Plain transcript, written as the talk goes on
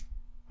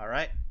All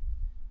right.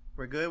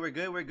 We're good. We're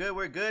good. We're good.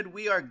 We're good.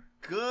 We are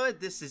good.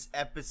 This is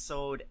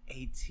episode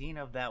 18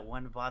 of that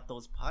One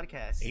Vatos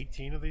podcast.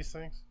 18 of these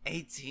things?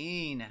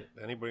 18.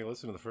 Anybody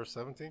listen to the first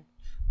 17?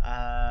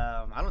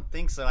 I don't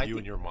think so. You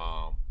and your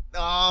mom.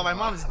 Oh, my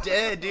mom's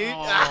dead, dude.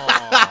 Oh.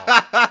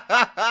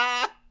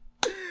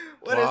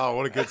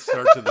 What a good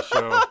start to the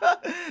show.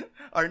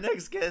 Our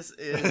next guest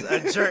is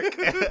a jerk.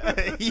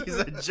 He's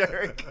a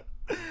jerk.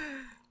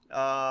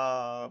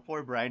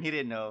 Poor Brian. He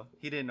didn't know.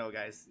 He didn't know,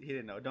 guys. He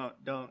didn't know.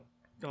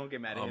 Don't get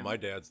mad at him. My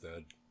dad's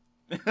dead.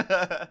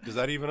 Does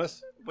that even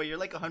us? But you're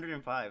like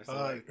 105.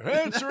 So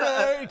That's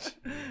right.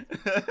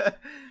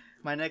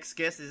 My next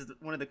guest is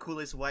one of the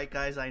coolest white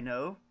guys I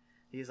know.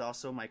 He's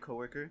also my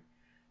coworker.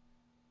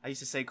 I used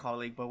to say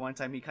colleague, but one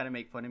time he kind of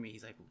made fun of me.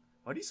 He's like,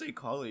 "Why do you say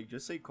colleague?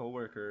 Just say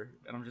coworker."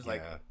 And I'm just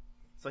like,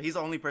 so he's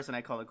the only person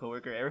I call a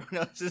coworker.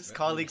 Everyone else is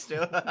colleagues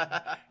still.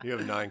 You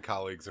have 9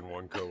 colleagues and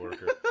 1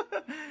 coworker.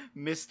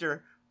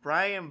 Mr.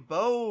 Brian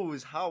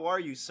Bowes, how are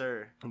you,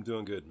 sir? I'm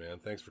doing good, man.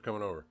 Thanks for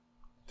coming over.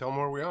 Tell them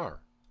where we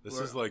are. This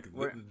is like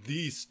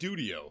the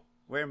studio.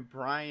 We're in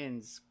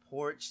Brian's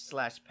porch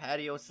 /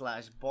 patio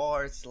 /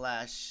 bar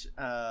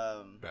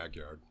 /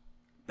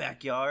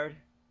 backyard.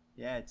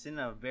 Yeah, it's in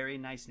a very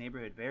nice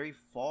neighborhood, very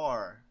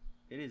far.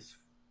 It is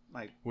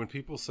like when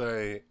people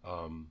say,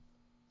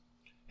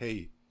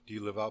 "Hey, do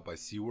you live out by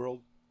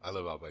SeaWorld?" I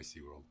live out by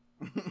SeaWorld.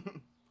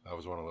 I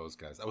was one of those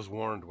guys. I was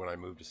warned when I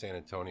moved to San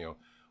Antonio.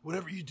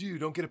 Whatever you do,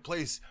 don't get a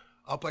place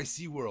out by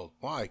SeaWorld.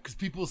 Why? Because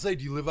people say,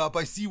 "Do you live out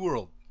by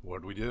SeaWorld?"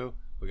 What do?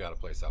 We got a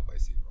place out by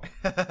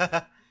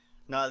SeaWorld.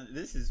 No,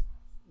 this is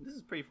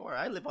pretty far.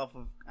 I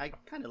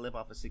kind of live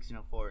off of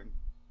 1604. And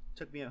it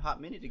took me a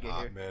hot minute to get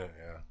here. Man,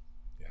 yeah.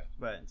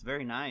 But it's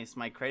very nice.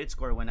 My credit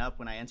score went up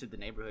when I entered the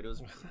neighborhood. It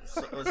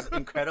was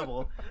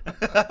incredible.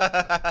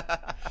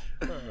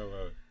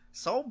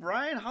 So,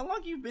 Brian, how long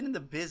have you been in the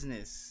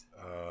business?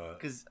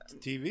 Because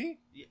TV?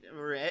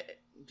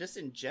 Just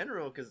in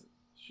general, because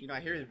I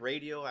hear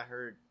radio, I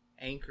heard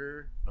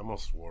Anchor. I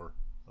almost swore.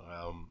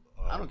 I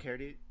don't care,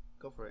 dude.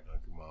 Go for it.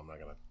 Well, I'm not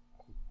gonna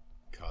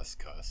cuss.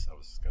 I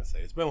was just gonna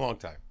say it's been a long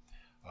time.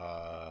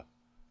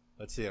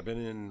 Let's see. I've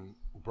been in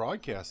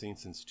broadcasting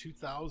since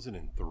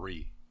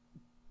 2003.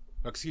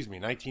 Excuse me,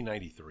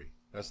 1993.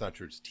 That's not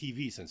true. It's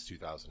TV since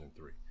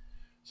 2003.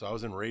 So I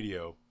was in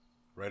radio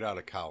right out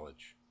of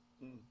college.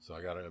 So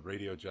I got a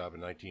radio job in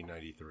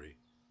 1993.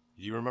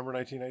 Do you remember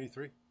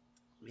 1993?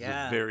 Yeah. It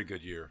was a very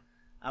good year.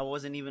 I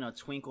wasn't even a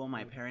twinkle in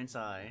my parents'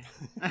 eye.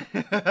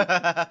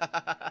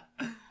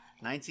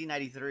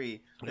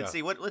 1993. Let's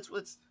see what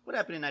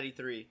happened in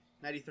 93.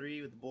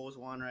 93 with the Bulls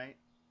won, right?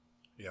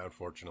 Yeah,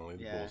 unfortunately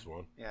the Bulls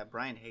won. Yeah,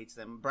 Brian hates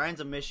them. Brian's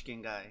a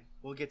Michigan guy.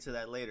 We'll get to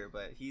that later,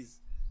 but he's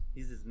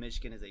as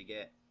Michigan as they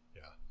get.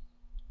 Yeah.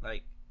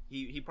 Like he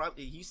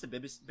used to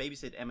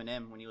babysit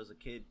Eminem when he was a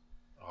kid.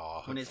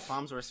 Oh, when his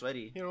palms were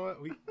sweaty. You know what?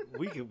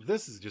 We're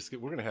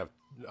gonna have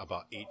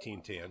about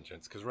 18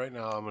 tangents because right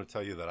now I'm gonna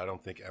tell you that I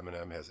don't think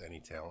Eminem has any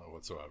talent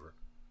whatsoever.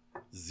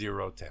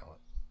 0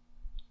 talent.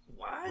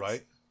 What?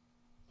 Right?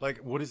 Like,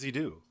 what does he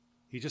do?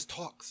 He just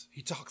talks.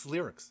 He talks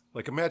lyrics.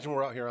 Like, imagine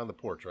we're out here on the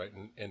porch, right?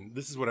 And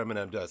this is what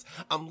Eminem does.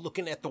 I'm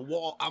looking at the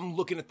wall. I'm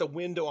looking at the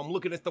window. I'm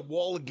looking at the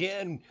wall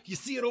again. You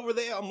see it over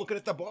there? I'm looking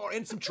at the bar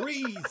and some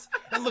trees.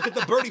 And look at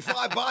the birdie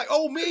fly by.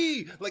 Oh,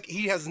 me! Like,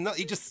 he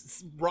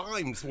just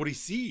rhymes what he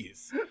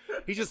sees.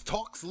 He just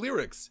talks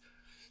lyrics.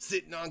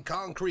 Sitting on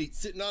concrete,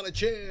 sitting on a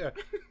chair.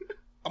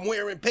 I'm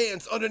wearing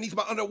pants underneath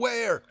my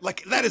underwear.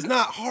 Like, that is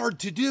not hard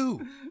to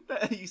do.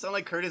 You sound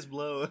like Curtis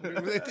Blow.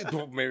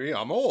 Maybe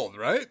I'm old,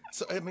 right?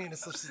 So, I mean,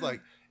 it's just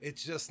like,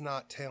 it's just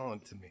not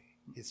talent to me.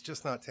 It's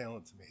just not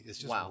talent to me. It's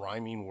just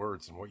rhyming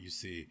words and what you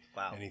see.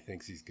 Wow. And he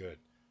thinks he's good.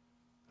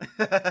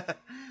 All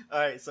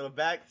right, so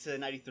back to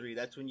 93.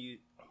 That's when you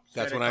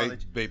started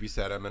college. I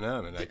babysat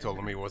Eminem, and I told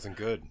him he wasn't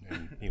good,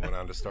 and he went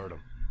on to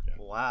stardom. Yeah.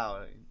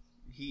 Wow.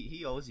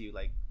 He owes you,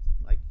 like,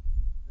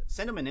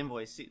 send him an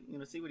invoice. See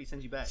what he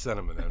sends you back. Send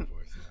him an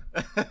invoice.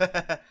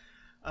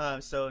 Yeah.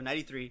 So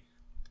 93.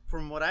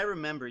 From what I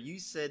remember, you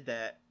said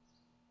that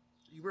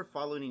you were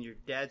following in your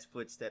dad's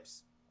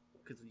footsteps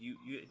because you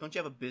don't you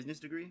have a business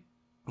degree?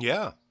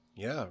 Yeah,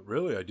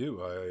 really, I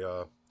do.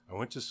 I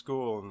went to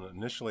school, and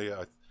initially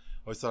I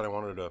always thought I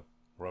wanted to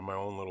run my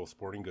own little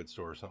sporting goods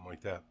store or something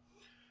like that.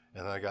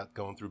 And I got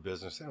going through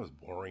business, and it was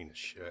boring as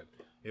shit.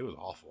 It was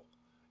awful.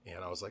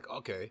 And I was like,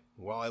 okay,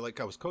 well, I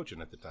was coaching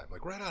at the time.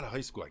 Like, right out of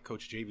high school, I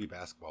coached JV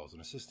basketball. I was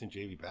an assistant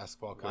JV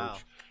basketball coach. Wow.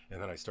 And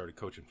then I started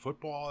coaching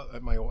football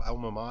at my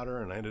alma mater,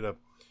 and I ended up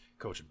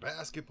coaching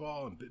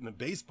basketball and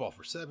baseball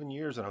for 7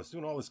 years, and I was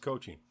doing all this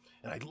coaching.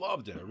 And I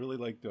loved it. I really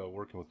liked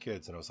working with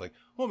kids. And I was like,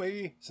 well,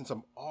 maybe since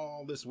I'm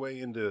all this way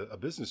into a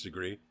business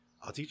degree,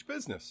 I'll teach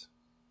business.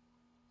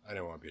 I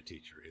didn't want to be a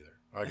teacher either.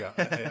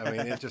 I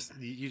mean,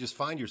 you just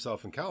find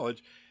yourself in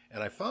college,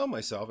 and I found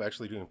myself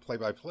actually doing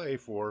play-by-play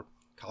for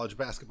college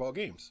basketball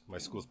games, my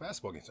school's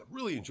basketball games. I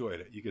really enjoyed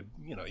it. You could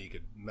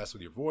mess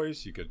with your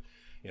voice. You could,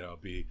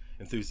 be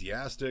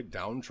enthusiastic,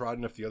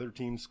 downtrodden if the other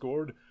team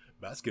scored.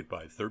 Basket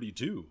by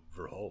 32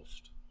 for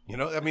Hulst. You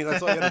know, I mean,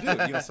 that's all you got to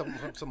do. You know,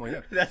 something like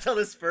that. That's how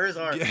the Spurs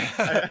are.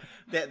 Yeah.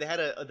 They had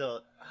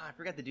I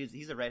forgot the dude.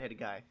 He's a redheaded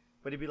guy,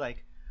 but he'd be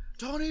like,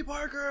 Tony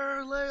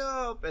Parker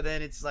layup, and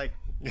then it's like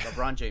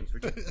LeBron James for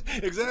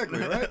Exactly,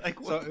 right? Like,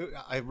 so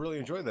I really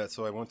enjoyed that.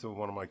 So I went to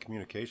one of my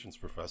communications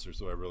professors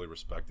who I really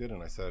respected,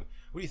 and I said,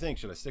 "What do you think?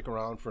 Should I stick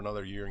around for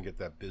another year and get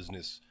that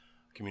business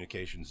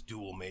communications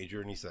dual major?"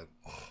 And he said,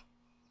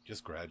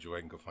 "Just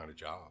graduate and go find a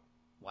job."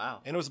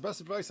 Wow. And it was the best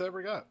advice I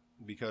ever got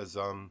because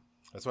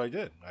that's what I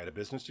did. I had a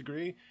business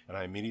degree, and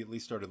I immediately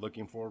started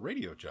looking for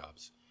radio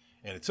jobs.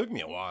 And it took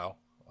me a while,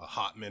 a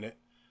hot minute,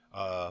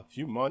 a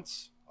few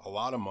months, a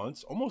lot of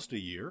months, almost a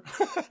year.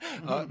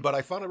 But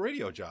I found a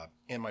radio job.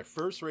 And my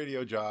first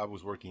radio job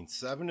was working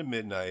 7 to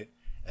midnight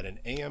at an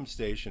AM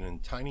station in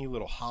tiny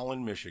little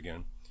Holland,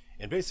 Michigan.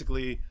 And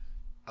basically,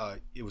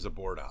 it was a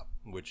board op,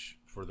 which,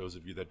 for those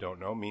of you that don't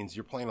know, means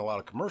you're playing a lot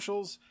of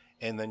commercials,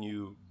 and then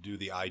you do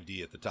the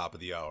ID at the top of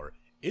the hour.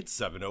 It's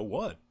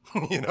 7:01,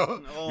 you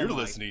know, you're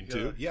listening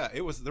to. Yeah,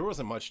 there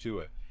wasn't much to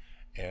it.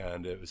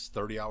 And it was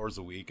 30 hours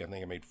a week. I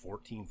think I made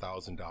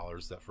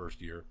 $14,000 that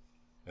first year.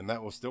 And that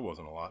still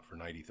wasn't a lot for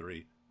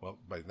 93. Well,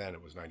 by then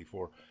it was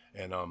 94.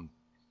 And,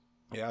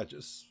 yeah, it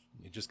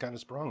just kind of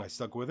sprung. I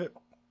stuck with it.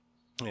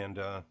 And,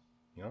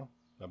 you know,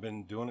 I've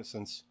been doing it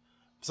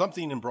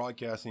something in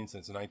broadcasting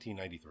since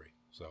 1993.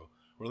 So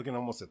we're looking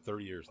almost at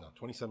 30 years now,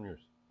 27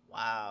 years.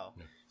 Wow.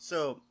 Yeah.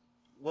 So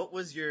what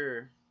was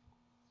your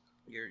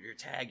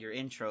tag, your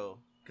intro?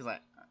 Because I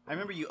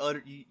remember you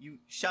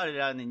shouted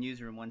it out in the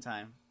newsroom one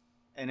time,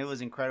 and it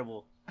was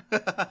incredible.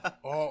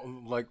 Oh,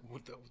 like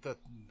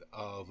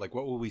like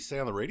what will we say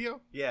on the radio?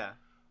 Yeah.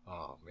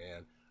 Oh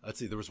man, let's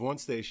see. There was one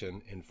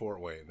station in Fort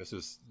Wayne. This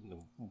is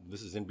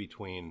in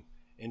between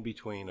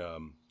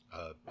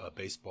a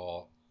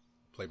baseball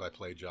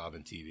play-by-play job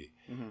and TV,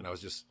 and I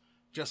was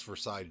just for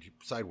side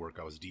work.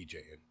 I was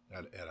DJing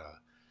at a.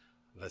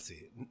 Let's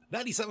see,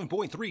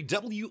 97.3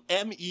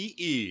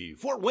 WMEE,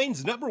 Fort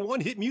Wayne's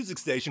 #1 hit music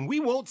station. We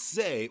won't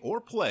say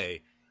or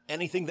play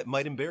anything that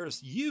might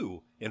embarrass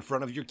you in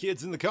front of your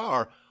kids in the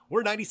car.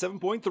 We're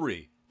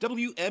 97.3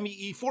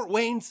 WMEE, Fort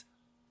Wayne's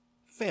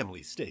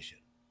family station.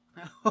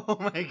 Oh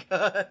my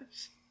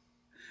gosh.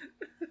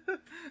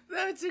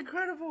 That's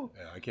incredible.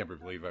 Yeah, I can't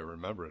believe I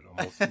remember it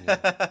almost.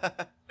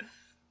 Yeah.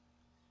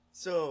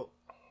 So,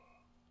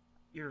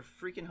 you're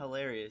freaking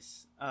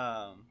hilarious.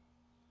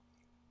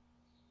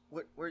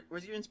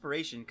 Where's your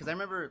inspiration? Because I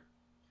remember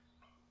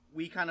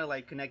we kind of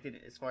like connected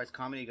as far as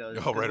comedy goes.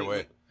 Oh, right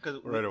away.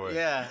 Right away.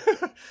 Yeah.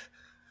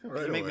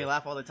 Right you make me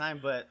laugh all the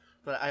time, but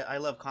I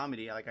love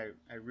comedy. Like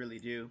I really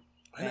do.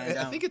 And,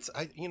 I think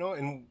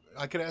and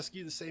I could ask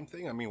you the same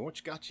thing. I mean,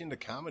 what got you into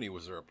comedy?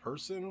 Was there a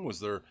person? Was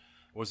there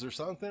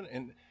something?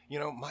 And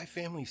my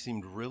family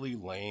seemed really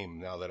lame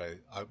now that I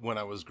when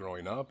I was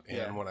growing up,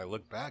 and when I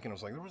look back, and I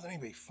was like, there wasn't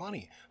anybody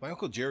funny. My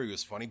Uncle Jerry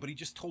was funny, but he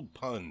just told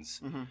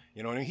puns. Mm-hmm.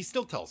 You know, and he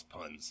still tells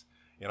puns.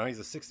 You know, he's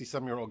a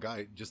 60-some-year-old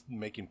guy just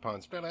making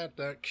puns,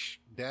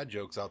 dad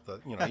jokes out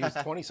the. He was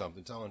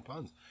 20-something telling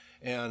puns,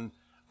 and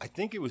I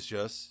think it was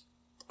just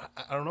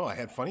I don't know. I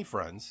had funny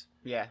friends.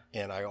 Yeah,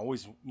 and I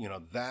always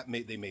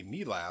they made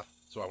me laugh.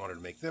 So I wanted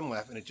to make them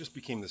laugh, and it just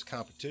became this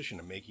competition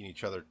of making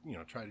each other,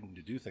 trying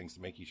to do things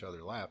to make each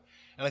other laugh.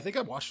 And I think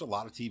I watched a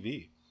lot of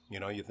TV.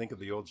 You think of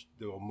the old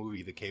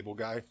movie, The Cable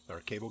Guy,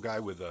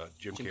 with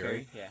Jim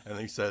Carrey. Yeah. And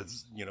he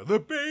says, the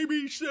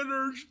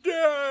babysitter's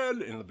dead.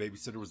 And the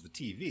babysitter was the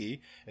TV,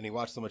 and he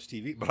watched so much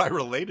TV. But I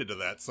related to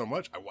that so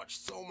much. I watched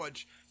so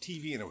much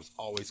TV, and it was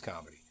always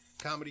comedy.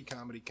 Comedy.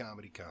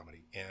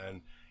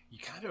 And you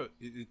kind of,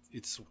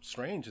 it's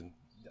strange, and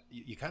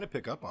you kind of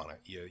pick up on it.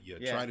 You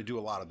try to do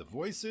a lot of the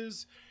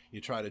voices.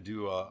 You try to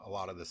do a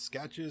lot of the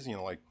sketches.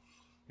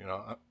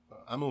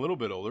 I'm a little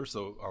bit older,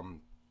 so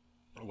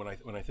when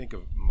I think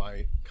of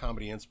my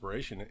comedy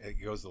inspiration,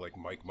 it goes to like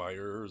Mike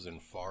Myers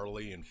and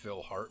Farley and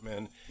Phil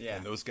Hartman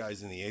and those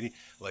guys in the '80s.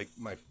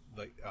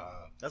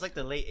 That's like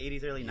the late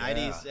 '80s, early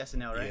 '90s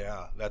SNL, right?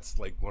 Yeah, that's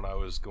like when I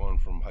was going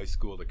from high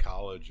school to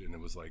college, and it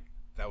was like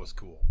that was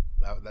cool.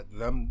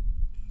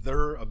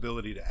 Their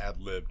ability to ad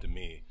lib to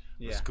me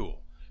was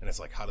cool. And it's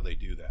like, how do they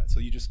do that? So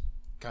you just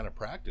kind of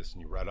practice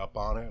and you read up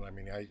on it. I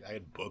mean, I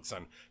had books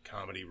on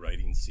comedy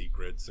writing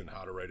secrets and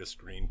how to write a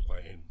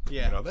screenplay. And,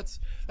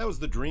 that was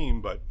the dream,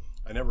 but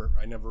I never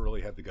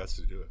really had the guts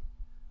to do it.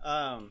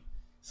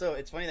 So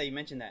it's funny that you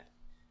mentioned that.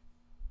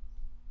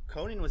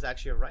 Conan was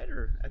actually a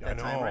writer at that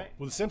time, right?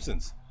 Well, The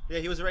Simpsons. Yeah,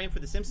 he was writing for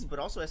The Simpsons, but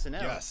also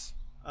SNL. Yes.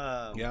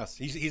 Yes.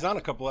 He's on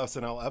a couple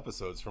SNL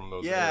episodes from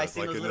those. Yeah, I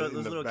see those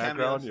little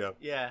background. Cameos.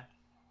 Yeah.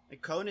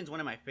 Like, Conan's one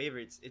of my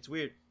favorites. It's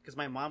weird because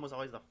my mom was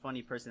always the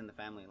funny person in the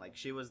family. Like,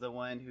 she was the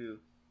one who,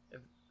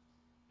 if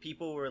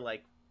people were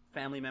like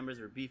family members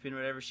were beefing or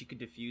whatever, she could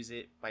diffuse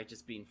it by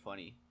just being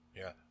funny.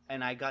 Yeah.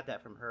 And I got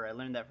that from her. I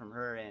learned that from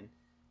her. And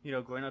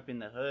growing up in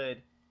the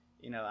hood,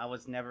 I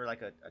was never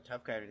like a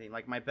tough guy or anything.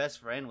 Like, my best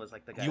friend was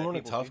like the guy. You weren't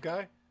a tough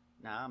guy?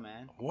 Nah,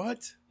 man.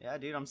 What? Yeah,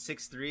 dude. I'm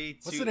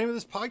 6'3". What's the name of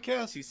this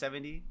podcast?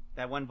 270.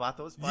 That one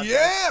Vatos podcast.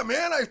 Yeah,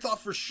 man. I thought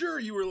for sure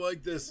you were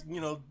like this,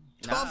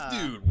 Tough Nah.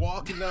 dude,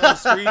 walking down the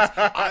streets,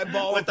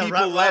 eyeballing With the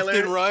people left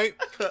Rottweiler. and right,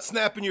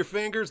 snapping your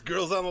fingers.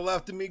 Girls on the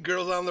left of me,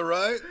 girls on the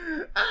right.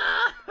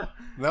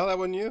 No, that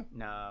wasn't you.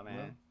 Nah, man.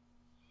 No.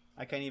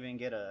 I can't even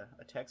get a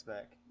text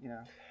back, you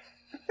know.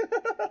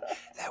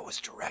 That was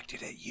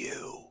directed at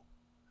you.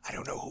 I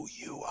don't know who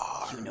you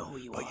are. You know who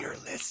you but are. you're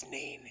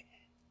listening.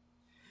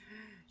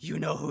 You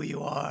know who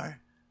you are.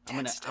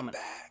 Text him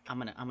back. I'm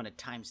gonna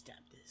timestamp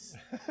this.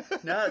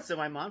 No, so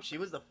my mom, she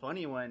was the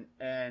funny one,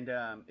 and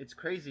it's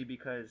crazy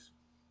because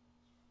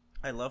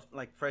I love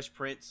like Fresh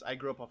Prince. I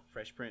grew up off of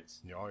Fresh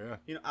Prince. Oh yeah.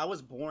 You know, I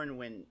was born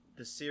when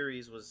the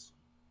series was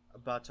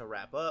about to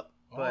wrap up,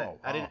 but Oh,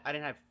 I wow.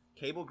 didn't have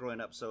cable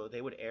growing up, so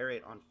they would air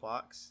it on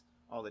Fox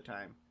all the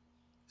time.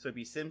 So it'd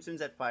be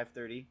Simpsons at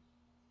 5:30,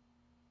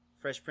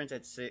 Fresh Prince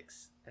at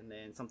 6, and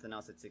then something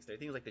else at 6:30. I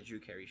think it was like the Drew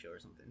Carey Show or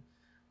something.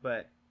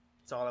 But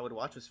that's all I would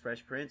watch was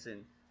Fresh Prince,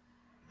 and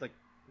like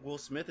Will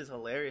Smith is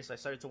hilarious. So I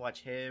started to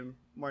watch him,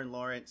 Martin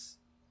Lawrence,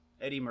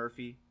 Eddie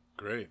Murphy.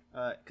 Great.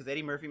 Because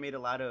Eddie Murphy made a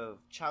lot of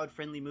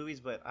child-friendly movies,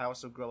 but I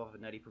also grew up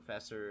with Nutty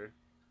Professor,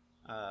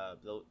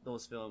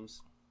 those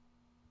films.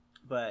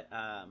 But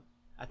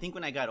I think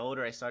when I got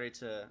older, I started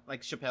to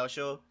like Chappelle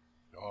Show.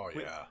 Oh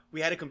yeah. We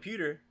had a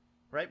computer,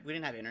 right? We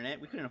didn't have internet.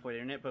 We couldn't afford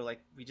internet, but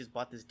like we just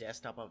bought this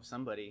desktop off of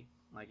somebody.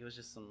 Like it was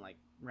just some like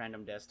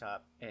random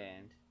desktop,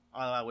 and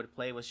all I would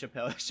play was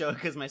Chappelle Show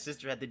because my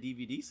sister had the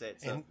DVD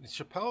set. So. And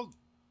Chappelle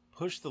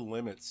pushed the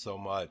limits so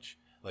much.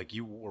 Like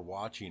you were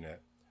watching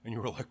it, and you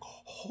were like,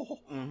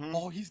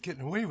 "Oh, he's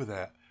getting away with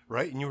that."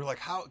 Right? And you were like,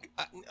 how?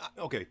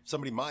 Okay,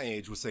 somebody my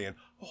age was saying,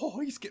 oh,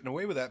 he's getting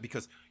away with that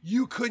because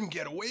you couldn't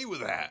get away with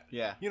that.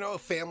 Yeah. You know,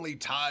 Family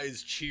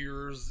Ties,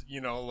 Cheers,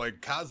 you know,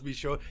 like Cosby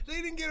Show. They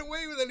didn't get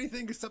away with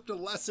anything except a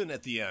lesson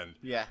at the end.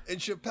 Yeah. And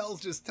Chappelle's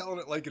just telling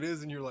it like it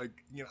is. And you're like,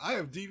 you know, I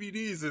have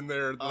DVDs in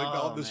there, like Oh,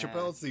 all the man.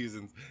 Chappelle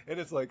seasons. And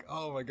it's like,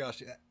 oh my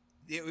gosh.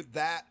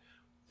 That,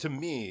 to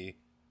me,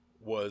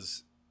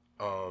 was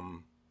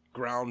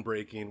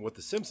groundbreaking. What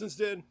The Simpsons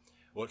did.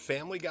 What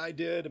Family Guy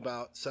did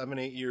about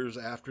 7-8 years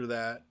after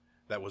that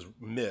was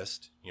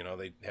missed. You know,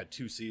 they had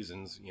 2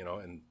 seasons, you know,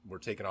 and were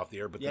taken off the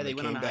air, but Yeah, then they they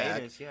went came on a back.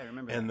 hiatus. Yeah, I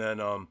remember. And that.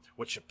 then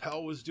what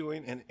Chappelle was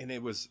doing, and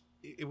it was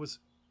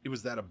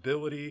that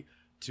ability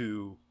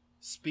to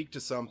speak to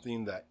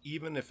something that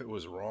even if it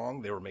was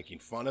wrong, they were making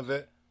fun of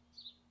it.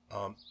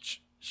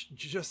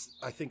 Just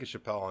I think of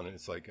Chappelle, and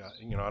it's like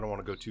you know, I don't want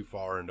to go too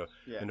far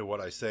into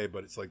what I say,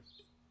 but it's like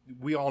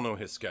we all know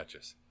his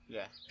sketches.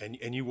 Yeah.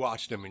 And you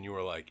watched him and you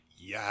were like,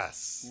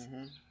 yes.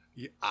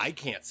 Mm-hmm. I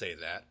can't say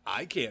that.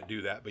 I can't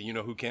do that. But you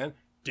know who can?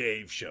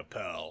 Dave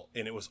Chappelle.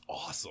 And it was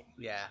awesome.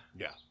 Yeah.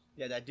 Yeah.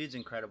 Yeah, that dude's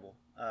incredible.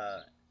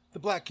 The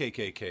Black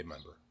KKK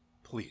member.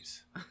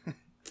 Please.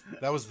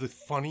 That was the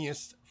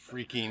funniest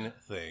freaking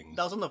thing.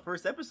 That was on the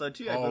first episode,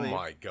 too, I Oh believe.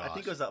 my gosh. I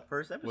think it was that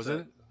first episode. Was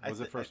it?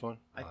 Was it the first one?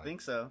 I think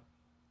so.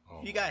 Oh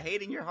If you my- got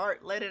hate in your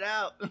heart, let it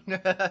out.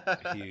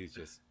 He's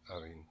just, I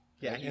mean,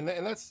 Yeah, and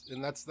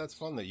that's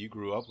fun that you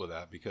grew up with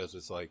that, because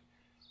it's like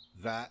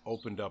that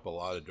opened up a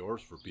lot of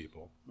doors for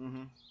people,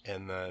 Mm-hmm.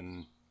 and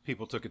then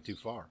people took it too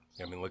far.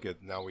 I mean, look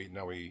at now we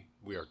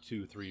are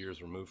 2-3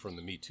 years removed from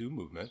the Me Too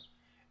movement,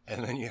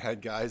 and then you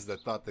had guys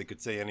that thought they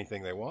could say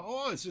anything they want.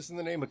 Oh, it's just in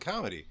the name of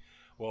comedy.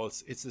 Well,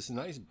 it's this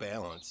nice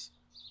balance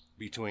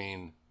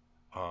between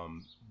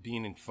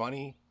being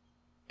funny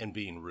and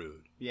being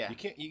rude. Yeah.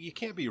 You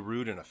can't be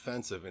rude and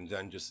offensive and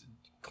then just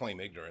claim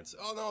ignorance.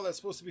 Oh no, that's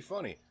supposed to be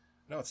funny.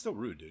 No, it's still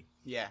rude, dude.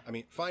 Yeah. I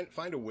mean,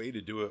 find a way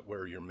to do it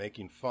where you're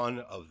making fun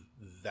of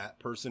that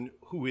person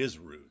who is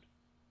rude.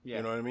 Yeah.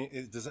 You know what I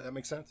mean? Does that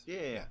make sense?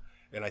 Yeah.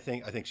 And I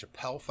think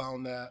Chappelle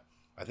found that.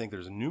 I think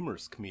there's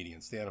numerous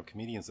comedians, stand-up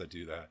comedians that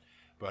do that.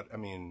 But I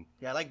mean,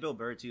 Yeah, I like Bill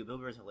Burr, too. Bill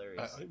Burr's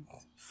hilarious.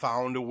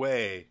 found a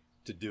way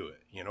to do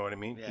it. You know what I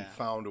mean? Yeah. He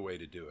found a way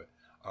to do it.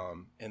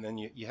 And then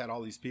you had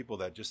all these people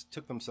that just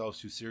took themselves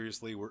too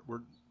seriously.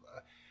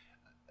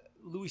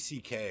 Louis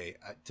C.K.,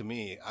 to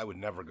me, I would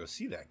never go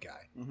see that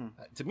guy. Mm-hmm.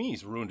 To me,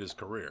 he's ruined his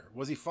career.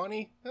 Was he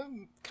funny?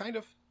 Kind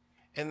of.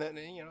 And then,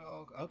 you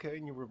know, okay,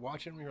 and you were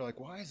watching him, and you're like,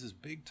 why is this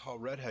big, tall,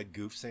 redhead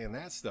goof saying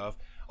that stuff?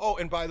 Oh,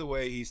 and by the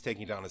way, he's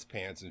taking down his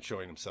pants and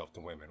showing himself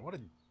to women.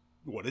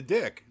 What a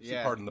dick.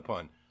 Yeah. Pardon the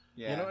pun.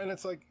 Yeah. You know, and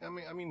it's like, I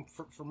mean,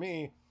 for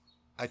me,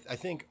 I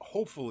think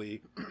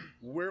hopefully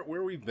where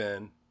we've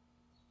been,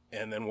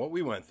 and then what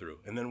we went through,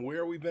 and then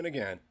where we've been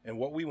again, and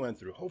what we went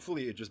through,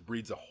 hopefully it just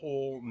breeds a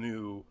whole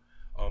new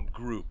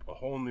group, a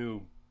whole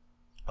new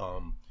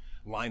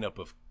lineup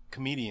of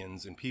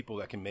comedians and people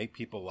that can make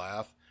people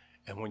laugh.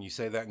 And when you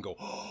say that and go,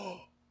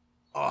 oh,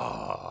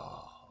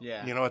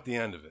 Yeah. you know, at the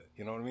end of it,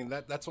 you know what I mean?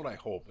 That's what I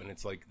hope. And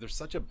it's like, there's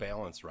such a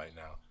balance right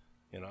now.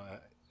 You know,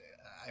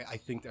 I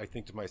think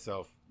to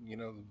myself, you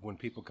know, when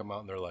people come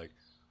out and they're like,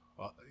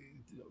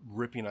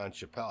 ripping on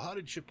Chappelle, how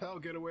did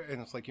Chappelle get away?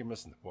 And it's like, you're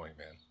missing the point,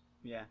 man.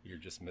 Yeah. You're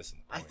just missing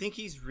the I point. think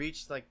he's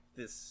reached like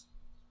this,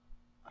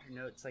 I don't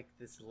know, it's like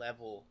this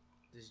level,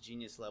 this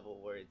genius level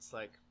where it's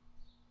like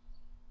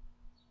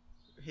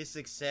his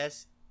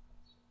success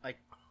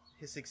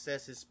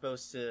is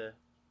supposed to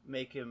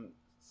make him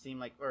seem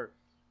like, or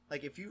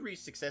like if you reach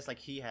success like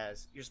he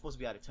has, you're supposed to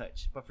be out of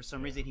touch, but for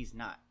some reason he's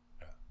not.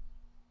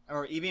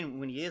 Or even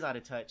when he is out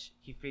of touch,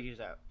 he figures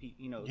out.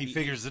 He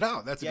figures it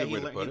out. That's a good way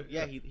to put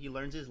it. He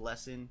learns his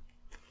lesson,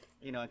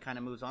 and kind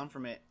of moves on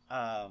from it.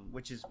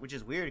 Which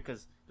is weird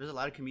because there's a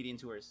lot of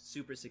comedians who are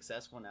super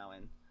successful now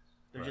and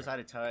they're just out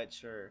of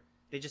touch, or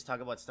they just talk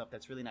about stuff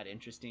that's really not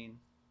interesting,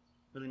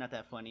 really not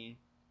that funny.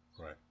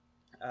 Right.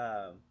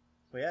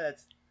 But yeah,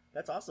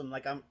 that's awesome.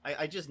 Like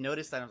I just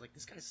noticed that I was like,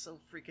 this guy's so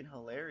freaking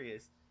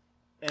hilarious,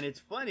 and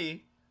it's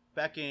funny.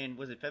 Back in,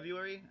 was it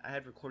February? I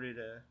had recorded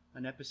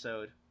an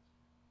episode.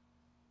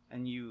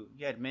 And you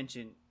had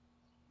mentioned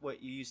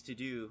what you used to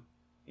do,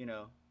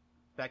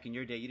 back in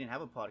your day. You didn't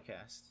have a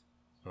podcast.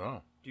 Oh.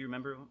 Do you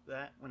remember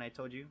that when I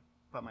told you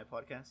about my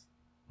podcast?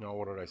 No,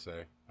 what did I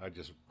say? I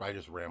just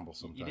ramble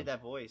sometimes. You did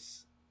that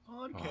voice.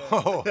 Podcast.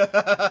 Oh.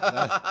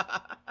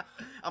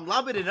 I'm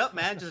lobbing it up,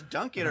 man. Just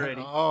dunk it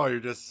already. Oh, you're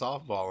just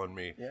softballing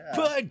me. Yeah.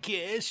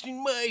 Podcast,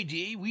 in my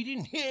day, we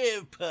didn't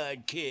have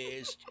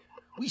podcast.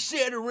 We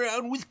sat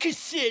around with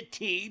cassette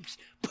tapes,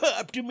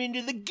 popped them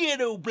into the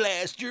ghetto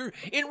blaster,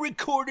 and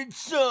recorded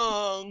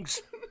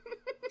songs.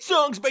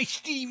 Songs by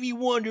Stevie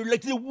Wonder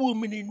like The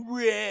Woman in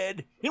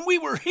Red. And we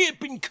were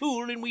hip and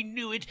cool, and we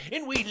knew it,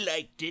 and we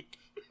liked it.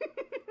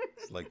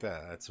 It's like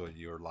that. That's what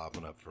you were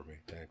lopping up for me.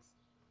 Thanks.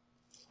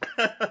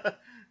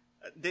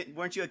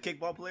 Weren't you a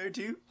kickball player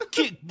too?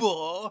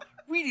 Kickball?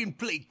 We didn't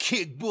play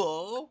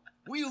kickball.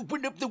 We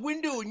opened up the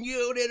window and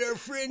yelled at our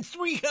friends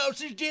 3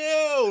 houses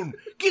down.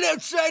 Get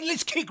outside,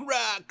 let's kick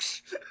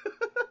rocks.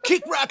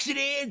 Kick rocks at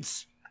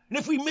ants. And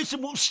if we miss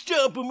them, we'll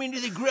stomp them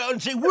into the ground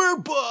and say, we're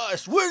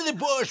boss. We're the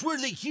boss. We're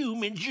the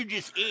humans. You're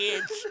just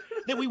ants.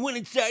 Then we went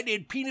inside and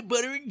had peanut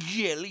butter and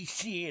jelly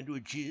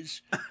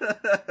sandwiches.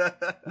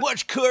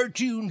 Watched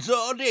cartoons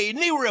all day. And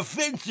they were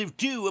offensive,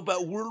 too,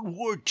 about World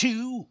War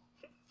II.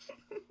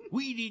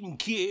 We didn't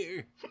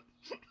care.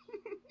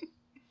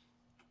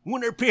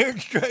 When our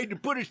parents tried to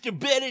put us to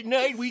bed at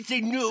night, we'd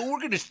say, no, we're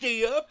going to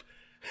stay up.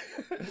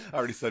 I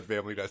already said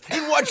Family Ties.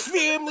 And watch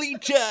Family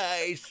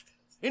Ties.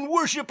 And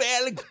worship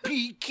Alex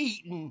P.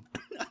 Keaton.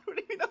 I don't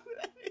even know who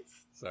that is.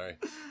 Sorry.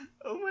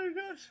 Oh my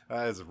gosh.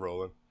 That's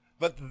rolling.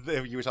 But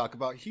if you talk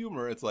about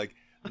humor, it's like,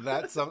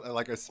 that's something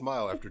like I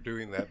smile after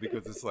doing that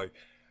because it's like,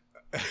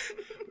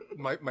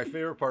 my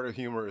favorite part of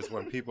humor is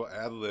when people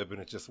ad lib and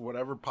it's just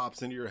whatever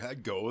pops into your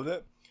head, go with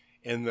it.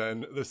 And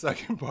then the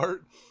second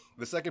part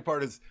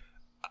is,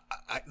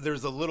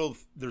 there's a little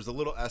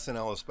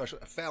SNL, especially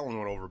Fallon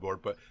went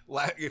overboard, but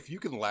if you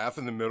can laugh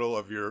in the middle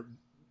of your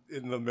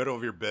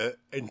bit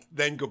and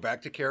then go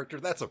back to character,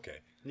 that's okay.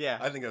 Yeah,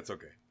 I think that's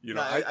okay. No,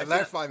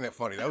 I find that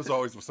funny. That was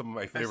always some of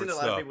my favorite I've seen a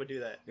stuff. lot of people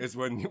do that. Is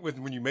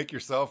when you make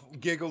yourself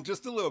giggle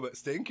just a little bit,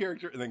 stay in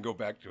character, and then go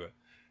back to it.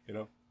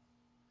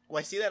 Well,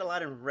 I see that a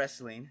lot in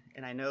wrestling,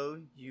 and I know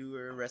you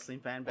were a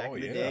wrestling fan back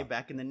in the day,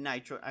 back in the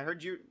Nitro. I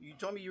heard you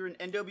told me you were an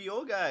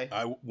NWO guy.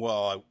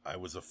 I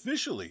was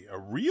officially a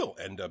real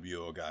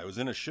NWO guy. I was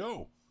in a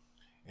show,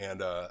 and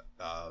the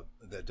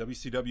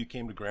WCW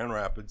came to Grand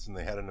Rapids, and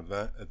they had an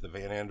event at the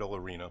Van Andel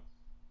Arena,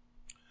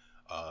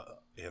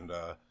 and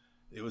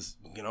it was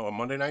a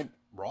Monday Night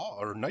Raw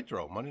or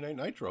Nitro, Monday Night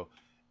Nitro,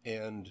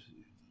 and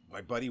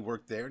my buddy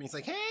worked there, and he's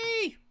like,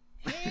 hey,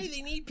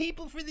 they need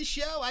people for the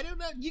show. I don't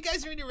know. You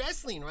guys are into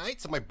wrestling,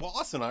 right? So my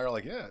boss and I are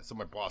like, yeah. So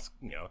my boss,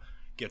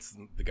 gets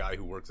the guy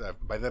who works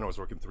after. By then I was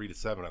working 3 to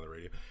 7 on the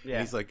radio. Yeah.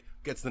 And he's like,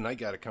 gets the night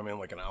guy to come in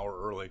like an hour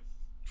early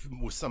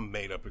with some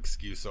made up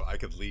excuse so I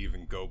could leave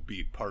and go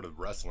be part of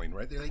wrestling,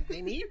 right? They're like,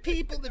 they need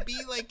people to be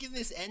like in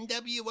this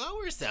NWO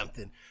or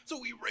something. So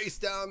we race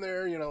down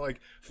there, like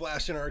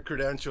flashing our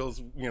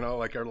credentials,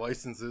 like our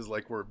licenses,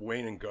 like we're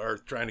Wayne and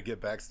Garth trying to get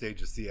backstage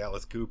to see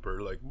Alice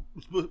Cooper. Like,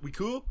 we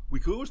cool?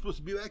 We're supposed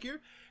to be back here?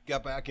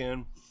 Got back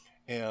in,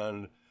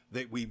 and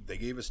they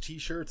gave us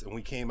T-shirts, and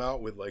we came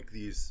out with like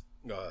these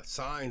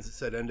signs that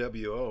said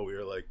NWO. We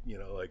were like,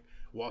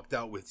 walked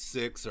out with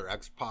Six or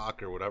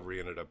X-Pac or whatever he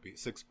ended up being.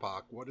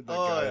 Six-Pac. What did that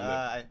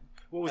guy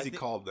what was he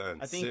called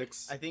then?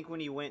 Six? I think when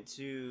he went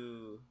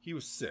to... He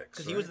was Six,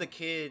 because he was the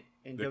kid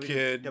in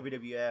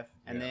WWF,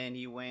 and then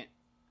he went...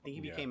 I think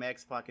he became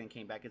X-Pac and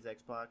came back as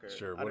X-Pac. Or,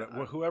 sure,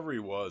 whoever he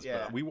was.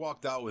 Yeah. But we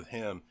walked out with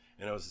him,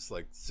 and it was just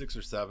like 6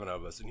 or 7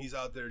 of us, and he's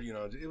out there,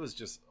 it was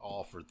just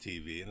all for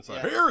TV. And it's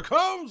like, here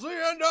comes the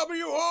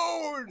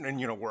NWO!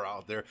 And, we're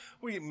out there.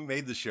 We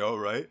made the show,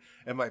 right?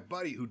 And my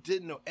buddy, who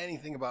didn't know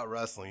anything about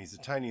wrestling, he's a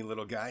tiny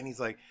little guy, and he's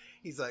like,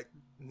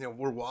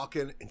 we're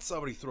walking, and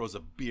somebody throws a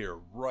beer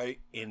right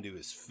into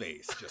his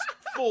face. Just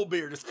full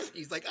beer.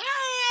 He's like,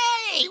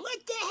 hey,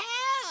 what the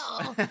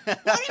hell?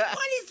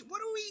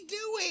 What are we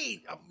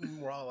doing?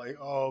 We're all like,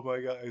 oh my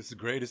God, it's the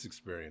greatest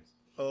experience.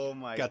 Oh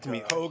my God. Got to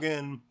meet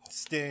Hogan,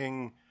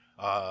 Sting,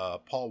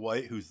 Paul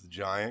White, who's the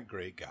Giant,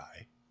 great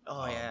guy.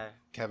 Oh yeah.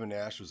 Kevin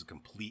Nash was a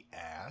complete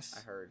ass.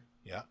 I heard.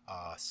 Yeah.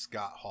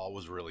 Scott Hall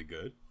was really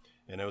good.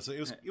 And it was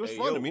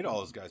fun to meet all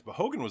those guys. But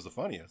Hogan was the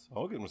funniest.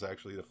 Hogan was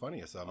actually the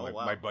funniest.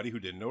 My buddy who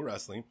didn't know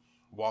wrestling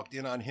walked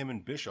in on him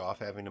and Bischoff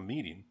having a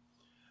meeting.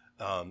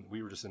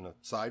 We were just in a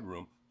side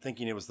room.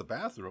 thinking it was the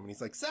bathroom, and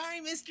he's like, "Sorry,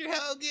 Mr.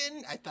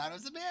 Hogan, I thought it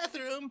was the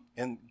bathroom."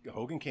 And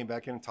Hogan came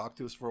back in and talked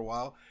to us for a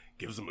while,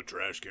 gives him a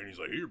trash can. He's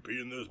like, "Here, pee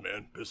in this,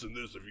 man. Piss in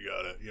this if you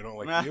got it." You know,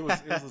 like it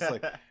was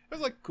like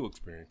a cool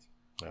experience.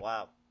 Yeah.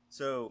 Wow.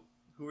 So,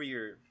 who were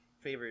your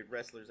favorite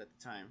wrestlers at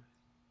the time?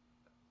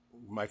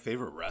 My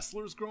favorite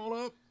wrestlers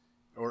growing up,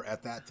 or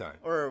at that time,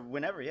 Or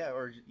whenever, yeah.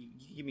 Or you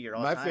give me your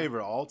all my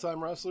favorite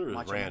all-time wrestler is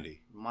Macho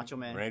Randy. Macho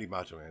Man. Randy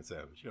Macho Man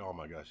Savage. Oh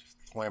my gosh,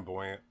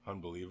 flamboyant,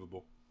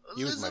 unbelievable.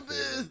 He was my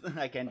favorite.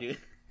 I can do it.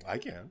 I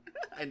can.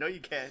 I know you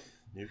can.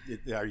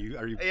 Are you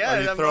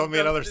Yeah, throwing me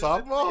another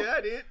softball? Yeah,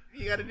 dude.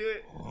 You got to do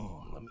it. Oh,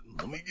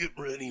 let me get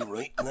ready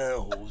right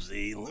now,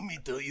 Jose. Let me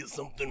tell you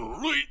something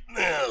right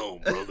now,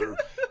 brother.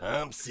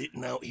 I'm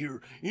sitting out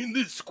here in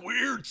this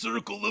squared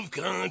circle of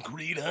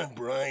concrete on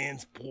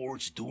Brian's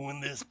porch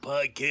doing this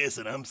podcast,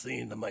 and I'm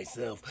saying to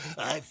myself,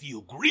 I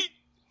feel great.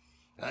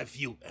 I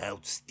feel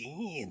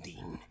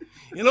outstanding.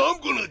 And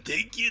I'm gonna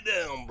take you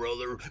down,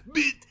 brother,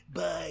 bit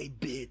by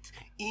bit,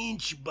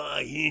 inch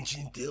by inch,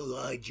 until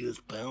I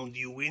just pound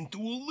you into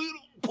a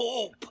little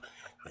pulp.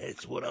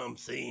 That's what I'm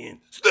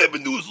saying. Step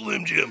into a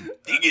Slim Jim.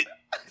 Dig it.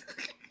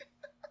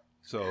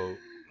 So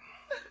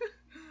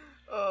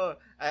I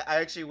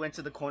actually went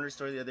to the corner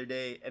store the other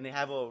day, and they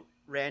have a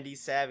Randy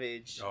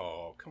Savage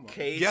oh, come on.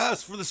 case.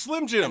 Yes, for the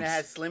Slim Jims. And it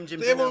has Slim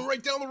Jims They have in one them.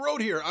 right down the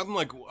road here. I'm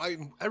like,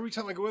 every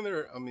time I go in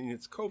there, I mean,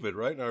 it's COVID,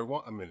 right? And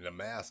I'm in a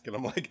mask, and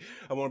I'm like,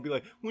 I want to be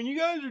like, when you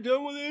guys are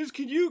done with this,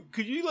 could you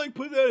like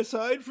put that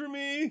aside for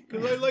me?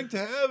 Because I'd like to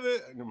have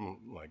it. And I'm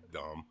like,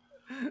 dumb.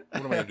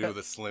 What am I gonna do with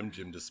a Slim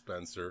Jim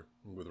dispenser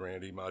with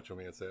Randy Macho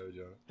Man Savage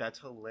on it? That's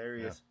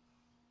hilarious.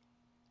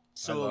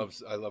 I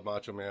love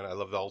Macho Man. I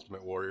love the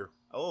Ultimate Warrior.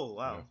 Oh,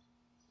 wow. Yeah.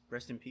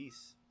 Rest in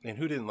peace. And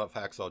who didn't love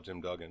Hacksaw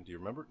Jim Duggan? Do you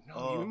remember? No,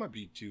 Oh. you might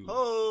be too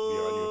Oh,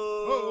 beyond you.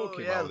 Oh,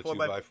 okay. yeah, Wow, the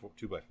 4x4.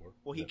 2x4.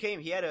 Well, he Yeah. came.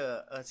 He had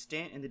a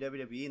stint in the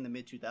WWE in the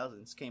mid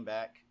 2000s. Came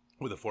back.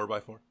 With a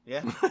 4x4.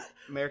 Yeah,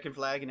 American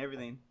flag and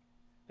everything.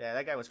 Yeah,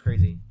 that guy was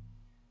crazy.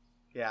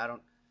 Yeah,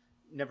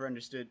 never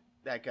understood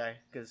that guy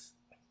because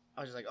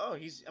I was just like, oh,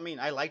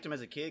 I liked him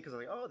as a kid because I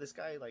was like, oh, this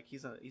guy, like,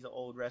 he's an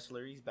old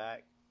wrestler. He's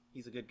back.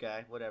 He's a good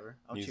guy. Whatever.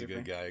 I'll He's cheer a for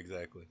good him. guy,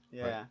 exactly.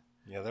 Yeah. Right.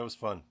 Yeah, that was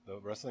fun. The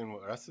wrestling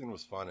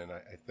was fun, and I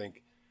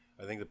think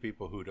the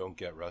people who don't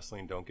get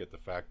wrestling don't get the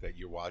fact that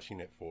you're watching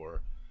it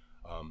for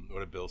what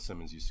did Bill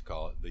Simmons used to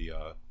call it,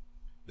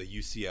 the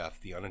UCF,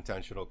 the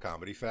unintentional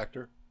comedy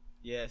factor.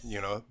 Yes.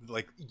 You know,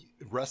 like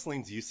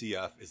wrestling's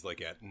UCF is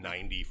like at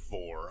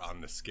 94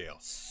 on the scale.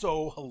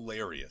 So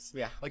hilarious.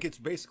 Yeah. Like it's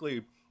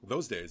basically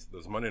those days,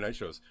 those Monday night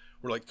shows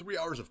were like 3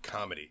 hours of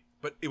comedy,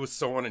 but it was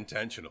so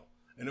unintentional.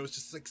 And it was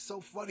just like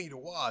so funny to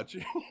watch.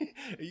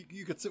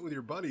 you could sit with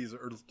your buddies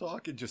or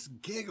talk and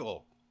just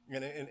giggle.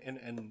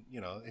 And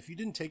you know, if you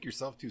didn't take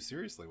yourself too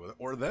seriously with it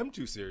or them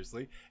too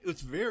seriously, it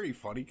was very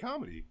funny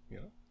comedy, you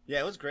know?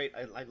 Yeah, it was great.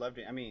 I loved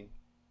it. I mean,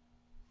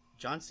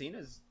 John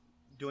Cena's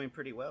doing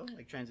pretty well,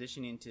 like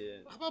transitioning to.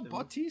 How about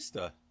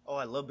Batista? Oh,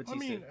 I love Batista. I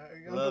mean,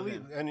 love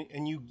him.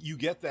 and you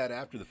get that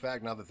after the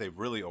fact. Now that they've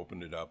really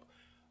opened it up,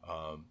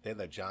 they had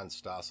that John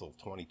Stossel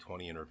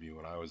 2020 interview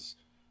when I was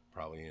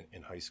probably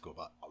in high school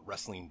about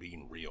wrestling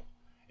being real,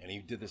 and he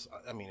did this.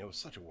 I mean, it was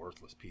such a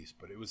worthless piece,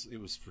 but it was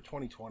for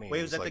 2020.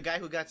 Wait, was that the guy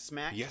who got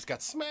smacked? Yes,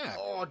 got smacked.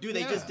 Oh, dude,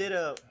 they just did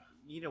a.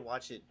 You need to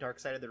watch it, Dark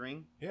Side of the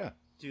Ring. Yeah,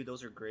 Dude,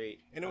 those are great.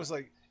 and it was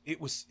like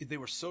they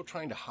were so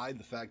trying to hide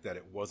the fact that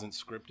it wasn't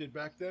scripted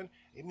back then.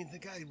 I mean, the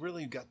guy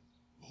really got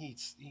he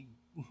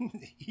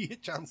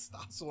hit John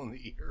Stossel in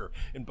the ear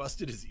and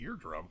busted his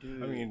eardrum.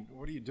 Dude. I mean,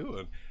 what are you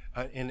doing?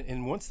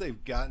 And once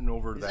they've gotten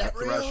over Is that that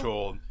real?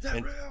 threshold Is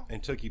that real?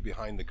 and took you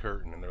behind the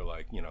curtain, and they're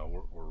like, you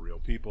know, we're real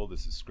people.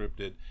 This is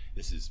scripted.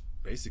 This is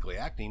basically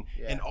acting.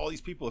 Yeah. And all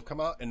these people have come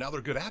out, and now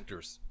they're good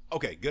actors.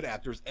 Okay, good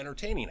actors,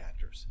 entertaining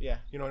actors. Yeah.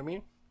 You know what I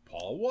mean?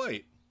 Paul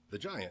White, the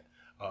Giant.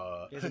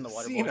 He's in The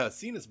Waterboy.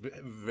 Cena's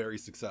very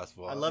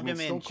successful. I loved mean,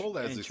 him Stone Cold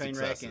has in his Trainwreck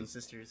successes. and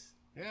Sisters.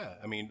 Yeah,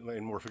 I mean,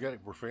 and we're forgetting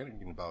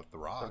about The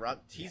Rock. The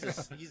Rock, he's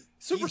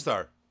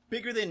Superstar.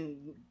 bigger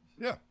than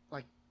Yeah,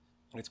 like.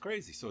 it's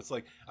crazy. So it's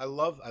like I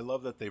love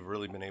that they've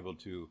really been able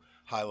to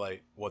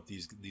highlight what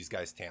these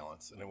guys'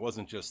 talents, and it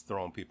wasn't just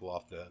throwing people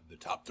off the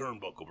top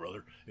turnbuckle,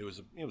 brother. It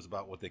was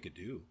about what they could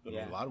do. I mean,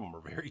 Yeah. a lot of them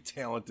are very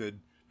talented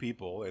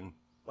people, and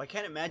Well, I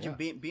can't imagine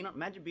Yeah.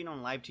 imagine being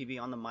on live TV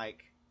on the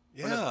mic.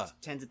 In front yeah.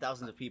 of tens of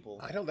thousands of people.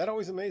 I know that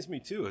always amazed me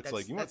too. It's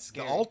That's- like that's the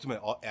scary. ultimate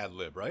ad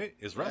lib, right?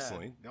 Is Yeah.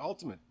 wrestling the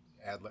ultimate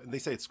ad lib. They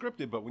say it's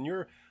scripted, but when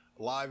you're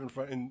live in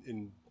front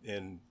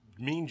in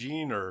Mean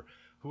Gene or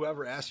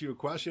whoever asks you a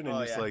question, and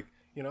Oh, it's yeah. like,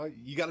 you know,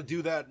 you got to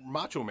do that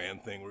Macho Man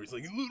thing where he's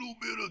like, A little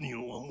bit of,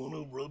 I want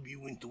to rub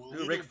you into a Dude,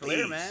 little Ric Flair,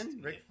 taste.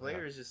 man. Ric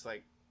Flair is just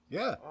like,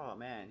 yeah, oh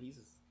man, he's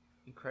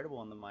incredible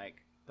on the mic.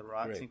 The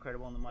Rock's Great.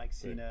 incredible on the mic.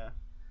 Cena.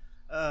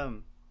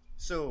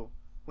 So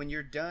when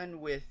you're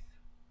done with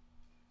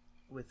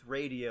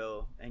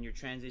radio and you're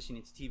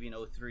transitioning to TV in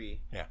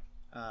 03, yeah.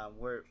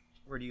 where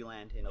do you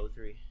land in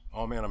 03?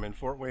 Oh man, I'm in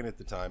Fort Wayne at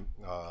the time.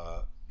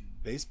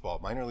 Baseball,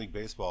 minor league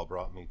baseball,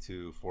 brought me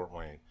to Fort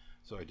Wayne.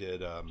 So I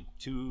did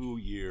 2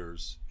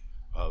 years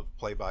of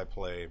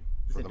play-by-play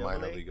for it the double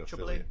minor A, league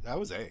triple A? affiliate. That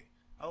was A.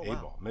 Oh, A wow.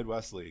 ball,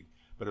 Midwest League,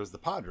 but it was the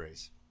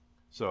Padres.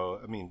 So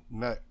I mean,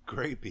 met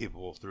great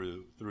people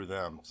through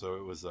them. So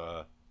it was,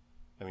 I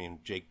mean,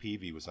 Jake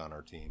Peavy was on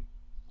our team.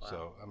 Wow.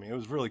 So I mean, it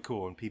was really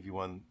cool. And Peavy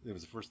won. It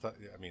was the first time.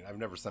 I mean, I've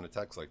never sent a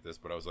text like this,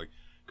 but I was like,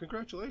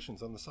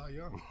 "Congratulations on the Cy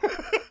Young."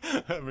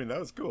 I mean, that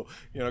was cool.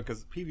 You know,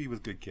 because Peavy was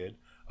a good kid,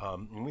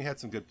 and we had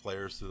some good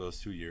players through those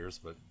 2 years,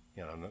 but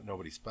you know,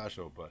 nobody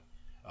special. But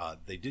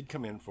they did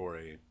come in for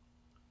a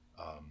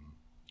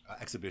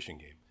exhibition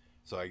game.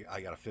 So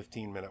I got a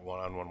 15-minute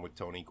one-on-one with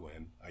Tony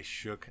Gwynn. I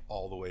shook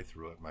all the way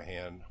through it. My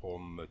hand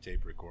holding the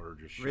tape recorder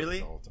just shook Really?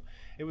 the whole time.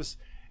 It was,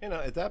 you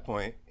know, at that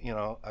point, you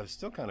know, I was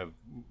still kind of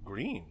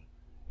green,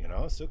 you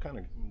know, still kind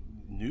of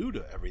new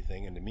to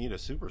everything. And to meet a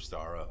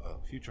superstar, a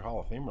future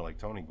Hall of Famer like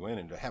Tony Gwynn,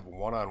 and to have a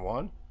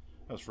one-on-one,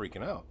 I was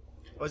freaking out.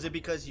 Was it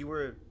because you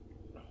were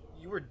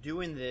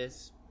doing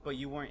this, but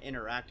you weren't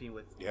interacting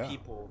with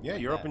people? Yeah,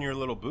 like you're up that? in your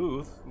little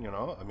booth, you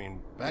know. I mean,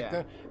 back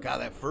then, God,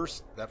 that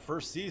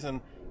first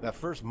season, that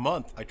first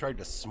month, I tried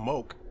to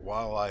smoke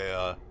while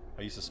I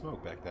used to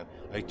smoke back then.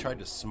 I tried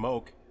to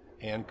smoke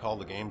and call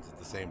the games at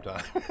the same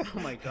time. Oh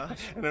my gosh!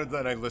 And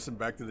then I listened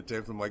back to the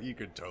tapes. I'm like, you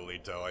could totally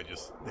tell.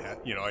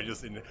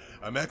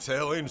 I'm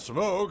exhaling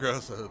smoke.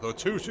 The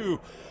 2-2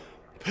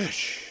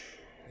 pish.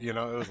 You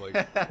know, it was like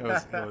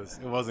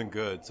it wasn't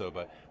good. So,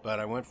 but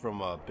I went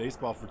from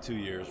baseball for 2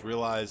 years.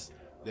 Realized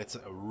that's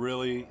a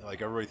really,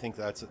 like, everybody thinks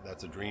that's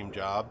a dream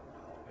job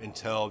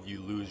until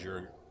you lose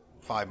your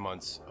 5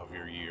 months of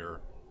your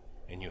year,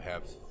 and you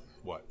have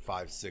what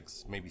 5,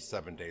 6, maybe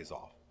 7 days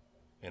off,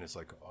 and it's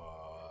like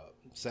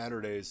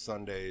Saturdays,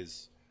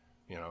 Sundays.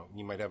 You know,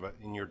 you might have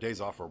and your days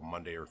off are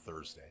Monday or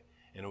Thursday,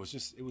 and it was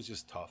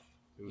just tough.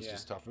 It was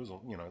just tough. It was,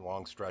 you know,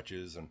 long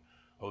stretches and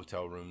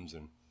hotel rooms,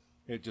 and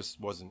it just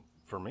wasn't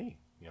for me,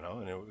 you know.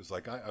 And it was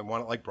like I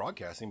wanted, like,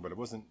 broadcasting, but it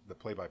wasn't the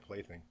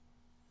play-by-play thing.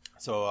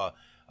 So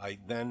I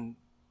then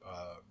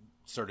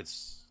started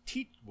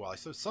I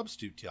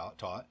substitute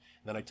taught.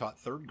 Then I taught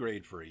third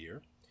grade for a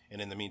year,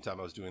 and in the meantime,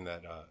 I was doing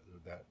that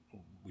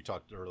we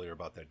talked earlier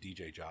about that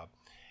DJ job.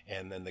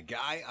 And then the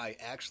guy I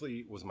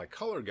actually was my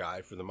color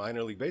guy for the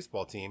minor league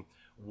baseball team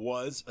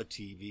was a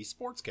TV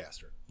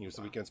sportscaster. He was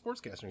the weekend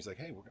sportscaster. And he's like,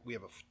 "Hey, we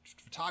have a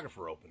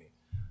photographer opening.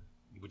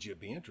 Would you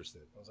be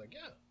interested?" I was like,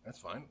 "Yeah, that's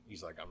fine."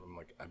 He's like, I'm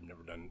like, "I've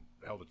never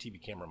held a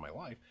TV camera in my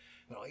life."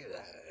 And I'm like,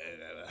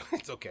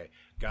 "It's okay."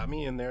 Got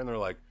me in there, and they're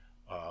like,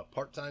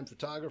 part-time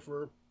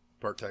photographer,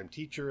 part-time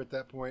teacher at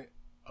that point,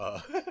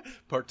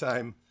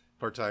 part-time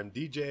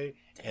DJ,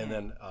 and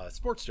then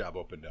sports job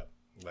opened up.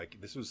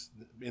 Like, this was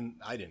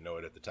I didn't know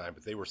it at the time,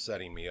 but they were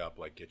setting me up,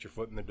 like, get your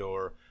foot in the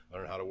door,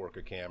 learn how to work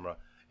a camera,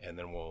 and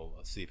then we'll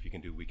see if you can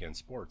do weekend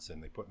sports.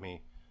 And they put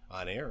me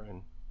on air,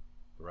 and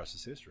the rest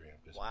is history.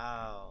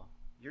 Wow,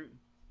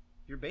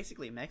 you're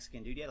basically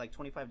Mexican, dude. You had like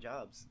 25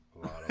 jobs. A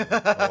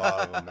lot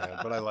of them, man.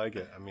 But I like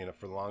it. I mean,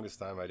 for the longest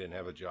time, I didn't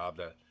have a job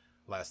that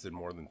lasted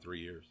more than 3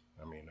 years.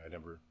 I mean, I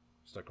never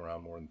stuck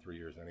around more than 3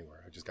 years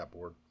anywhere. I just got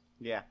bored.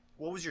 Yeah.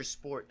 What was your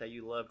sport that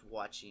you loved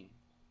watching?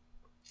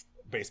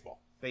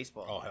 Baseball.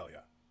 Baseball. Oh, hell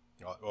yeah.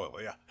 Oh,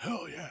 yeah.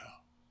 Hell yeah.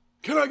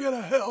 Can I get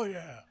a hell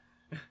yeah?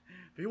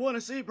 If you want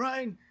to see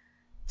Brian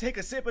take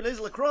a sip of this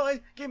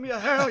LaCroix, give me a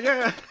hell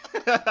yeah.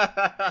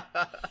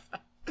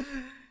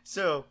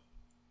 So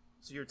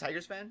you're a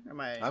Tigers fan? I'm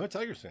a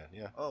Tigers fan,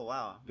 yeah. Oh,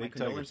 wow. Big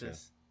My Tigers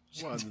condolences.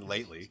 Well,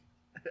 lately,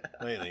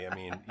 I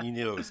mean, you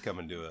knew it was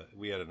coming to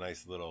we had a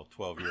nice little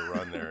 12-year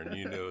run there, and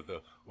you knew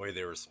the way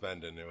they were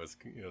spending, it was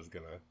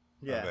going to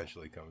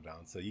eventually come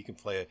down. So you can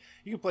play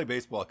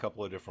baseball a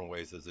couple of different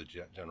ways as a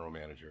general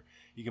manager.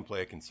 You can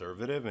play a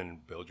conservative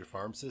and build your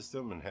farm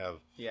system and have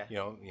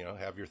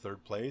have your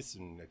third place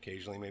and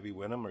occasionally maybe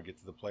win them or get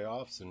to the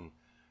playoffs and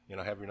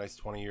have your nice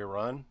 20-year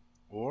run,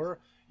 or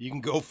you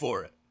can go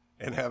for it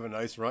and have a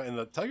nice run. And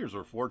the Tigers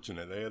were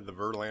fortunate. They had the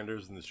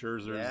Verlanders and the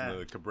Scherzers and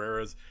the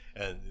Cabreras,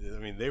 and I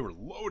mean, they were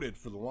loaded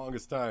for the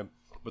longest time,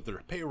 but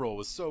their payroll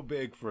was so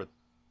big for a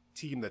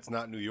team that's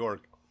not New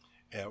York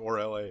or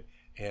LA,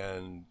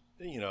 and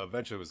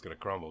eventually it was going to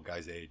crumble.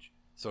 Guys age.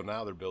 So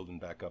now they're building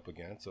back up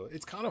again. So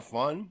it's kind of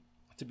fun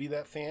to be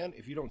that fan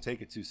if you don't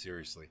take it too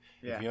seriously.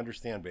 Yeah. If you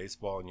understand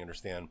baseball and you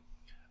understand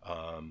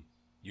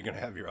you're going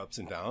to have your ups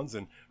and downs.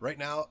 And right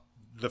now,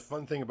 the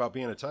fun thing about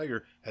being a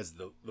Tiger has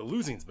the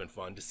losing's been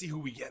fun to see who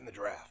we get in the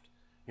draft.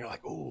 You're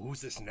like, oh,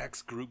 who's this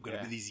next group going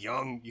to be? These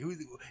young,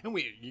 and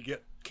you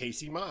get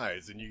Casey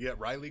Mize and you get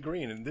Riley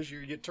Green, and this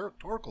year you get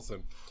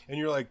Torkelson, and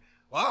you're like,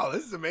 wow,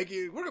 this is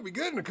we're gonna be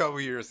good in a couple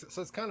of years.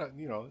 So it's kind of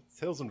it's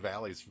hills and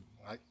valleys.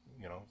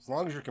 As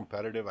long as you're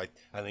competitive, I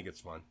think it's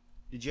fun.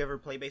 Did you ever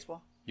play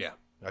baseball? Yeah,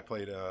 I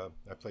played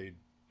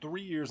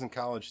 3 years in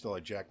college till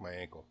I jacked my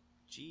ankle.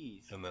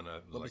 Jeez. And then I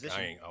was like,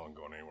 I ain't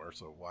going anywhere.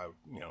 So why?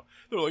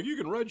 They're like, you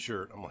can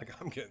redshirt. I'm like,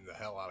 I'm getting the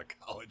hell out of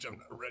college. I'm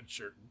not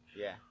redshirting.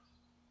 Yeah.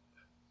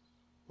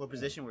 What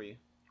position were you?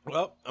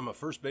 Well, I'm a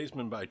first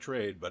baseman by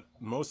trade, but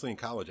mostly in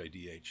college I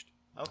DH'd.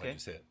 Okay. I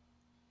just hit.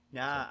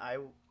 Nah,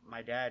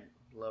 my dad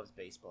loves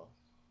baseball.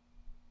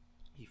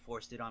 He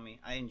forced it on me.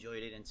 I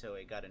enjoyed it until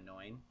it got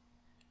annoying.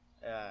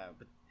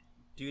 But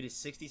dude is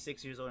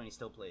 66 years old and he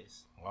still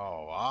plays.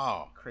 Oh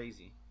wow.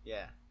 Crazy.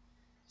 Yeah.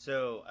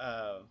 So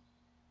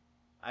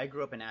I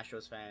grew up an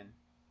Astros fan.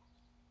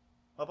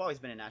 I've always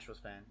been an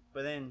Astros fan,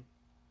 but then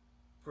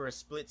for a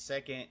split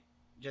second,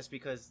 just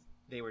because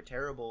they were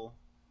terrible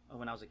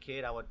when I was a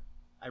kid,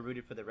 I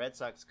rooted for the Red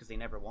Sox because they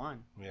never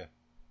won. Yeah.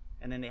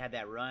 And then they had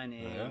that run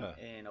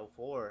in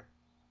 04.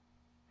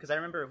 Because I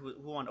remember who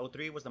won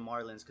 03 was the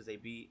Marlins because they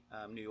beat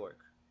New York,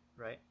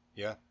 right?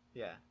 Yeah.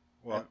 Yeah.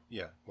 Well,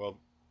 yeah. Well,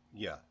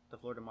 yeah. The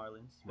Florida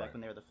Marlins back Right.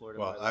 when they were the Florida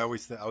Well,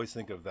 Marlins. I always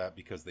think of that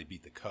because they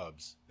beat the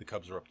Cubs. The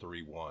Cubs were up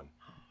 3-1,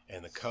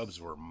 and the Cubs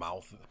were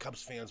The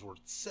Cubs fans were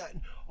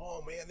setting.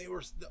 Oh man, they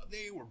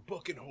were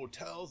booking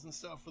hotels and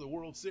stuff for the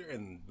World Series,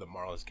 and the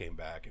Marlins came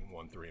back and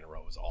won 3 in a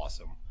row. It was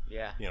awesome.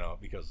 Yeah. You know,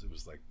 because it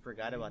was like,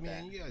 Forgot about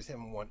man, that. you guys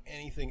haven't won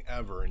anything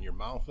ever, and you're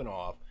mouthing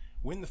off.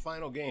 Win the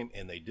final game,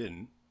 and they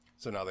didn't.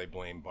 So now they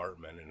blame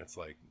Bartman, and it's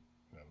like,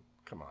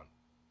 come on,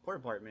 Poor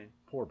Bartman.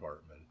 poor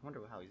Bartman. I wonder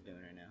how he's doing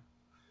right now.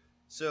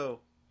 So,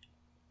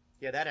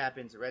 yeah, that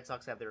happens. The Red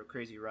Sox have their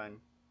crazy run.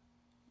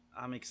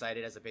 I'm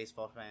excited as a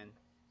baseball fan.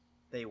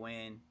 They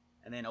win.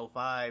 And then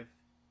 05,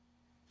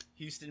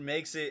 Houston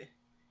makes it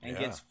and Yeah.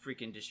 gets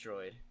freaking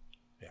destroyed.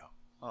 Yeah.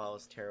 Oh, it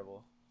was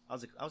terrible. I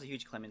was a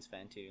huge Clemens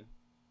fan, too.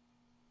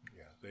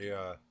 Yeah, they.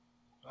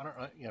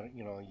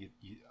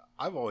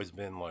 I've always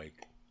been like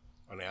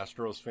an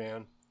Astros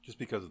fan just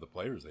because of the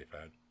players they've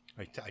had.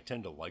 I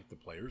tend to like the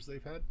players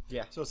they've had.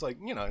 Yeah. So it's like,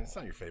 it's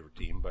not your favorite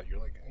team, but you're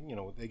like,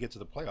 they get to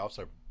the playoffs.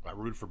 I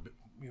root for.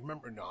 You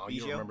remember? No, you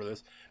don't Biggio? remember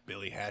this?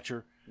 Billy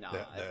Hatcher. No, the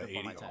I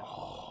before my 80. time.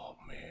 Oh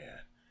man.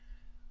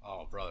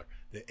 Oh brother,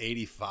 the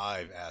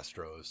 '85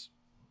 Astros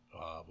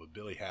with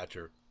Billy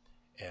Hatcher,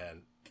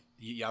 and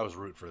I was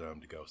rooting for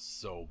them to go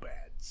so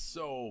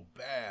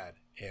bad,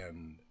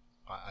 and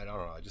I don't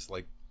know. I just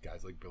like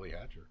guys like Billy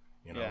Hatcher,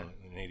 Yeah.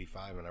 in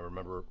 '85, and I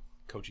remember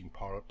coaching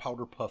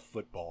powder puff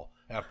football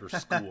after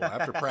school,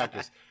 after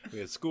practice. We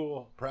had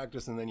school,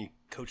 practice, and then you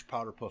coach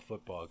powder puff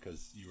football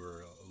because you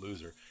were a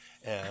loser.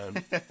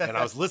 And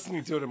I was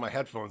listening to it in my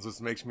headphones, which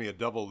makes me a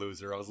double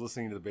loser. I was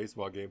listening to the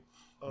baseball game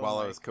while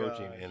I my was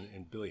coaching, gosh.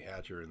 and Billy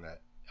Hatcher in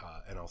that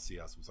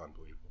NLCS was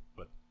unbelievable.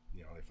 But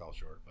they fell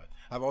short. But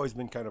I've always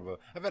been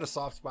I've had a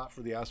soft spot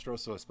for the Astros.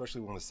 So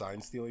especially when the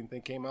sign stealing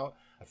thing came out,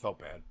 I felt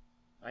bad.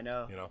 I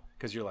know.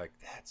 Because you're like,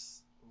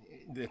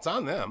 it's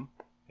on them.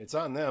 It's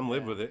on them.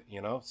 Live Yeah. with it.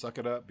 Suck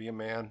it up. Be a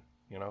man.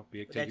 But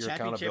Take that your championship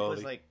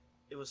accountability. was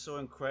it was so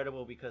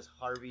incredible because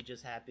Harvey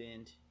just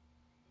happened.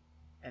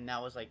 And that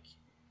was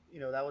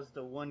that was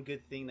the one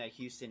good thing that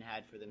Houston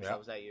had for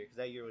themselves that year. Because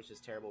that year was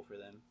just terrible for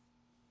them.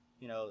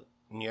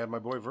 And you had my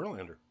boy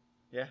Verlander.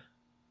 Yeah.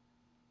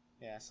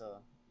 Yeah, so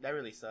that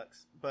really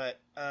sucks. But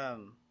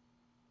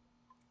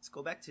let's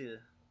go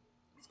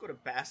to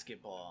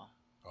basketball.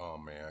 Oh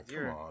man, come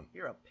You're on,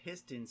 You're a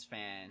Pistons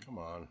fan. come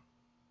on.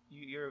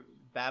 You're a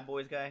bad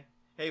boys guy.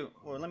 Hey,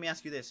 well, let me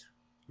ask you this.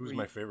 Who's Were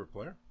my you- favorite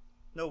player?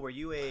 No, were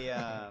you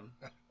a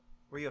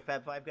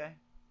Fab Five guy?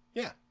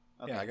 Yeah,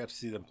 Okay. yeah. I got to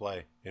see them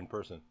play in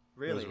person. It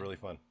Really? was really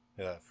fun.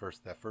 Yeah,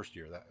 that first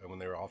year, when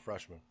they were all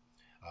freshmen,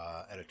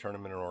 at a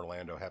tournament in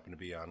Orlando, happened to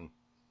be on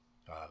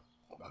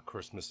a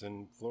Christmas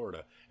in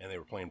Florida, and they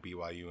were playing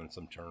BYU in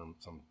some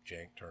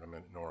jank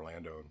tournament in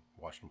Orlando, and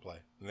watched them play.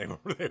 And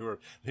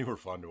they were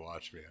fun to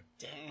watch, man.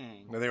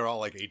 Dang. And they were all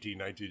like 18,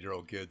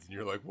 19-year-old kids, and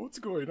you're like, what's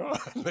going on?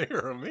 They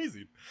are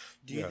amazing.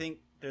 Do you Yeah. think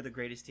they're the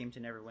greatest team to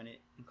never win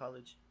it in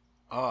college?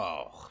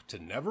 Oh, to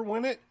never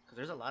win it? Because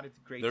there's a lot of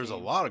great There's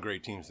teams. a lot of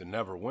great teams that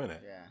never win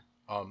it. Yeah.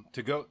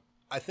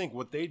 I think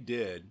what they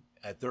did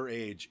at their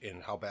age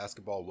and how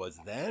basketball was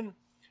then,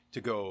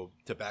 to go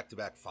to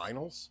back-to-back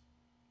finals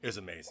is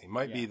amazing.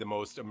 Might be Yeah. the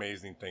most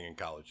amazing thing in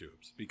college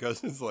hoops,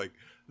 because it's like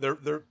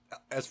they're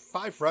as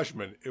 5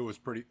 freshmen, it was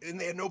pretty, and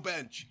they had no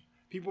bench.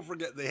 People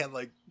forget they had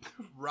like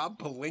Rob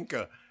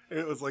Pelinka.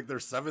 It was like their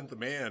 7th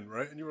man,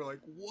 right? And you were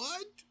like,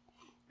 what?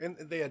 And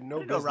they had no I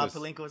didn't know business.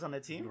 Rob Pelinka was on the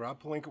team.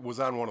 Rob Pelinka was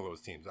on one of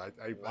those teams. I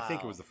think it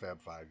Wow. was the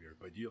Fab Five year,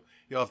 but you'll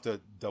have to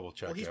double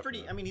check. Well, he's after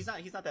pretty. that. I mean, he's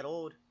not that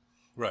old.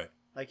 Right.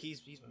 Like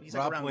he's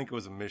Rob like around. Pelinka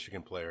was a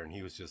Michigan player, and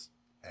he was just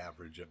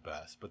average at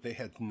best. But they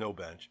had no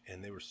bench,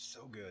 and they were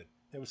so good.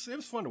 It was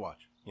fun to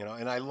watch,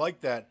 And I like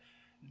that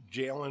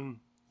Jalen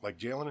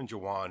and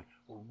Jawan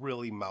were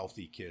really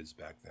mouthy kids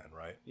back then,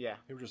 right? Yeah.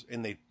 They were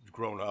and they've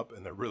grown up,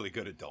 and they're really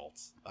good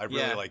adults. I really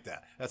Yeah. like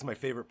that. That's my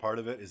favorite part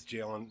of it. Is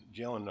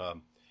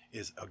Jalen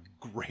is a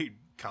great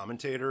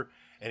commentator,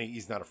 and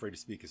he's not afraid to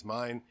speak his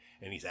mind,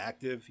 and he's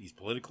active. He's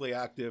politically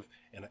active,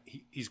 and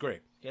he's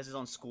great. He has his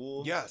own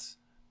school. Yes,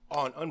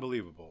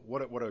 unbelievable.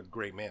 What a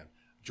great man.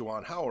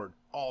 Juwan Howard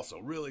also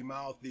really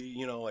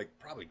mouthy, like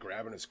probably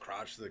grabbing his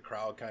crotch to the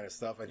crowd kind of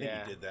stuff. I think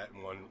Yeah. he did that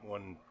in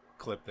one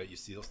clip that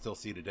you'll still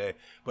see today.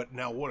 But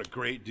now, what a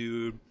great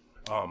dude.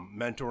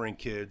 Mentoring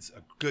kids,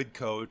 a good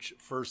coach.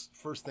 First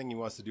thing he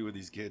wants to do with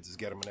these kids is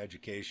get them an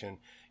education,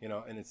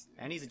 and it's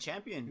And he's a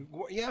champion.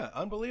 yeah,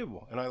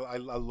 unbelievable. And I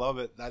love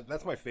it.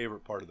 That's my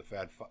favorite part of the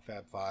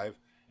Fab Five,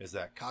 is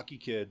that cocky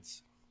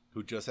kids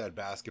who just had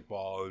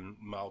basketball and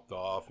mouthed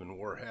off and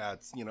wore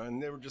hats,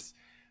 and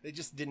they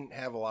just didn't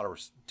have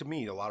to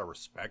me, a lot of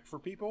respect for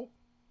people.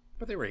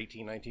 But they were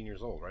 18, 19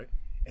 years old, right?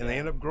 And they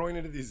end up growing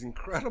into these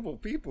incredible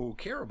people who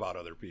care about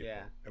other people.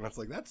 Yeah. And it's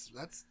like,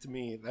 that's to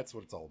me, that's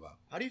what it's all about.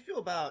 How do you feel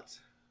about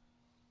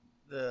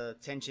the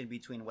tension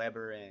between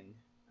Weber and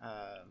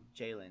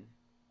Jalen?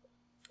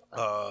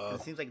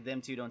 It seems like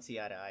them two don't see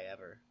eye to eye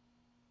ever.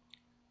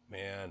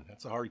 Man,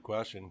 that's a hard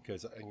question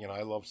because, you know,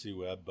 I love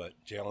C-Web, but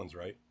Jalen's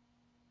right.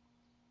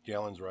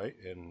 Jalen's right.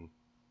 And,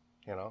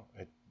 you know,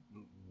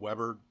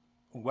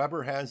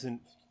 Weber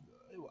hasn't,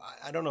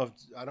 I don't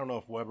know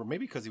if Weber,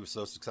 maybe because he was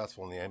so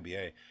successful in the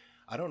NBA,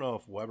 I don't know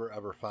if Weber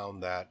ever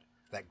found that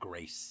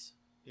grace,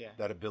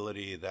 that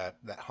ability, that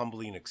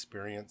humbling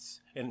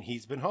experience. And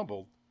he's been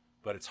humbled,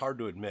 but it's hard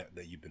to admit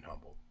that you've been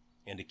humbled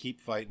and to keep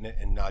fighting it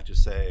and not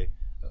just say,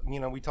 you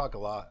know, we talk a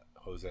lot,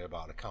 Jose,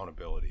 about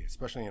accountability,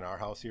 especially in our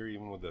house here,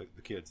 even with the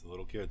kids, the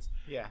little kids.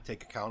 Yeah.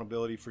 Take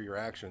accountability for your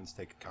actions,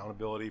 take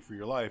accountability for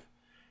your life.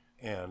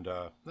 And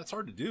that's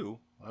hard to do.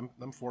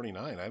 I'm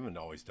 49. I haven't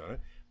always done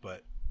it,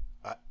 but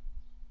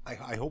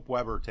I hope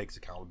Weber takes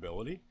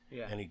accountability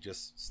and he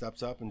just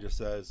steps up and just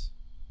says,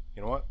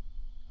 you know what?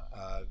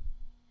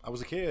 I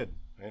was a kid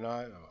and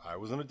I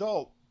was an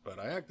adult, but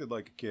I acted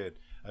like a kid.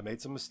 I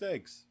made some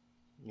mistakes.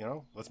 You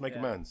know, let's make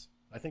amends.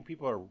 I think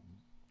people,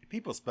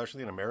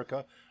 especially in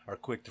America, are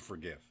quick to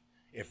forgive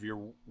if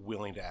you're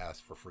willing to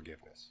ask for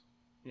forgiveness.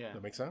 Yeah. Does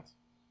that make sense?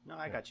 No,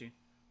 I got you.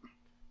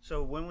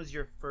 So when was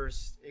your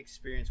first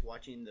experience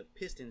watching the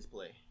Pistons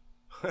play?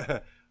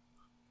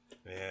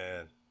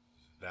 Man,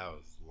 that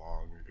was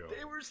long ago.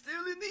 They were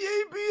still in the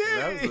ABA.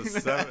 That was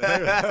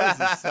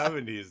the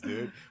 70s,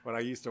 dude, when I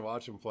used to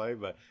watch them play.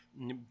 But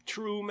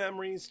true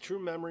memories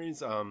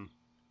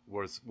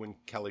was when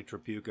Kelly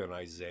Tripucka and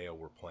Isaiah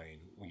were playing.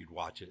 You'd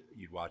watch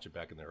it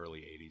back in the early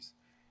 80s.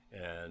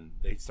 And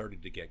they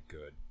started to get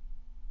good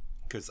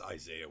because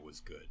Isaiah was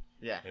good.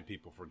 Yeah. And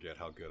people forget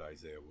how good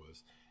Isaiah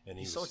was. And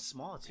he's so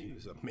small, too. He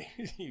was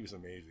amazing. He was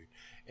amazing.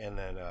 And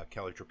then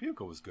Kelly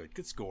Tripucka was good.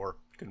 Could score.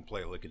 Couldn't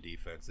play a lick of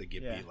defense. They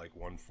get beat like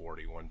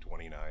 140,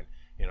 129.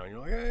 You know, and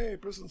you're like, hey,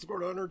 Pistons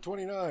scored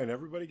 129.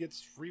 Everybody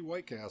gets free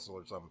White Castle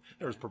or something.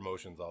 There's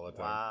promotions all the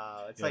time.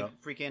 Wow. It's like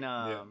freaking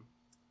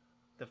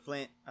the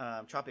Flint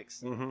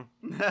Tropics. Mm-hmm.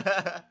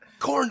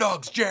 Corn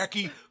dogs,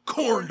 Jackie.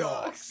 Corn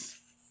dogs.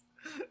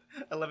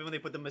 I love it when they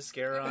put the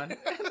mascara on.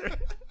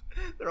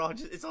 They're all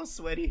it's all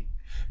sweaty.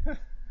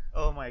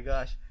 Oh my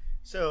gosh.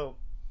 So,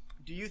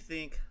 do you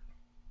think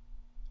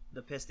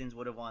the Pistons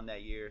would have won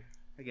that year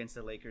against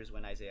the Lakers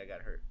when Isaiah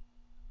got hurt?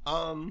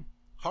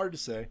 Hard to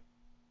say.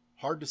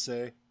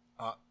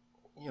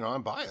 You know,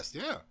 I'm biased.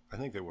 Yeah, I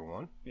think they would have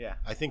won. Yeah.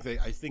 I think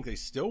they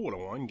still would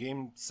have won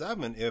Game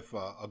 7 if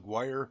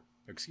Dantley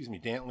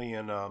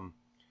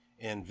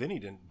and Vinny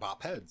didn't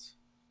bop heads.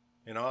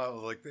 You know, I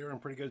was like, they were in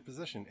pretty good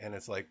position. And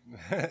it's like,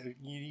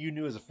 you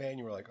knew as a fan,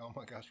 you were like, oh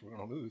my gosh, we're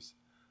going to lose.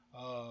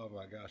 Oh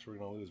my gosh, we're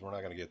going to lose. We're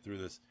not going to get through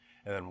this.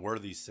 And then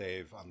Worthy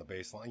save on the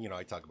baseline. You know,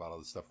 I talk about all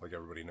this stuff like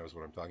everybody knows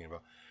what I'm talking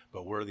about.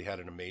 But Worthy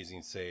had an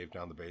amazing save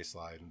down the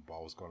baseline and the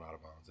ball was going out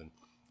of bounds. And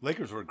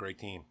Lakers were a great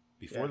team.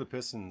 Before the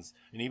Pistons,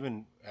 and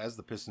even as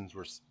the Pistons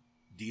were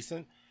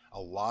decent,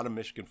 a lot of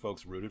Michigan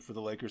folks rooted for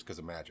the Lakers because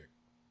of Magic.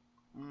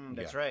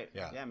 That's right.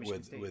 Yeah,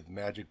 Michigan State. With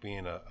Magic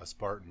being a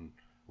Spartan,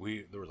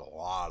 there was a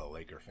lot of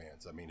Laker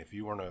fans. I mean, if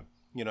you weren't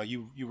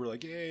you were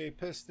like, yay,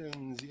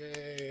 Pistons,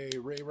 yay,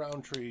 Ray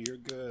Roundtree, you're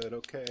good,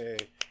 okay,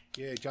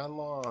 yay, John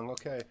Long,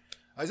 okay,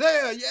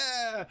 Isaiah,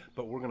 yeah,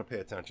 but we're going to pay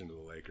attention to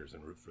the Lakers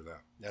and root for them.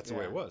 That's the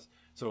way it was.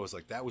 So it was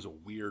like, that was a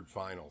weird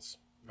finals,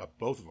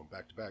 both of them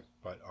back to back.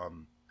 But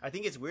I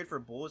think it's weird for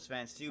Bulls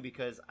fans too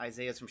because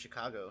Isaiah's from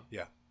Chicago.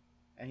 Yeah.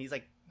 And he's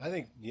like, I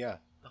think, the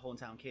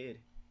hometown kid.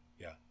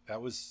 Yeah,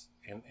 that was,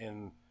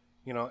 and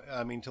you know,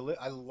 I mean,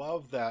 I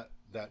love that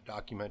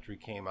documentary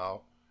came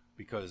out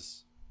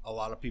because a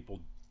lot of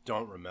people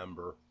don't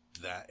remember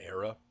that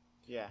era.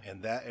 Yeah.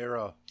 And that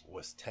era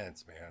was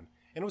tense, man.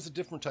 And it was a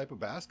different type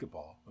of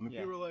basketball. I mean,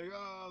 people were like,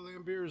 oh,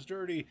 Lambeer is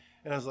dirty.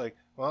 And I was like,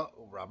 well,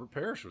 Robert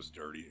Parrish was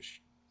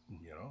dirty-ish.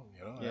 You know,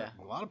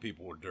 a lot of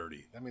people were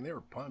dirty. I mean, they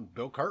were punting.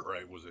 Bill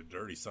Cartwright was a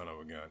dirty son of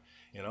a gun.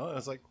 You know, and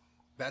it's like,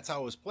 that's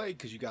how it was played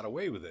because you got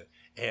away with it.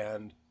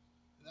 And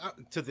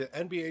to the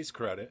NBA's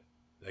credit,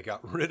 they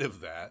got rid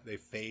of that. They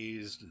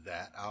phased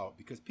that out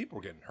because people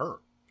were getting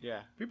hurt.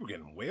 Yeah. People were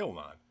getting wailed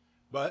on.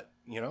 But,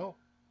 you know,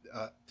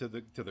 to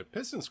the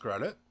Pistons'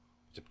 credit,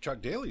 to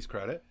Chuck Daly's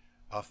credit,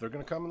 if they're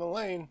going to come in the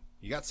lane,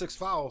 you got 6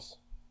 fouls.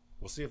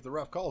 We'll see if the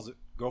ref calls it.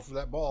 Go for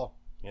that ball.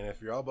 And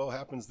if your elbow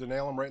happens to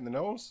nail him right in the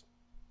nose,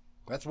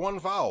 that's 1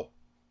 foul.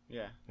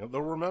 Yeah. You know,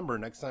 they'll remember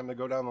next time they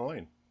go down the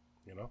lane.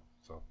 You know?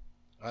 So,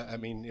 I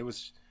mean, it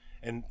was...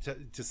 And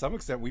to some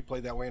extent, we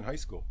played that way in high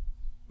school.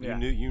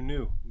 You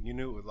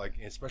knew, like,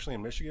 especially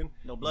in Michigan.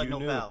 No blood, no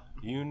foul.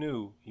 You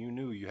knew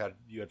you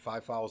had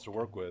 5 fouls to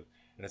work with,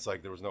 and it's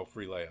like there was no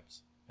free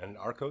layups. And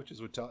our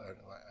coaches would tell,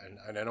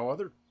 and I know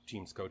other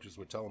teams' coaches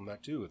would tell them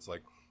that too. It's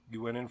like,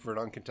 you went in for an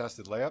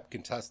uncontested layup,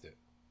 contest it.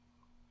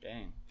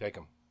 Dang. Take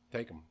them.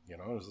 You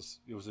know,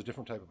 it was a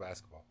different type of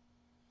basketball.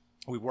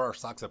 We wore our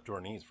socks up to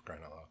our knees for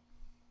crying out loud.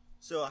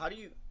 So how do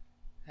you,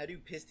 How do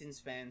Pistons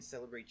fans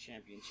celebrate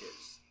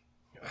championships?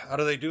 How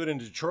do they do it in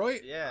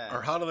Detroit? Yeah.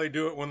 Or how do they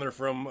do it when they're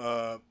from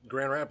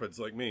Grand Rapids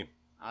like me?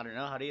 I don't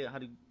know. How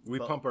do We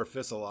pump our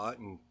fists a lot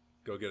and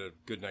go get a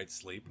good night's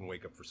sleep and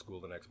wake up for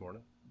school the next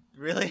morning.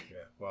 Really?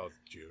 Yeah. Well, it's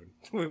June.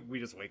 We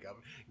just wake up,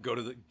 go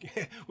to the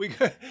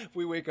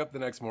we wake up the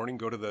next morning,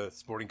 go to the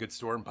sporting goods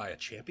store and buy a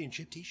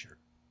championship T-shirt.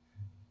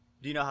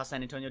 Do you know how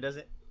San Antonio does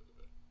it?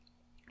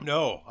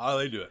 No, how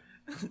do they do it?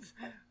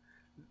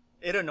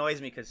 It annoys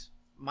me because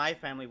my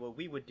family, what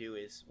we would do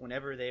is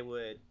whenever they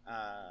would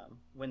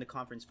win the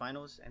conference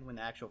finals and win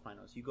the actual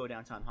finals, you go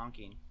downtown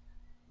honking.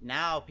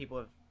 Now people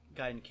have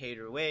gotten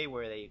catered away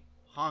where they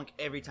honk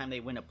every time they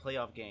win a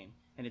playoff game,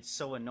 and it's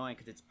so annoying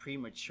because it's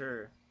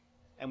premature.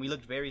 And we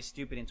looked very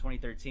stupid in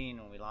 2013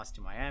 when we lost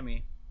to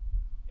Miami.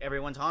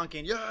 Everyone's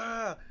honking,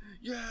 yeah,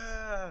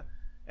 yeah,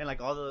 and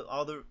like all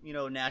the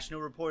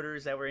national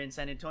reporters that were in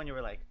San Antonio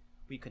were like,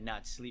 we could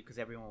not sleep because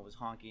everyone was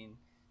honking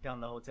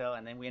down the hotel,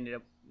 and then we ended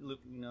up,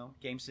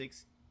 game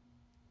 6,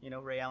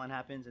 Ray Allen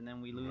happens, and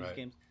then we lose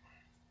games.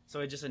 So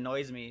it just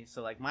annoys me.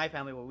 So like my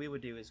family, what we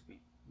would do is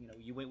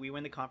we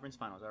win the conference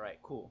finals. All right,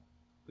 cool.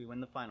 We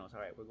win the finals.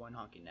 All right, we're going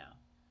honking now.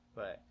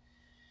 But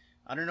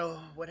I don't know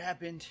what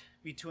happened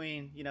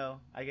between,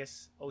 I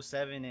guess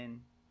 07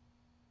 and,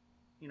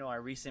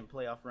 our recent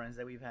playoff runs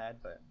that we've had.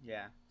 But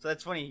yeah, so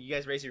that's funny. You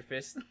guys raise your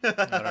fist. I don't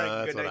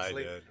know, that's what I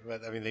did.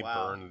 But I mean,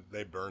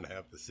 they burned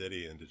half the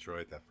city in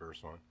Detroit that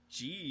first one.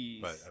 Jeez.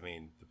 But I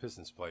mean, the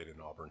Pistons played in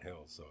Auburn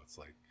Hills, so it's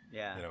like,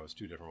 it's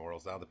two different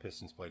worlds. Now the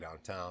Pistons play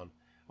downtown.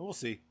 Well, we'll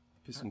see.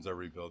 The Pistons are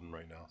rebuilding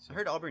right now. So. I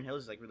heard Auburn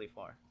Hills is like really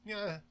far.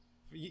 Yeah.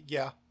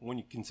 When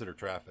you consider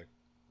traffic,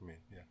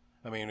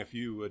 I mean, if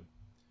you would.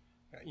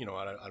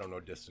 I don't know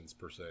distance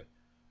per se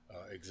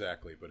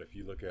exactly, but if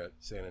you look at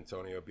San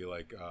Antonio, it'd be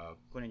like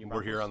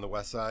we're here on the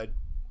west side.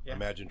 Yeah.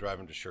 Imagine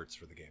driving to Shirts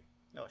for the game.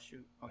 Oh,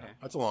 shoot. Okay.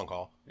 That's a long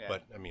call,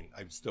 but I mean,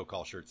 I still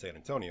call Shirts San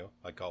Antonio.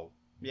 I call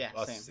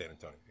us same. San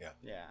Antonio.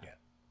 Yeah.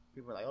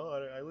 People are like,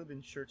 oh, I live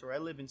in Shirts or I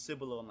live in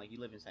Cibolo. I'm like, you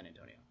live in San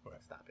Antonio. Okay.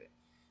 Stop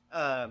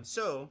it.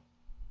 So,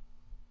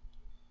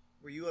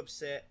 were you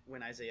upset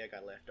when Isaiah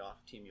got left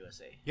off Team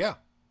USA? Yeah,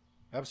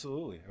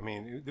 absolutely. I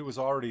mean, there was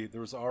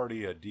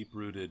already a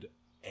deep-rooted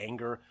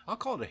anger. I'll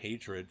call it a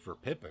hatred for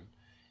Pippen,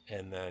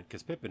 and then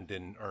because Pippen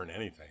didn't earn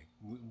anything.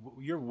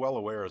 You're well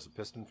aware as a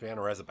Piston fan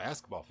or as a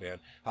basketball fan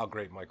how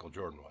great Michael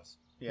Jordan was.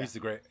 Yeah. He's the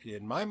great.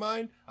 In my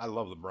mind, I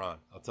love LeBron.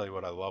 I'll tell you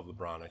what, I love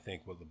LeBron. I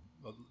think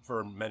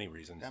for many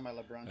reasons. Yeah, my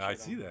LeBron. I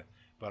see that,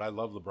 but I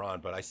love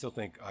LeBron. But I still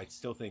think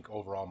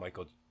overall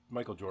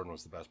Michael Jordan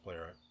was the best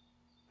player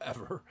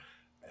ever.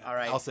 All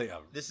right, I'll say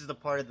ever. This is the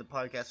part of the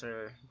podcast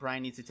where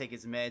Brian needs to take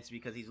his meds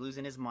because he's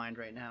losing his mind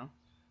right now.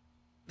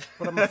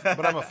 But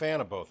I'm a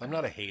fan of both. I'm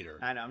not a hater.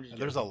 I know. I'm just.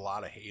 There's a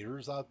lot of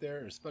haters out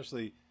there,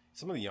 especially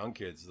some of the young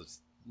kids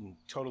that's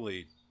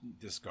totally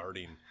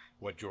discarding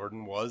what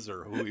Jordan was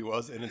or who he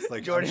was, and it's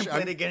like Jordan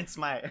played against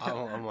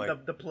I'm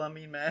like the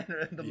plumbing man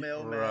or the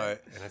mailman, right?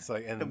 And it's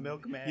like the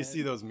milkman. You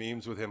see those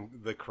memes with him,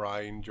 the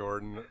crying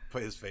Jordan,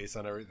 put his face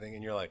on everything,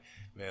 and you're like,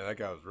 man, that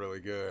guy was really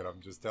good. I'm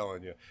just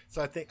telling you.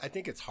 So I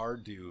think it's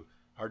hard to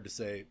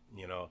say,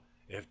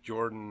 if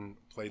Jordan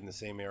played in the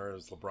same era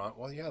as LeBron,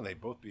 well, yeah, they'd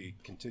both be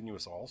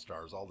continuous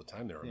all-stars all the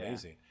time. They're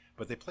amazing.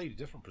 But they played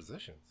different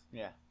positions.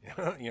 Yeah.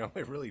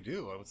 They really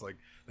do. I was like,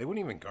 they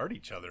wouldn't even guard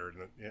each other.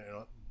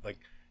 Like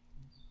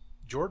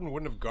Jordan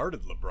wouldn't have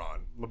guarded LeBron.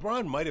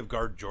 LeBron might have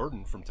guarded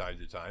Jordan from time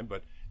to time,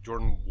 but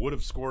Jordan would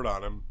have scored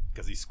on him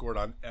because he scored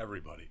on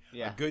everybody.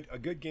 Yeah. A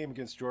good game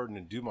against Jordan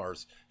and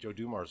Dumars. Joe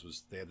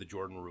Dumars they had the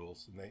Jordan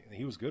rules, and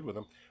he was good with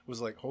them. It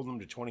was like holding him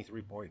to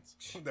 23 points.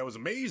 That was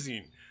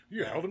amazing.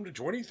 You held him to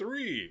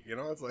 23.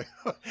 It's like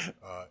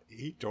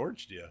he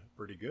torched you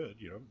pretty good.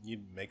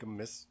 You'd make him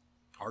miss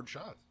hard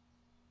shots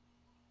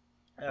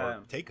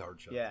or take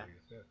hard shots. Yeah. I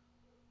guess. Yeah.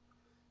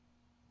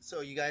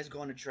 So you guys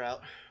go on a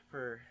drought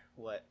for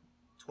what,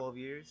 12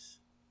 years,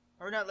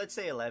 or not? Let's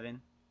say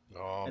 11.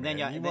 Oh, and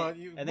man.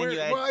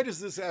 Then why does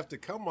this have to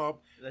come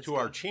up to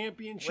our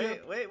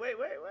championship? Wait.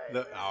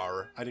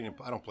 I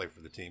don't play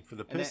for the team. For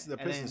the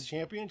Pistons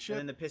championship. And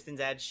then the Pistons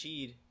add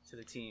Sheed to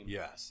the team.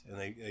 Yes, and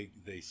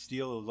they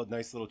steal a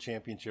nice little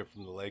championship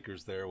from the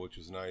Lakers there, which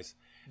was nice.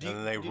 And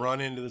then they run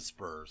into the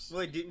Spurs.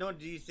 Wait, do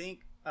you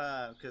think?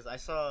 Because I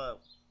saw it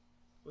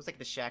was like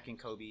the Shaq and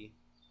Kobe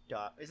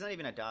doc. It's not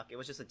even a doc. It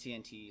was just a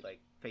TNT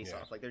face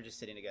off. Like they're just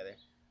sitting together.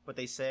 But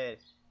they said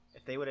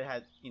if they would have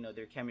had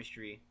their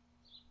chemistry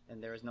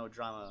and there was no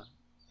drama,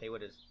 they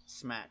would have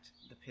smacked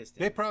the Pistons.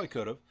 They probably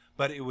could have,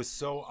 but it was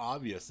so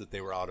obvious that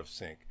they were out of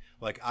sync.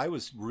 Like I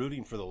was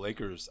rooting for the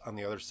Lakers on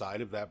the other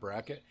side of that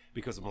bracket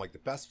because I'm like the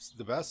best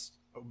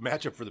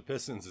matchup for the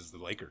Pistons is the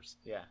Lakers.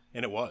 Yeah,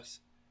 and it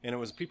was,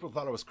 people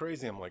thought I was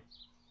crazy. I'm like,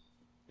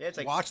 yeah, it's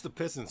like watch the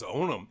Pistons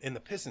own them, and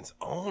the Pistons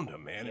owned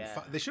them, man.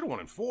 Yeah. They should have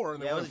won in 4,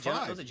 and they won in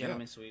 5. It was a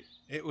gentleman's sweep.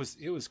 It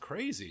was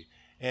crazy.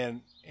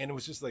 And it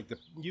was just like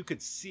you could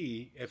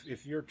see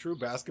if you're a true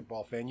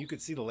basketball fan, you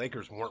could see the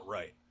Lakers weren't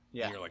right.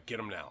 Yeah, and you're like, get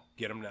them now,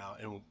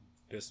 and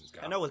Pistons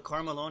got. I know with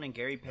Karl Malone and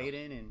Gary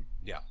Payton and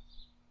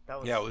That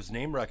was, Yeah, it was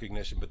name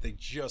recognition, but they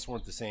just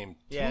weren't the same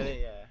team.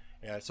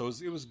 Yeah, so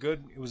it was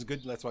good. It was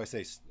good. That's why I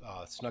say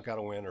snuck out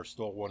a win or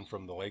stole one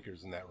from the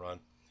Lakers in that run.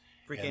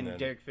 Freaking then-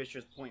 Derek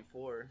Fisher's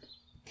 .4.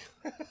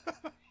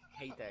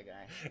 Hate that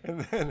guy.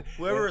 And then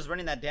Whoever was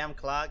running that damn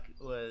clock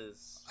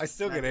was. I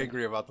still get not good.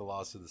 angry about the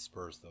loss to the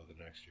Spurs though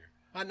the next year.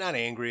 I'm not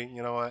angry,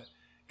 you know what?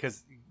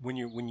 Because when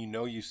you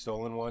know you've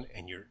stolen one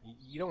and you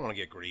don't want to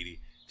get greedy.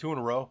 2 in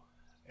a row.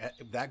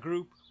 That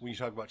group, when you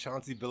talk about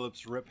Chauncey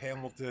Billups, Rip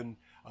Hamilton,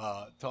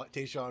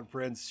 Tayshaun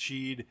Prince,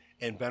 Sheed,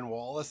 and Ben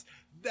Wallace,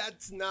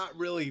 that's not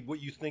really what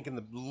you think in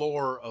the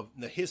lore of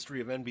the history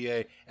of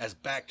NBA as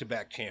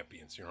back-to-back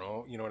champions. You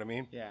know what I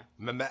mean? Yeah.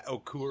 Mehmet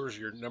Okur's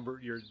your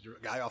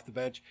guy off the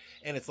bench,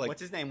 and it's like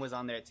What's his name was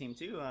on that team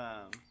too?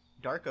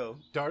 Darko.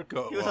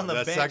 Darko. He was on the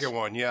that bench. second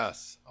one,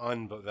 yes. I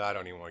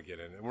don't even want to get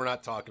in it. We're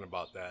not talking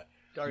about that.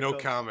 Darko. No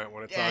comment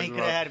when it's Yeah, he talking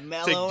could have about had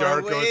Melo take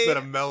or Darko Wade. instead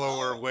of Melo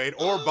or Wade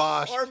or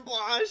Bosch. Or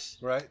Bosch.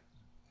 Right?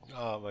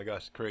 Oh my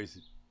gosh,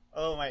 crazy.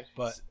 Oh my.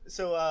 But-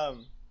 so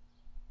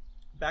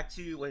back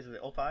to what is it?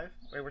 05?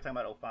 Wait, we're talking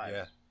about 05.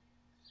 Yeah.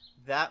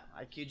 That,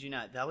 I kid you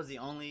not, that was the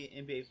only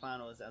NBA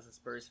Finals as a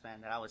Spurs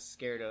fan that I was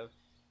scared of,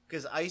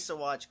 because I used to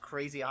watch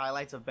crazy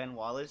highlights of Ben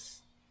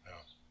Wallace. Yeah.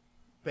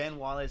 Ben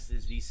Wallace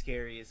is the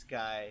scariest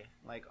guy.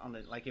 Like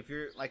if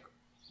you're like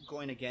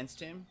going against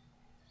him,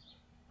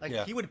 like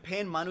Yeah. he would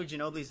pin Manu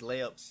Ginobili's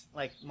layups.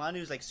 Like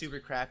Manu's like super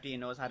crafty and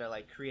knows how to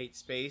like create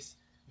space.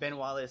 Ben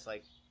Wallace,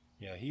 like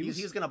Yeah, he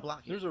was gonna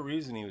block you. There's a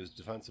reason he was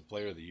Defensive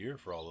Player of the Year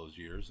for all those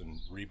years and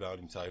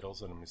rebounding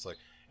titles. And it's like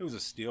it was a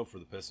steal for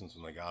the Pistons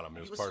when they got him.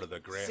 It He was part of the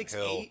Grant 6'8".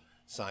 Hill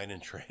sign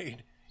and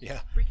trade. Yeah,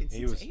 Freaking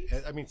he was.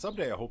 6'8". I mean,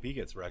 someday I hope he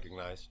gets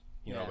recognized,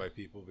 Yeah. by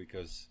people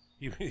because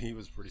he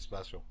was pretty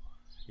special.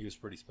 He was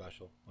pretty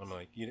special. I'm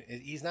like,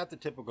 he's not the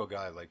typical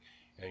guy. Like,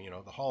 and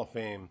the Hall of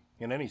Fame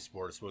in any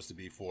sport is supposed to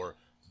be for,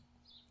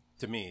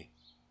 to me,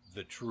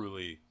 the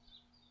truly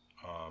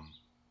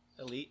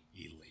Elite.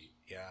 elite.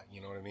 Yeah,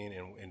 you know what I mean?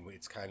 And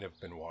it's kind of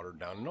been watered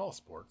down in all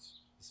sports.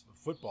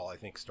 Football, I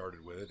think,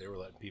 started with it. They were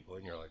letting people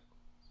in. You're like,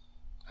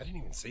 I didn't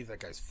even save that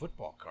guy's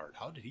football card.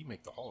 How did he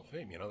make the Hall of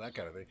Fame? That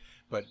kind of thing.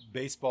 But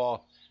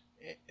baseball,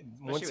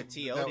 with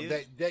T.O.,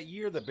 dude. that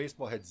year, the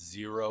baseball had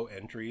 0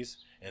 entries,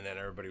 and then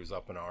everybody was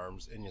up in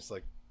arms. And it's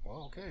like,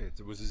 well, okay,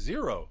 it was a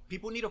 0.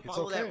 People need to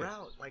follow okay. that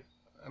route. Like,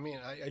 I mean,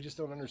 I just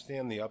don't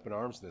understand the up in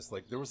armsness.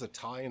 Like, there was a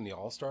tie in the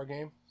All-Star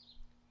game,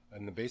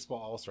 in the baseball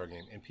All-Star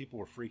game, and people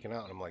were freaking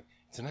out. And I'm like,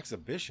 it's an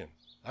exhibition.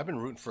 I've been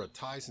rooting for a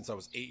tie since I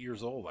was 8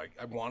 years old. Like,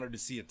 I wanted to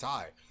see a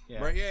tie.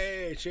 Yeah. Right?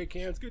 Yay, shake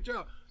hands, good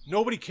job.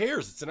 Nobody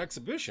cares. It's an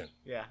exhibition.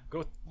 yeah.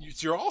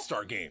 It's your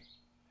All-Star game.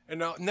 And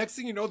now, next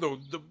thing you know, the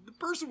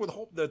person with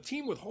the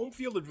team with home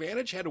field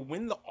advantage had to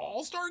win the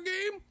All-Star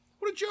game?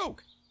 What a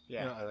joke.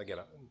 Yeah. I get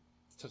it.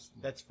 It's just,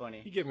 That's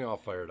funny. you get me all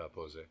fired up,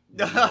 Jose. You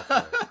get me all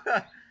fired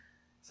up.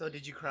 So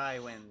did you cry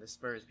when the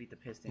Spurs beat the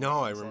Pistons?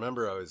 No, I in seven?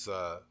 remember I was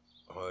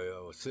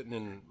sitting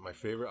in my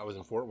favorite. I was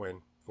in Fort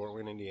Wayne,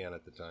 Indiana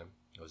at the time.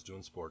 I was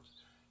doing sports,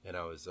 and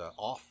I was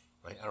off.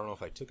 I don't know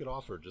if I took it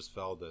off or just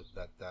felt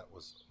that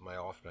was my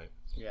off night.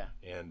 Yeah.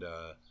 And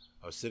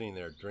I was sitting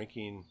there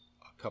drinking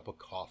a cup of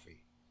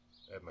coffee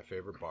at my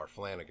favorite bar,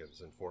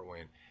 Flanagan's in Fort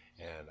Wayne,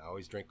 and I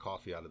always drink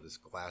coffee out of this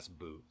glass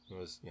boot. It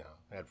was,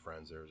 I had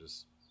friends there,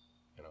 just,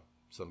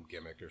 some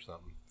gimmick or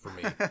something for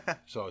me.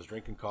 So I was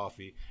drinking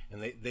coffee,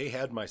 and they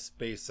had my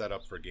space set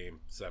up for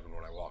Game 7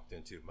 when I walked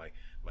into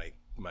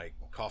my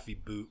coffee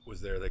boot was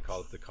there. They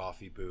called it the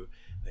coffee boot.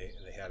 They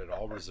had it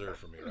all reserved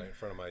for me right in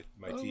front of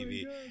my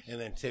TV.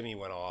 And then Timmy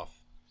went off,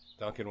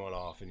 Duncan went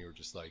off, and you were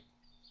just like,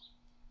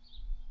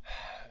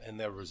 and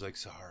there was like,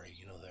 sorry,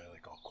 they're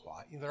like all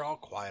quiet. They're all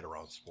quiet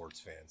around sports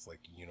fans, like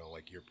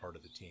like you're part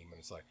of the team, and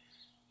it's like,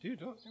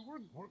 dude,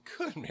 we're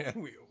good,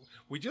 man.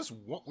 We just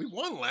we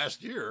won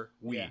last year.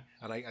 Yeah.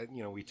 And I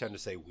we tend to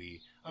say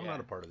we. I'm Yeah. not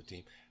a part of the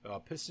team.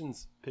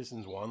 Pistons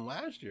won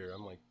last year.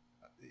 I'm like,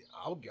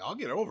 I'll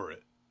get over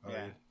it. I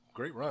Yeah. mean,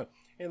 great run,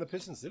 and the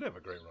Pistons did have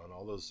a great run.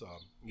 All those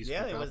Eastern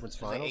Yeah, it was- Conference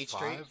it was like Finals, 8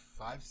 straight.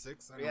 five,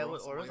 6. I don't Yeah, know, or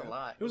it something was like a that.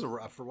 lot. It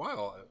was for a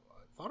while.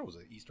 I thought it was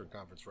an Eastern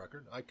Conference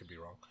record. I could be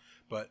wrong,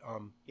 but Yeah,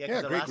 yeah,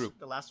 because great group.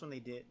 the last one they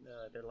did,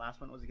 their last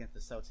one was against the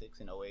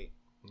Celtics in 08.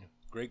 Yeah,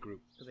 great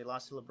group. Because they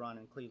lost to LeBron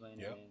in Cleveland,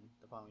 Yep. and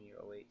the following year,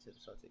 08, to the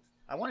Celtics.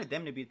 I wanted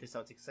them to beat the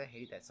Celtics. I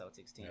hate that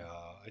Celtics team. Yeah,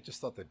 I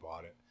just thought they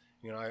bought it.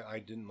 I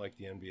didn't like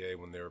the NBA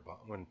when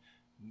when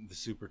the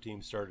super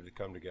teams started to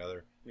come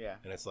together, Yeah.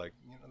 and it's like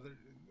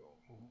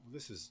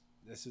this is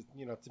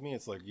to me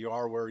it's like you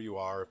are where you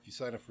are. If you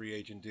sign a free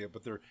agent deal,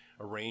 but they're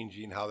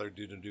arranging how they're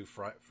going to do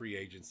free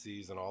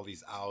agencies and all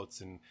these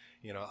outs and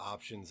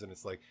options, and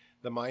it's like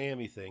the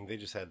Miami thing. They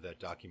just had that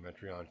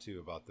documentary on too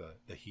about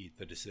the Heat,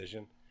 the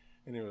decision,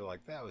 and they were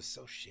like, that was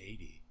so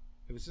shady.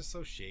 It was just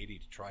so shady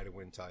to try to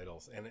win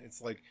titles, and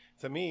it's like,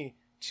 to me,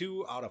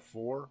 2 out of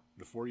 4,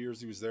 the 4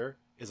 years he was there,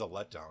 is a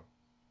letdown.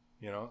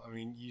 I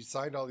mean, you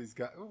signed all these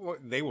guys. Well,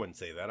 they wouldn't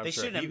say that. I'm They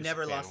sure shouldn't have Houston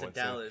never fan lost to wouldn't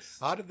say that. Dallas.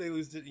 How did they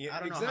lose to? Yeah, I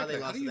don't know how exactly.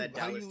 they lost to that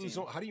Dallas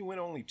team. How do you win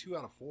only 2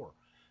 out of 4?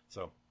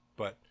 So,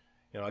 but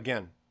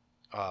again,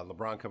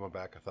 LeBron coming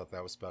back, I thought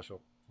that was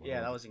special.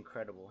 Yeah, that was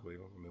incredible.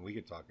 Cleveland. I mean, we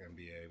could talk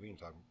NBA.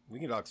 We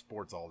can talk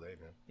sports all day,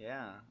 man.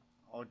 Yeah.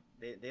 Oh,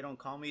 they don't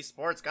call me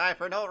sports guy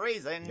for no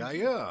reason. Yeah.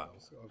 I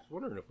was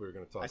wondering if we were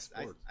going to talk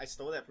sports. I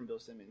stole that from Bill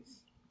Simmons.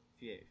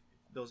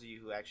 Those of you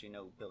who actually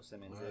know who Bill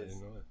Simmons I is.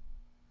 didn't know that.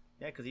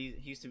 Yeah, because he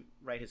used to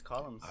write his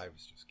columns. I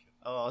was just kidding.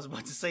 Oh, I was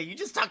about to say, you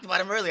just talked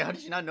about him earlier. How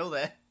did you not know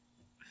that?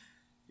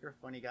 You're a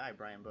funny guy,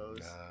 Brian Bose.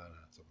 Nah,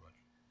 not so much.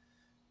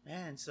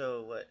 Man,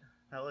 so what?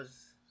 That was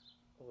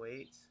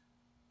 08.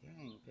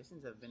 Dang,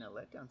 Pistons have been a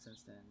letdown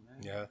since then,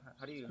 man. Yeah,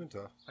 How do you it's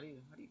been tough. how do you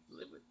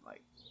live with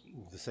like?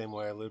 The same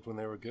way I lived when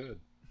they were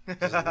good.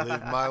 Just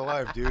live my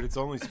life, dude. It's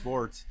only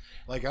sports.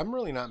 Like, I'm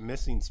really not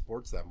missing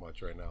sports that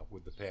much right now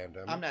with the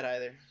pandemic. I'm not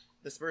either.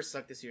 The Spurs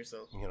suck this year,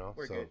 so You know,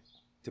 we're so good.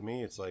 to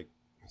me, it's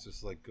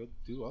just like go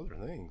do other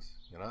things.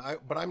 You know,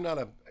 but I'm not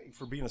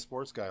for being a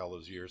sports guy all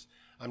those years.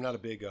 I'm not a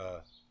big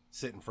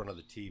sit in front of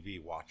the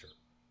TV watcher.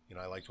 You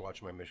know, I like to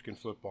watch my Michigan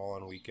football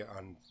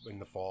in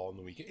the fall and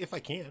the weekend if I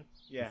can.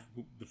 Yeah.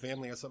 If the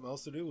family has something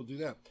else to do, we'll do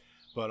that.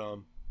 But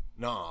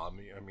no,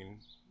 I mean,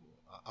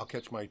 I'll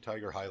catch my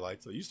Tiger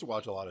highlights. I used to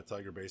watch a lot of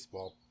Tiger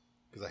baseball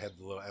because I had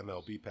the little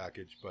MLB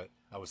package, but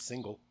I was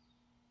single.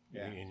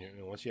 Yeah.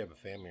 And once you have a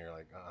family, you're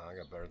like, I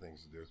got better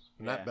things to do.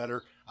 Yeah. Not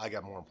better. I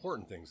got more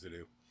important things to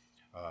do.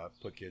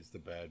 Put kids to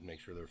bed,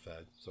 make sure they're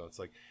fed. So it's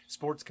like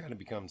sports kind of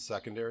becomes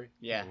secondary.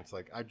 Yeah. And it's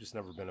like I've just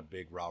never been a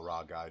big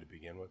rah guy to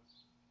begin with.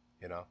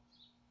 You know.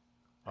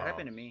 That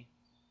happened to me.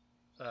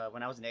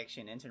 When I was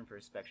actually an intern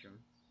for Spectrum,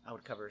 I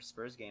would cover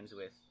Spurs games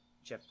with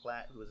Jeff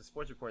Platt, who was a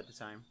sports reporter at the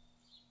time.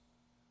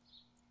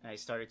 And I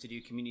started to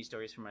do community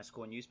stories for my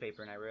school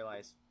newspaper, and I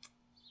realized,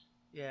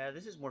 yeah,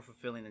 this is more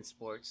fulfilling than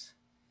sports.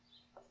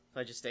 So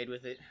I just stayed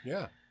with it.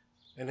 Yeah,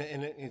 and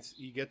it's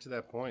you get to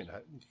that point.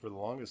 For the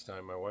longest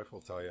time, my wife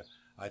will tell you,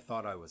 I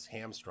thought I was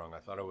hamstrung. I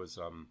thought I was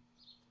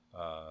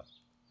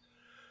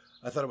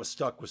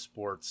stuck with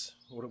sports.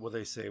 What do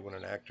they say when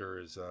an actor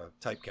is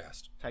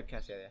typecast?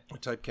 Typecast, yeah. A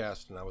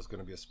typecast, and I was going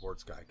to be a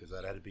sports guy because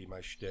that had to be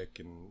my shtick,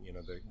 and you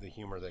know the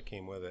humor that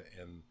came with it.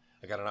 And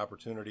I got an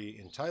opportunity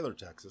in Tyler,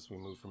 Texas. We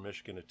moved from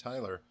Michigan to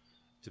Tyler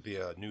to be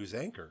a news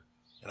anchor.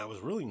 And I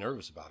was really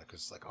nervous about it because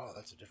it's like, oh,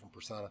 that's a different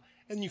persona.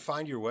 And you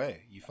find your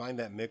way. You find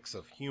that mix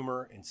of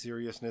humor and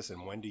seriousness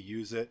and when to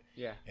use it.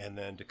 Yeah. And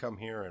then to come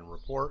here and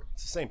report,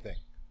 it's the same thing.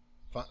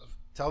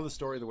 Tell the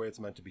story the way it's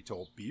meant to be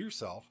told. Be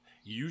yourself.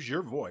 Use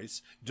your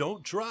voice.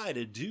 Don't try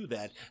to do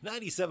that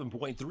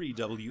 97.3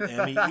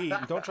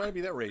 WMEE. Don't try to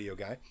be that radio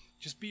guy.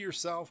 Just be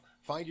yourself.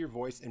 Find your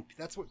voice. And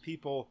that's what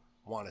people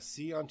want to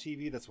see on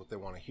TV. That's what they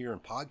want to hear in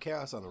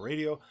podcasts, on the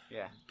radio.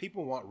 Yeah.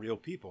 People want real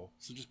people.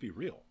 So just be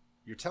real.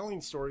 You're telling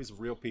stories of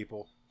real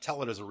people.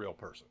 Tell it as a real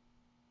person.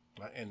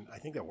 And I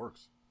think that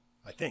works.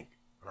 I don't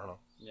know.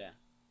 Yeah.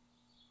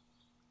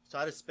 So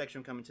how does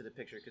Spectrum come into the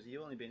picture? Because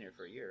you've only been here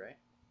for a year, right?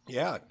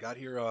 Yeah, got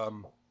here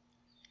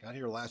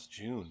last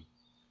June,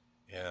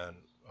 and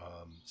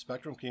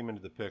Spectrum came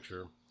into the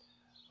picture.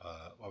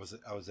 I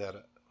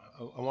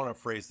want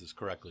to phrase this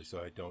correctly so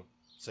I don't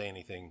say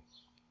anything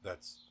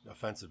that's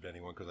offensive to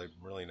anyone because I'm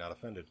really not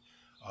offended.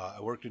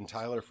 I worked in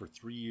Tyler for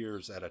 3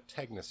 years at a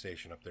Tegna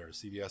station up there, a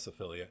CBS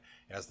affiliate,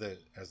 as the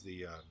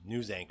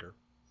news anchor,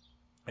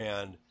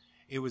 and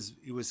it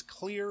was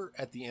clear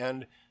at the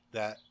end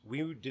that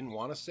we didn't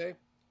want to stay,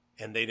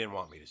 and they didn't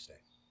want me to stay.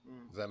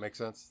 Does that make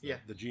sense? Yeah.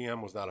 The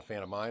GM was not a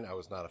fan of mine. I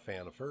was not a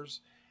fan of hers,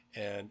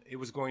 and there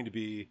was going to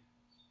be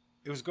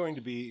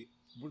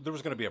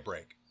a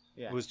break.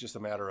 Yeah. It was just a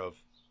matter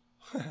of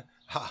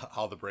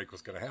how the break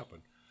was going to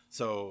happen.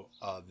 So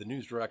the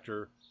news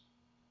director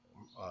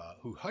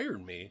who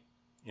hired me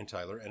in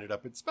Tyler ended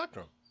up at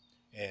Spectrum,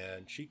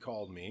 and she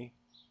called me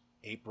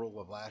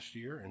April of last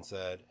year and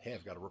said, "Hey,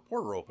 I've got a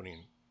reporter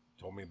opening."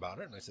 Told me about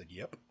it, and I said,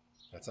 "Yep,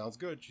 that sounds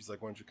good." She's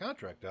like, "When's your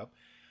contract up?"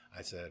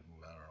 I said,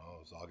 "I don't know,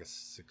 it was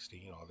August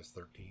 16, August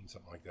 13,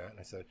 something like that."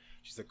 And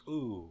she's like,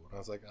 "Ooh," and I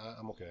was like,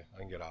 "I'm okay, I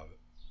can get out of it,"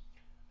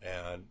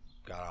 and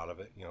got out of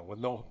it, you know, with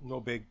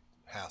no big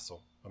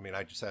hassle. I mean, I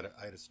had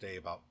to stay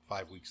about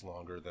 5 weeks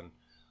longer than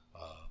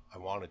I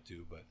wanted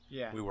to, but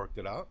Yeah. we worked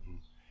it out, and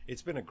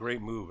it's been a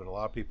great move. And a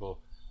lot of people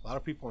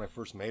when I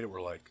first made it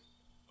were like,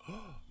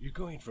 "Oh, you're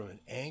going from an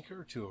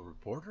anchor to a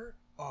reporter?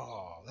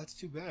 Oh, that's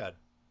too bad."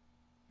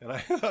 And I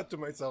thought to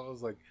myself, I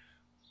was like,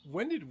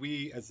 when did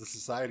we as a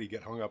society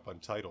get hung up on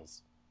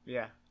titles?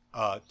 Yeah.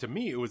 To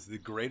me, it was the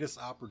greatest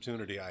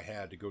opportunity I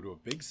had to go to a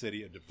big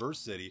city, a diverse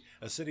city,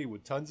 a city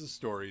with tons of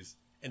stories,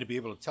 and to be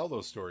able to tell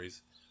those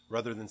stories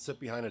rather than sit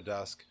behind a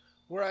desk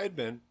where I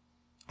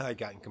had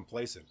gotten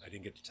complacent. I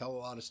didn't get to tell a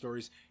lot of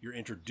stories. You're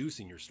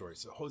introducing your story.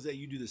 So, Jose,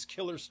 you do this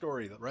killer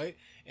story, right?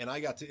 And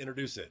I got to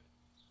introduce it.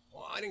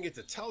 Well, I didn't get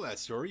to tell that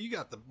story. You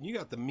got the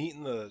meat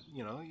and the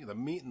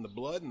meat and the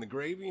blood and the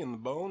gravy and the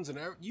bones and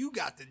everything. You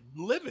got to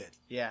live it.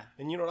 Yeah.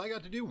 And you know what I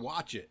got to do?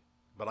 Watch it.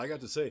 But I got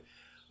to say,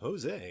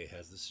 Jose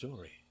has the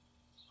story.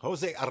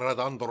 Jose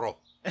Arredondo.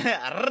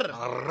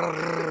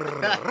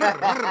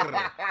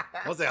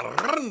 Jose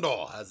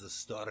Arredondo has the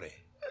story.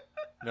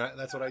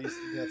 That's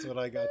what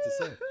I got to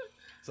say.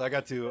 So I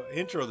got to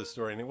intro the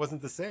story, and it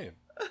wasn't the same.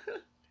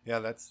 Yeah,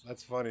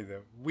 that's funny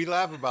though. We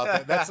laugh about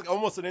that. That's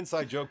almost an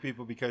inside joke,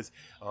 people, because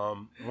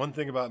one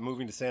thing about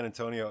moving to San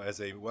Antonio as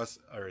a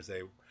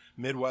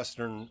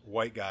Midwestern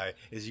white guy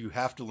is you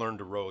have to learn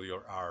to roll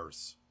your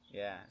R's.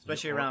 Yeah,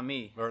 especially around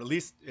me. Or at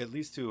least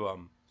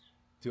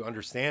to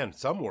understand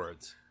some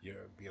words. You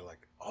be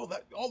like,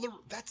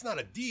 that's not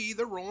a D.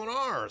 They're rolling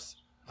R's.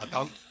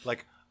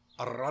 Like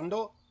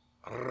arrando.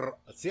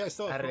 See, I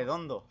still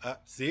Arredondo.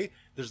 See,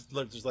 there's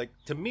like,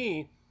 to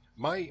me,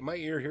 my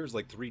ear hears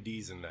like 3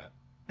 D's in that.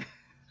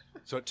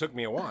 So it took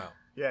me a while.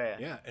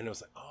 Yeah. And it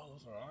was like, oh,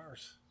 those are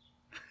R's.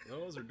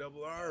 Those are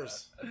double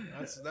R's.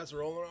 That's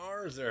rolling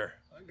R's there.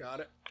 I got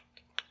it.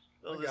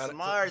 Those are some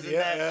R's in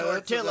that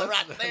tortilla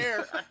right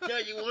there. I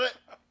tell you what.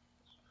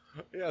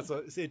 Yeah,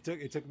 so see,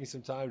 it took me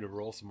some time to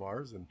roll some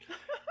R's, and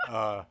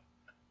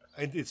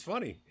it's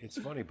funny. It's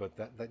funny, but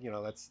that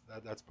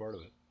that's part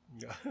of it.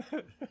 Yeah.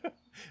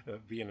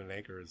 Being an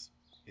anchor is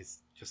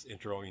just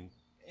introing,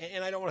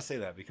 and I don't want to say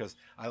that because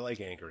I like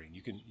anchoring.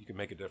 You can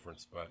make a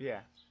difference, but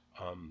yeah.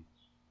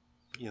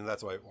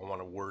 That's why I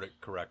want to word it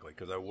correctly,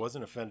 because I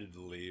wasn't offended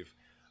to leave.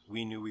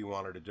 We knew we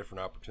wanted a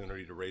different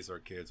opportunity to raise our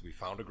kids. We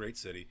found a great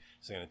city.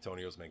 San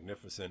Antonio's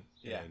magnificent.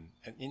 Yeah.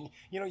 And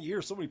you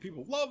hear so many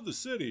people love the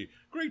city.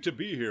 Great to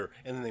be here.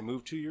 And then they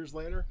moved 2 years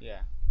later.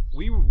 Yeah.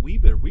 We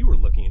were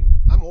looking.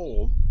 I'm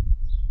old.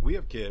 We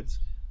have kids.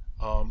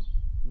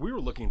 We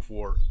were looking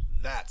for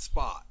that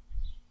spot.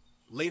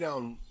 Lay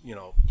down,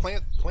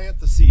 plant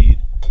the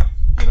seed.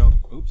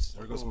 Oops,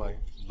 there goes my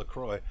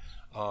LaCroix.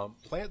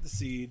 Plant the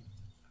seed,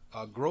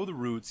 grow the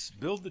roots,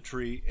 build the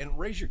tree, and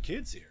raise your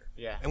kids here.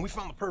 Yeah. And we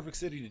found the perfect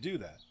city to do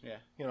that.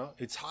 Yeah.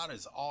 It's hot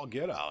as all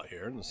get out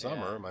here in the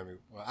summer. I mean,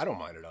 I don't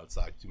mind it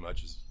outside too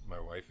much as my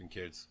wife and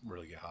kids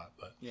really get hot.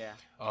 But yeah.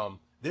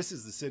 This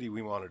is the city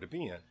we wanted to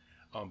be in.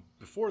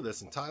 Before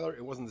this in Tyler,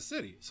 it wasn't the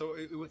city. So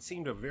it would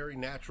seem a very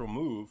natural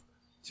move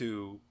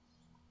to,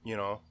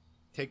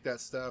 take that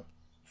step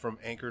from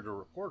anchor to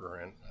reporter.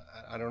 And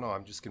I don't know.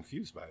 I'm just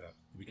confused by that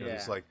because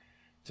it's like,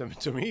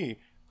 to me,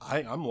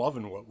 I'm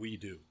loving what we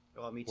do.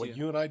 Oh, me too. What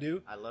you and I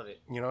do, I love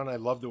it. and I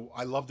love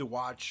to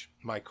watch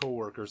my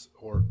coworkers,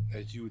 or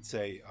as you would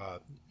say,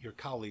 your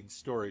colleagues'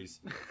 stories.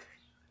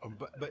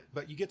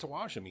 But you get to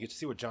watch them. You get to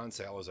see what John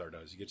Salazar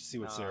does. You get to see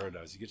what Sarah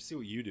does. You get to see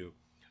what you do.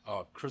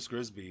 Chris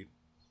Grisby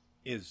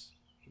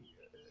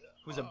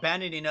who's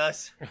abandoning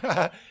us.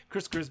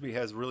 Chris Grisby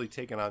has really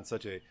taken on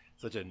such a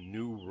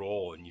new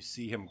role, and you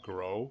see him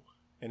grow.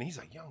 And he's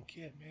a young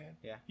kid, man.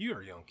 Yeah.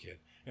 You're a young kid.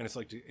 And it's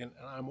like, and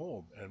I'm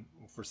old. And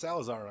for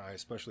Salazar and I,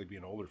 especially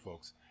being older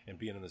folks and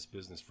being in this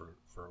business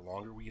for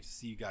longer, we get to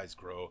see you guys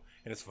grow.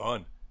 And it's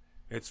fun.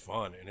 It's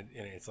fun. And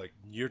it's like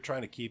you're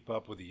trying to keep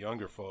up with the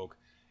younger folk.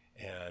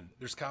 And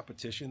there's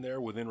competition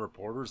there within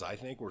reporters, I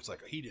think, where it's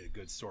like, he did a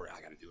good story.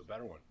 I got to do a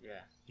better one.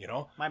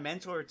 Yeah. My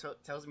mentor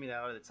tells me that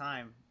all the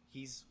time.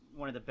 He's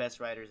one of the best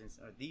writers,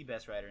 or the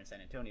best writer in San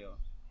Antonio.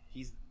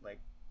 He's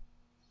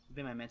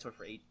been my mentor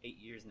for eight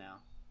years now.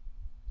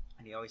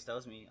 And he always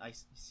tells me, I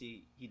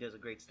see he does a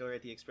great story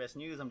at the Express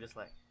News. I'm just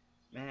like,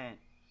 man.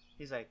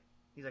 He's like,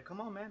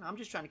 come on, man. I'm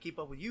just trying to keep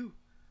up with you.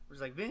 I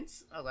was like,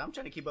 Vince, I'm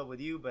trying to keep up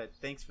with you, but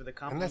thanks for the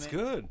compliment. And that's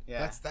good.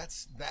 Yeah.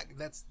 That's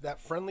that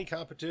friendly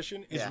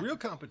competition is real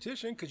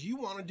competition because you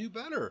want to do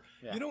better.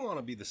 Yeah. You don't want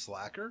to be the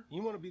slacker.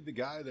 You want to be the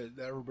guy that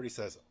everybody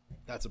says,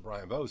 that's a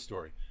Brian Bose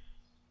story.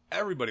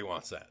 Everybody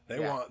wants that. They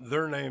want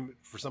their name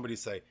for somebody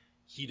to say,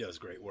 he does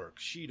great work.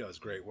 She does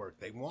great work.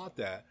 They want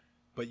that.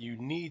 But you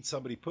need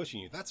somebody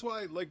pushing you. That's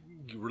why,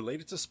 you relate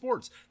it to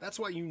sports. That's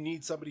why you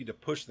need somebody to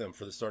push them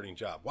for the starting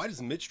job. Why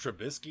does Mitch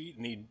Trubisky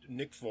need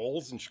Nick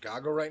Foles in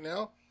Chicago right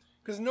now?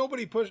 Because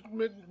nobody pushed.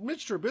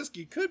 Mitch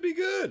Trubisky could be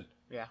good.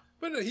 Yeah.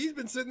 But he's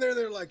been sitting there.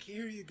 They're like,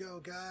 here you go,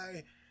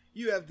 guy.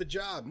 You have the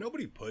job.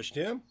 Nobody pushed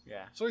him.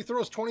 Yeah. So he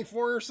throws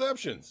 24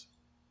 interceptions.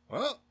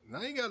 Well,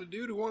 now you got a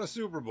dude who won a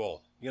Super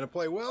Bowl. You going to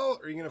play well,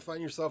 or are you going to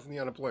find yourself in the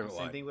unemployment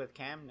line? Same thing with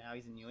Cam. Now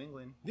he's in New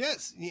England.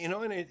 Yes,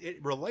 and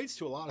it relates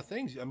to a lot of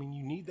things. I mean,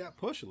 you need that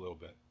push a little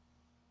bit.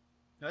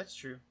 No, that's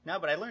true. No,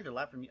 but I learned a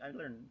lot from you. I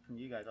learned from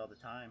you guys all the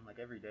time,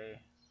 every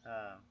day.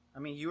 I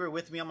mean, you were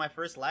with me on my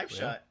first live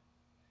shot.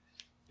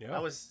 Yeah. I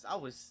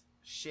was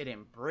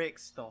shitting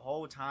bricks the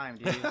whole time,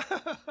 dude.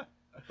 But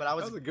that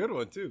was a good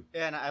one too.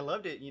 Yeah, and I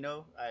loved it.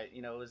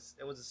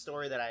 It was a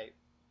story that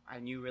I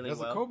knew really well.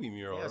 That's the Kobe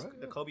mural,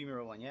 right? The Kobe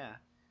mural one, yeah.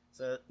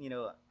 So,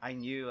 I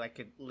knew I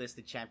could list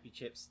the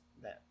championships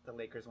that the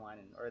Lakers won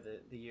or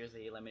the years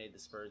they eliminated the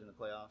Spurs in the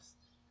playoffs.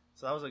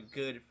 So that was a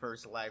good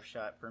first live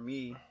shot for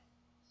me.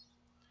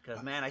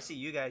 Because, man, I see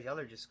you guys. Y'all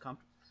are just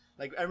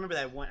I remember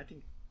that one, I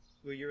think,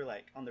 where you were,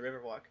 on the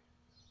Riverwalk.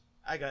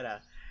 I got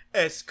a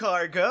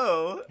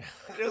escargot.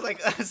 It was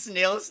like a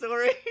snail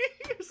story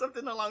or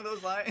something along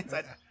those lines.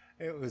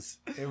 It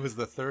was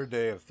the third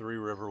day of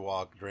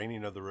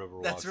draining of the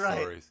Riverwalk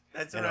stories.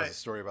 That's and right. It was a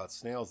story about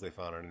snails they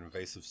found an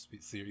invasive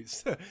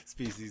species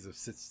of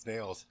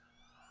snails.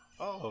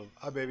 Oh,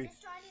 hi, baby. I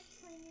started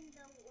cleaning the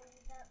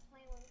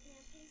Play One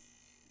campus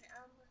and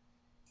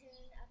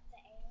turn up the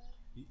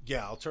air.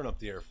 Yeah, I'll turn up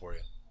the air for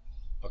you.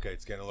 Okay,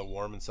 it's getting a little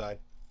warm inside.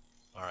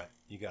 All right,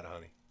 you got it,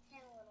 honey.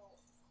 And a little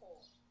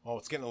cold. Oh,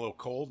 it's getting a little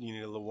cold. You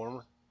need a little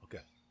warmer?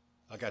 Okay.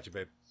 I got you,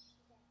 babe.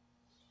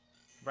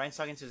 Brian's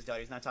talking to his daughter.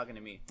 He's not talking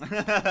to me.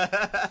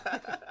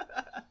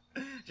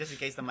 Just in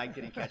case the mic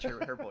didn't catch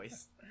her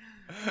voice.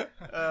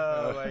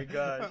 Oh my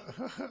god.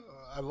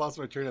 I lost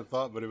my train of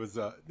thought, but it was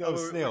no, it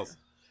was snails.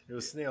 It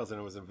was snails, and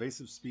it was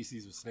invasive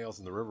species of snails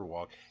in the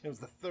Riverwalk. It was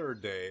the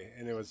third day,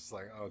 and it was just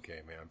like,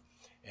 okay, man.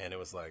 And it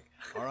was like,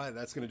 all right,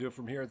 that's going to do it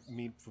from here.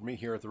 For me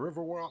here at the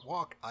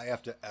Riverwalk, I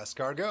have to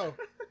escargot.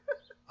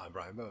 I'm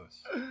Brian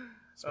Bose.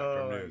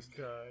 Spectrum News.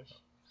 Gosh.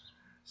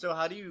 So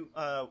how do you?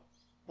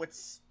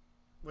 What's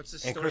the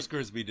story? And Chris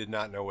Grisby did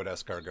not know what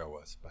escargot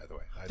was, by the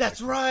way.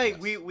 That's right.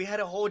 We had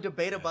a whole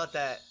debate about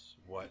that.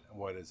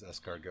 What is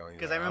escargot?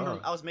 Because I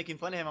remember I was making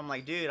fun of him. I'm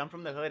like, dude, I'm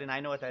from the hood and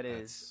I know what that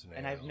is,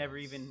 and I've never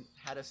even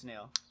had a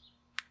snail.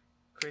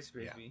 Chris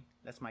Grisby,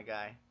 that's my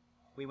guy.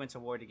 We went to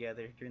war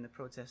together during the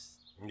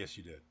protests. Yes,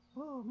 you did.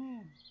 Oh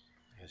man.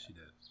 Yes, you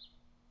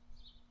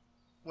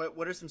did.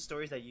 What are some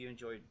stories that you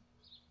enjoyed?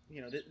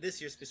 You know,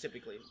 this year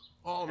specifically.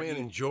 Oh man,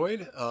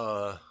 enjoyed.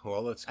 Well,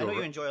 let's go. I know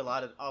you enjoy a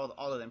lot of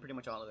all of them, pretty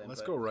much all of them.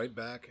 Let's go right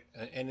back,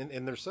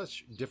 and there's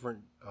such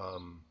different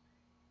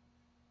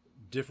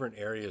different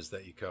areas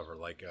that you cover,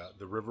 like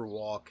the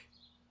Riverwalk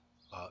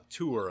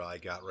tour I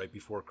got right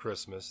before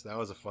Christmas. That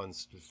was a fun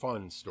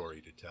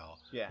story to tell.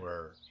 Yeah.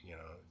 Where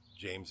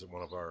James,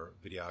 one of our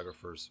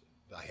videographers,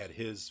 I had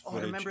his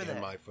footage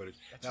and my footage.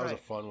 That was a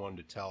fun one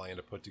to tell and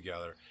to put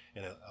together,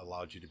 and it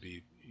allowed you to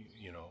be,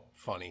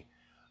 funny.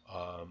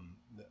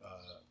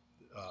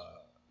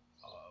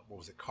 What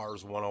was it?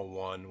 Cars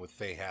 101 with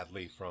Faye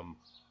Hadley from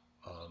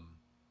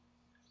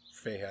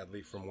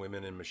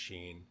Women in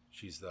Machine.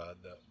 She's the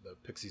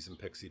Pixies and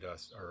Pixie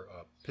Dust, or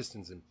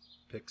Pistons and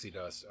Pixie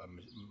Dust.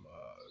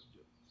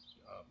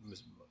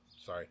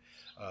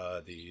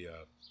 The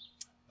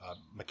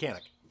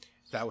mechanic.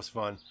 That was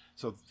fun.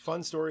 So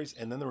fun stories,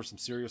 and then there were some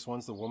serious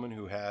ones. The woman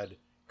who had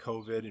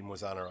COVID and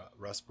was on a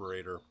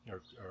respirator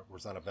or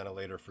was on a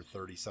ventilator for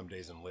 30 some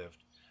days and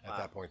lived. At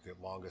that point, the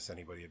longest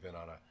anybody had been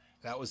on a.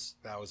 That was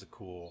a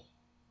cool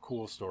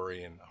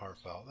story and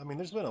heartfelt. I mean,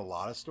 there's been a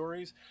lot of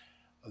stories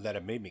that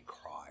have made me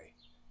cry,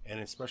 and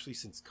especially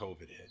since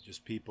COVID hit,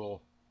 just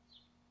people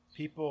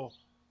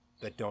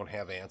that don't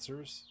have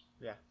answers.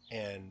 Yeah.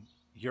 And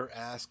you're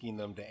asking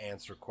them to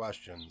answer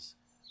questions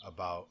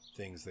about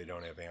things they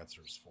don't have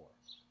answers for.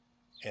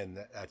 And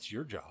that's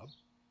your job,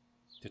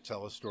 to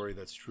tell a story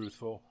that's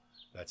truthful,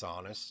 that's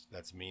honest,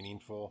 that's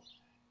meaningful.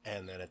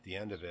 And then at the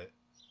end of it,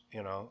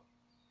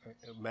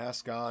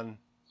 mask on,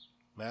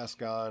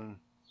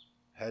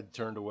 head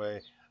turned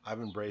away. I've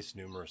embraced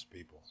numerous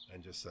people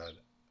and just said,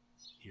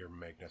 you're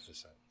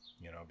magnificent,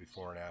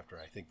 before and after.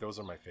 I think those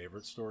are my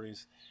favorite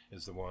stories,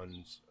 is the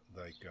ones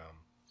like,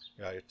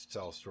 I had to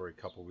tell a story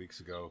a couple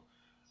weeks ago,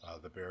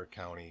 the Bexar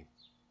County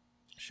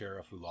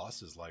sheriff who lost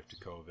his life to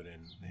COVID,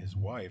 and his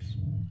wife.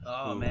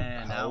 Oh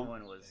man, that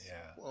one was.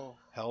 Yeah,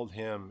 held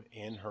him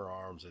in her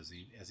arms as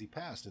he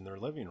passed in their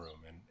living room,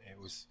 and it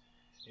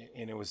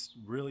was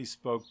really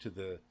spoke to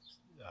the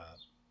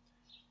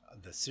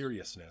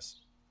seriousness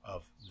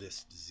of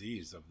this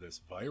disease, of this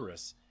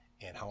virus,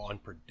 and how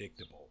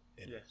unpredictable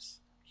it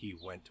is. He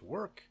went to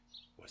work,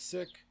 was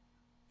sick,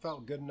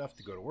 felt good enough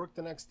to go to work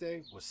the next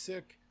day, was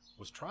sick,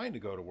 was trying to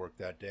go to work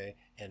that day,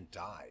 and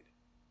died.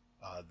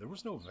 There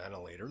was no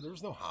ventilator. There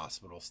was no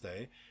hospital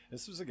stay.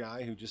 This was a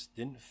guy who just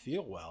didn't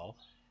feel well,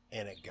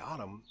 and it got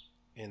him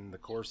in the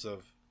course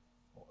of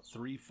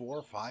 3,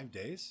 4, 5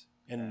 days,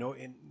 and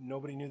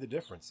nobody knew the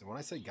difference. And when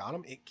I say got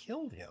him, it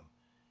killed him.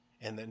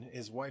 And then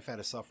his wife had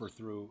to suffer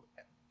through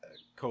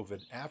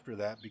COVID after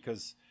that,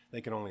 because they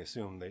can only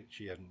assume that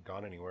she hadn't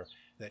gone anywhere,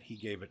 that he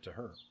gave it to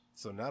her.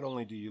 So not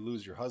only do you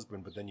lose your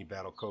husband, but then you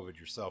battle COVID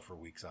yourself for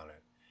weeks on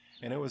it.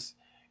 And it was...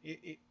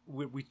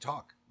 We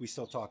talk. We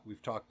still talk.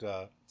 We've talked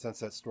since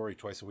that story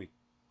twice a week,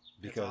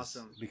 because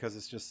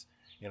it's just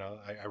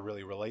I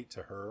really relate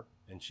to her,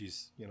 and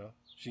she's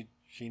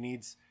she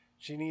needs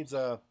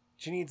a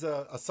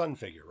son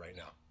figure right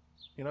now,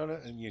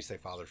 and you say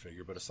father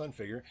figure, but a son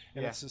figure,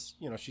 and it's just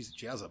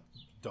she has a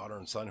daughter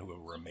and son who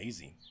were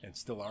amazing and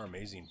still are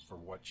amazing for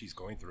what she's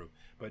going through,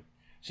 but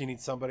she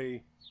needs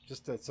somebody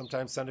just to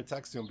sometimes send a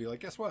text to and be like,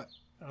 guess what?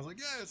 And I was like,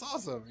 yeah, it's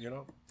awesome,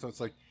 So it's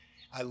like,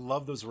 I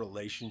love those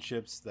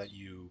relationships that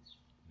you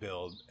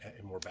build,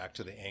 and we're back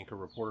to the anchor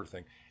reporter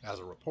thing. As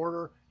a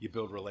reporter, you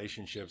build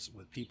relationships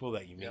with people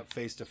that you meet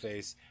face to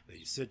face, that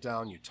you sit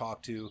down, you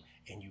talk to,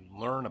 and you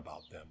learn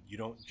about them. You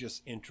don't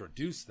just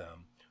introduce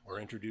them or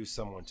introduce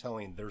someone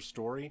telling their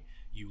story.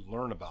 You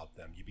learn about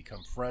them. You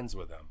become friends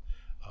with them.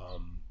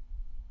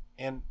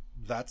 And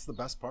that's the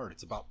best part.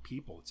 It's about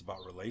people. It's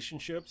about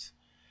relationships.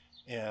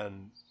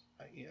 And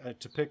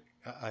to pick,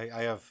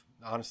 I have,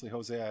 honestly,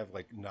 Jose, I have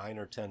like 9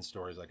 or 10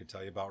 stories I could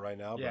tell you about right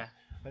now. Yeah.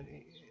 But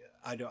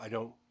I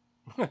don't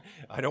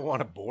I don't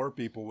want to bore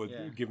people with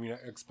giving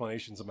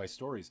explanations of my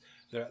stories.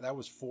 That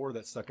was 4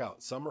 that stuck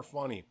out. Some are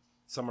funny.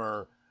 Some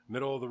are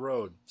middle of the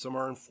road. Some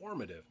are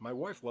informative. My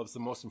wife loves the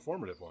most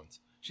informative ones.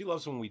 She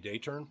loves when we day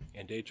turn,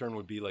 and day turn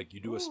would be like you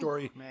do a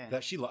story man.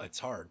 that it's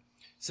hard.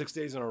 6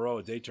 days in a row,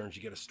 a day turns.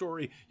 You get a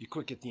story, you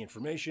quick get the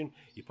information,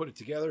 you put it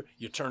together,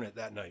 you turn it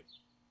that night.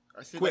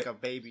 I sleep Quick. like a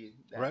baby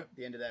Right. at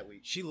the end of that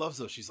week. She loves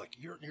those. She's like,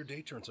 your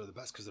day turns are the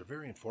best because they're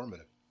very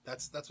informative.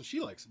 That's what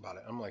she likes about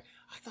it. I'm like,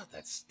 I thought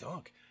that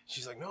stunk.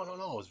 She's like, no, it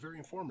was very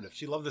informative.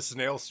 She loved the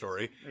snail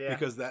story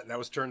because that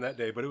was turned that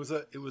day, but it was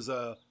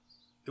an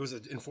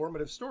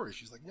informative story.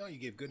 She's like, no, you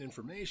gave good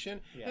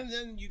information, and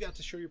then you got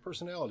to show your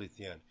personality at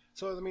the end.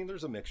 So I mean,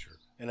 there's a mixture,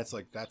 and it's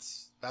like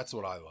that's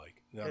what I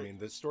like. You know, I mean,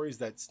 the stories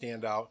that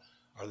stand out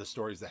are the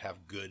stories that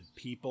have good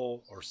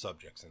people or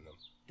subjects in them.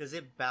 Does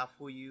it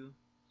baffle you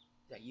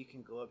that you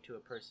can go up to a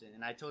person,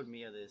 and I told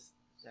Mia this,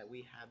 that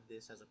we have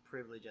this as a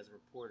privilege as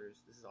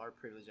reporters. This is our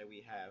privilege that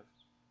we have.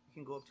 You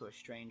can go up to a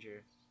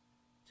stranger,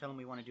 tell them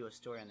we want to do a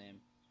story on them,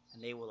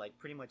 and they will like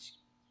pretty much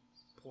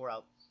pour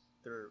out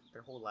their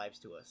whole lives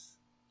to us.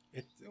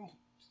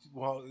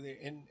 Well,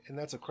 and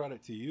that's a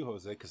credit to you,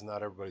 Jose, because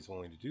not everybody's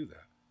willing to do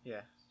that.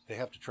 Yeah. They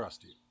have to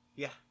trust you.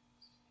 Yeah.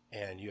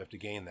 And you have to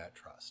gain that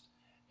trust.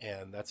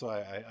 And that's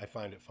why I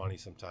find it funny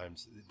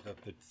sometimes.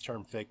 The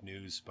term fake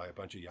news by a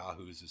bunch of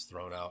yahoos is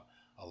thrown out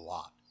a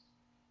lot.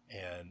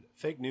 And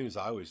fake news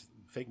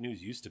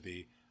used to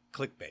be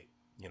clickbait.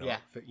 You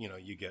know,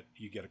 you get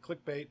a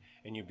clickbait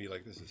and you'd be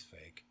like, this is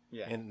fake.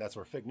 Yeah. And that's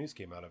where fake news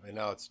came out of. And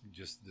now it's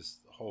just this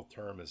whole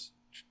term has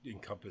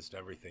encompassed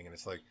everything. And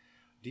it's like,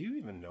 do you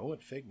even know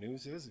what fake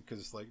news is? Because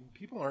it's like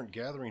people aren't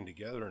gathering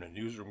together in a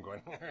newsroom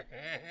going,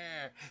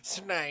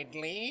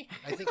 Snidely,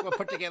 I think we'll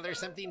put together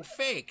something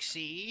fake,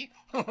 see?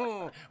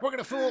 We're going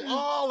to fool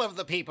all of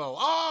the people,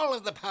 all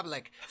of the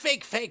public.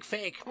 Fake, fake,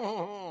 fake.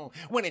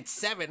 When it's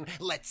 7,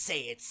 let's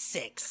say it's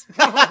 6.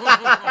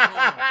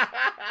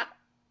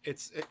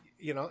 it's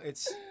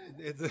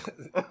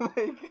Oh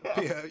my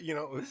God. yeah, you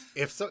know,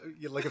 if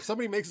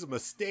somebody makes a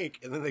mistake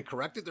and then they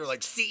correct it, they're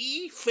like,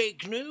 See?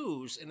 Fake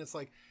news. and it's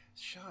like,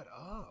 shut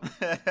up.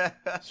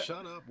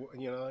 Shut up.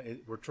 You know,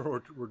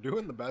 we're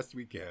doing the best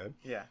we can.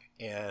 Yeah.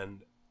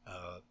 And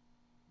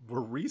we're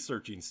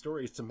researching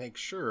stories to make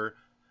sure.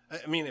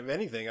 I mean, if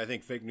anything, I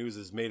think fake news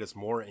has made us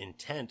more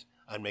intent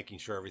on making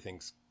sure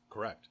everything's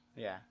correct.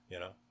 Yeah. You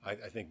know, I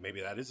think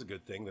maybe that is a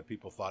good thing, that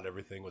people thought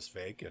everything was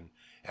fake and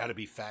had to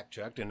be fact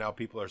checked. And now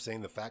people are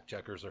saying the fact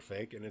checkers are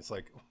fake. And it's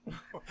like,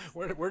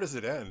 where does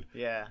it end?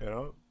 Yeah. You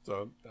know,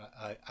 so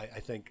I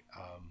think,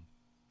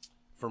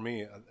 for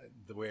me,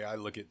 the way I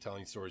look at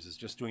telling stories is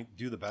just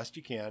do the best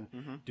you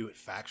can, do it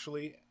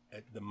factually,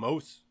 at the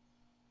most,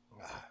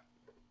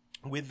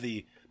 with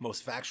the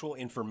most factual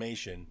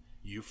information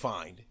you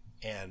find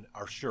and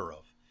are sure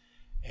of,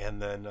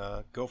 and then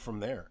go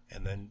from there.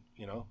 And then,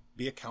 you know,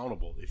 be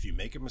accountable. If you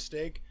make a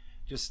mistake,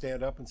 just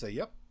stand up and say,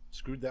 "Yep,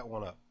 screwed that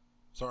one up.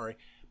 Sorry."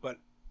 But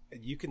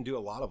you can do a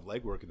lot of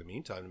legwork in the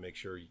meantime to make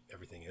sure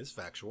everything is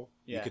factual.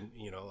 Yeah. You can,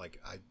 you know,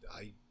 like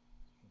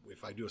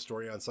if I do a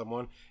story on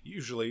someone,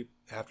 usually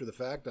after the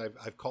fact,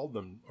 I've called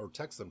them or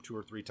text them 2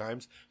 or 3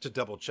 times to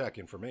double check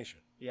information.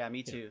 Yeah,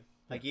 me too.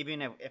 Like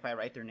even if I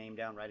write their name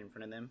down right in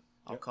front of them,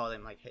 I'll call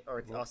them like, hey,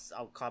 or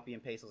I'll copy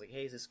and paste. I was like,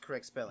 hey, is this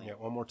correct spelling? Yeah,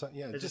 one more time.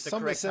 Yeah, It's just just the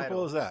something as correct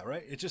simple title. as that,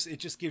 right? It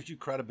just gives you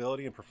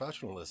credibility and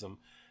professionalism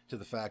to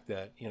the fact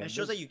that, you know, And it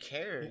shows that you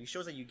care. It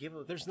shows that you give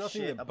a there's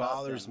nothing shit that about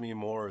bothers them. me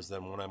more is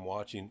than when I'm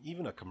watching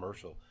even a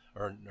commercial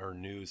or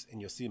news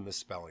and you'll see a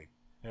misspelling,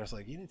 and it's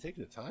like, you didn't take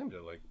the time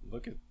to like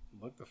look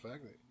the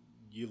fact that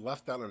you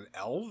left out an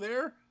L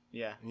there.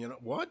 Yeah. You know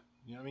what?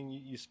 You know, I mean,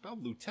 you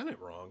spelled lieutenant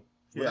wrong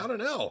without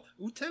an L.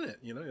 Lieutenant,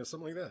 you know,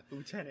 something like that.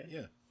 Lieutenant.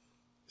 Yeah.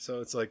 So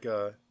it's like,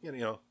 you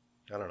know,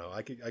 I don't know.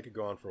 I could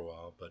go on for a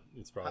while, but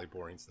it's probably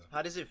boring stuff.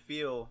 How does it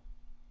feel?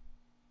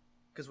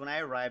 Because when I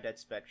arrived at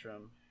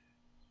Spectrum,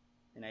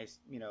 and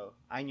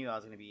I knew I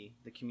was going to be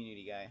the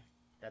community guy.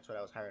 That's what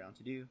I was hired on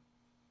to do.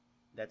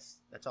 That's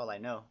all I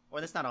know. Or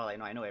that's not all I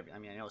know. I know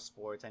I know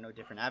sports. I know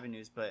different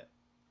avenues, but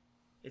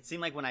it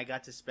seemed like when I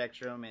got to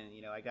Spectrum and,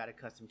 you know, I got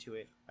accustomed to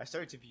it, I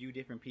started to view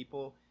different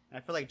people. And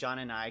I feel like John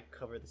and I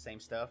cover the same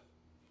stuff.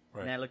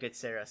 Right. And I look at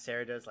Sarah.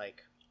 Sarah does,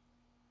 like,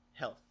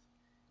 health.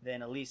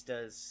 Then Elise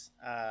does,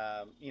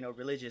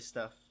 religious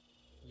stuff.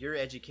 Your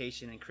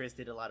education, and Chris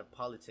did a lot of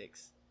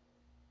politics.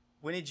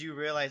 When did you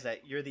realize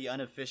that you're the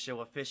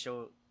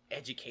official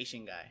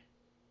education guy?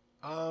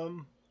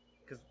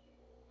 Because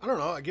I don't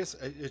know. I guess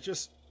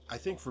I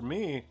think for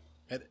me,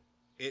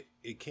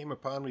 it came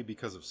upon me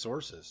because of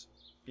sources.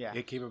 yeah,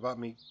 It came upon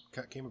me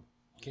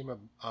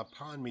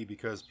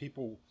because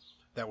people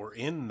that were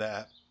in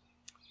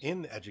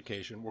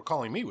education were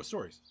calling me with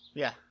stories.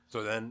 yeah,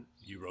 So then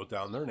you wrote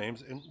down their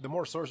names, and the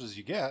more sources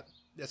you get,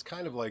 that's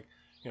kind of like,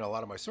 you know, a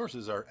lot of my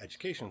sources are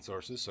education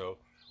sources. So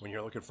when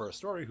you're looking for a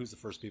story, who's the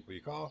first people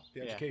you call? The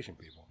Yeah. education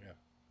people. Yeah.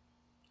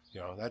 You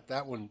know,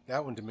 that one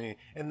to me,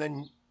 and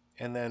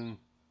then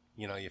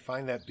you know, you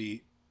find that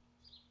beat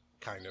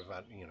kind of,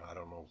 you know, I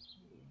don't know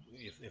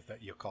if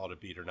that you call it a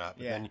beat or not,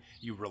 but Yeah. then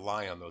you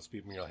rely on those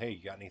people and you're like, hey,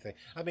 you got anything?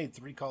 I made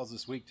 3 calls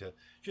this week to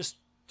just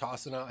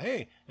tossing out,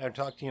 hey, I haven't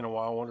talked to you in a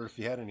while. I wondered if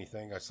you had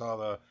anything. I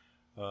saw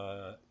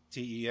the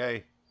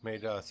TEA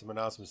made some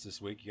announcements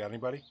this week. You got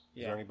anybody? Is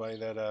Yeah. there anybody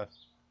that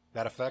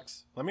that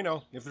affects? Let me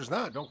know. If there's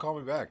not, don't call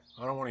me back.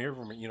 I don't want to hear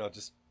from you.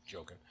 Just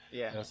joking.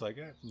 Yeah. And it's like,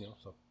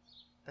 so.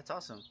 That's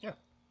awesome. Yeah.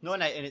 No,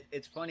 and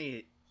it's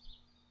funny.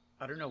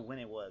 I don't know when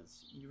it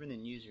was. You were in the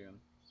newsroom,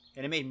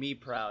 and it made me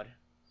proud.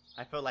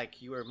 I felt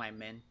like you were my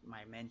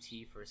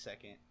mentee for a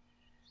second,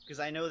 because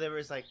I know there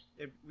was like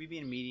we'd be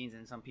in meetings,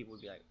 and some people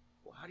would be like,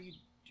 "Well, how do you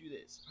do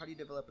this? How do you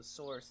develop a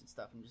source and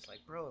stuff?" I'm just like,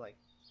 bro, like,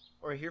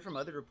 or I hear from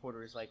other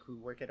reporters like who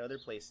work at other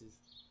places.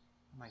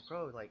 I'm like,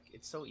 bro, like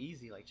it's so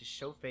easy. Like just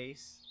show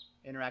face,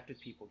 interact with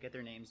people, get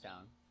their names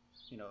down,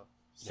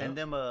 send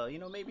them a,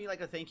 maybe like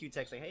a thank you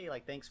text, like, hey,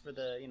 like thanks for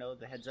the,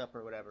 the heads up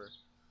or whatever.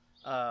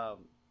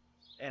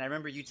 And I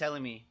remember you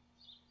telling me,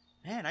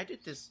 man, I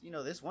did this,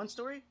 this one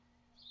story,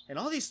 and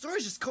all these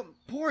stories just come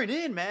pouring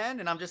in,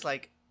 man. And I'm just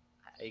like,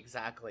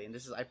 exactly. And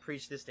I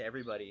preach this to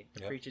everybody.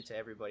 I preach it to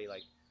everybody.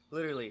 Like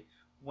literally,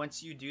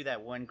 once you do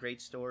that one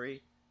great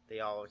story,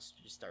 they all just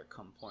start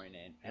pouring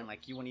in, and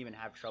like you won't even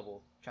have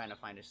trouble trying to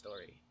find a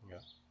story. Yeah.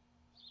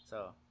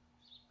 So,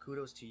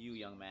 kudos to you,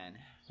 young man.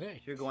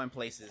 Hey. You're going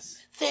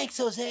places. Thanks,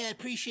 Jose. I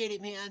appreciate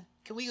it, man.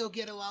 Can we go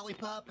get a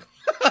lollipop?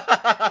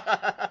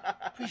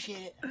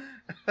 Appreciate it.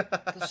 Go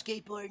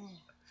skateboarding.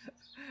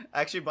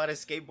 I actually bought a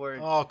skateboard.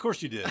 Oh, of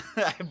course you did.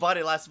 I bought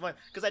it last month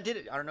because I did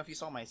it. I don't know if you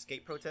saw my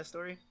skate protest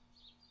story.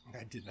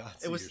 I did not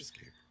see It was- your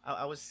skate.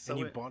 I was so And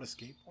you bought a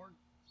skateboard?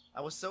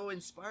 I was so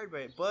inspired by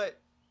it. But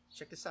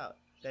check this out.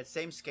 That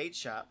same skate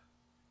shop.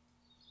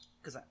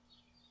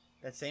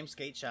 That same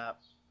skate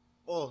shop.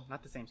 Oh,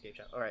 not the same skate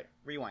shop. All right,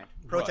 rewind.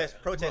 Protest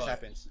right.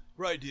 happens.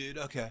 Right, dude.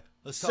 Okay.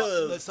 Let's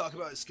talk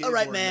about skateboarding, All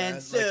right, man.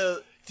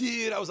 So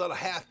dude, I was on a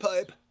half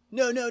pipe.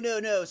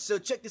 no. So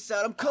check this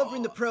out. I'm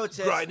covering the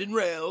protest. Grinding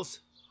rails.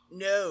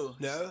 No.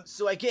 No?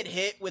 So I get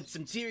hit with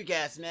some tear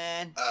gas,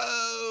 man.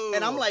 Oh.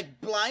 And I'm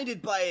like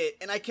blinded by it,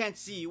 and I can't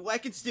see. Well, I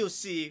can still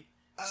see.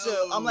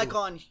 So I'm like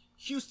on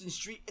Houston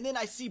Street, and then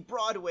I see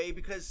Broadway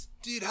because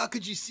Dude, how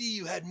could you see?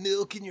 You had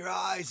milk in your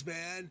eyes,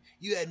 man.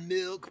 You had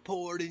milk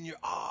poured in your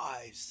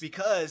eyes.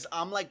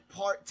 I'm like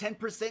part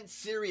 10%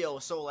 cereal,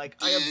 so like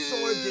I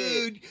absorbed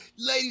it. Dude,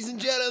 ladies and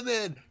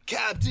gentlemen,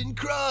 Captain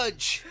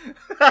Crunch.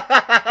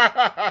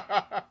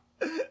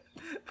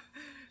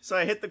 So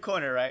I hit the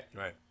corner, right?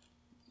 Right.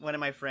 One of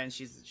my friends,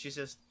 she's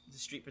just the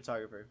street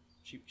photographer.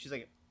 She's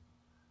like,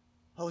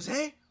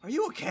 Jose, are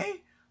you okay?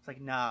 It's like,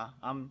 nah,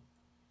 I'm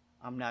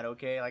not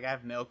okay. Like I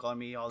have milk on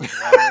me, all this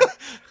water.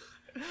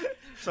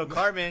 So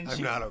Carmen,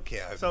 I'm not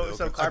okay.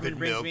 So Carmen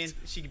brings me in.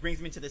 She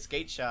brings me to the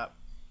skate shop.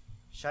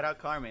 Shout out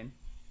Carmen.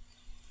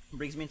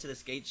 Brings me into the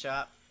skate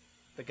shop.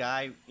 The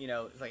guy,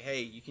 is like,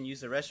 hey, you can use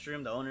the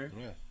restroom. The owner,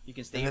 Yeah. you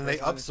can stay. And then for they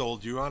as long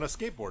upsold you on a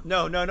skateboard.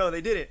 No,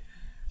 they didn't.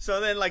 So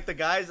then, like the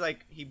guys,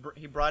 like he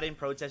brought in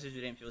protesters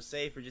who didn't feel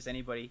safe or just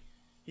anybody.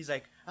 He's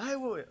like, I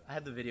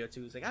have the video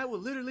too. He's like, I will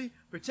literally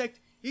protect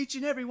each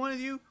and every one of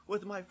you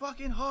with my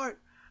fucking heart.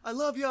 I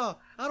love y'all.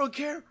 I don't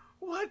care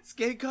what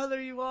skin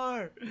color you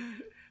are.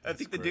 I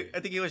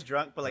think he was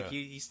drunk, but like Yeah.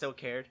 he still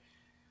cared.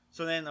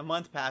 So then a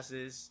month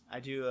passes. I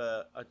do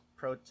a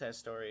protest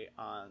story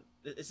on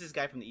this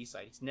guy from the east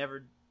side.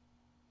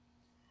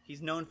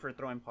 He's known for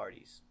throwing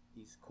parties.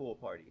 These cool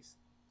parties.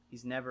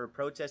 He's never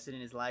protested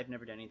in his life,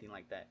 never done anything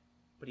like that.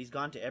 But he's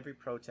gone to every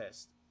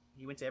protest.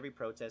 He went to every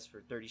protest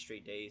for 30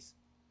 straight days.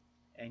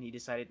 And he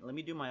decided, let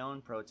me do my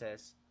own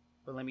protest,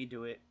 but let me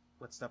do it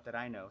with stuff that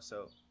I know.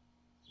 So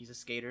he's a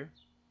skater.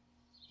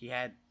 He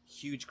had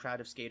huge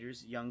crowd of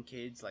skaters, young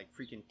kids, like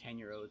freaking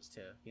 10-year-olds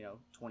to,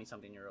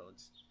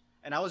 20-something-year-olds.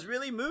 And I was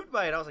really moved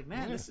by it. I was like,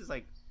 man, Yeah. this is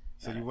like...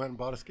 So you went and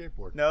bought a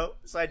skateboard. No.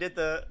 So I did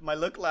my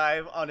look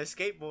live on a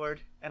skateboard,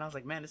 and I was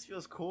like, man, this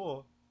feels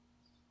cool.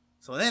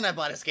 So then I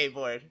bought a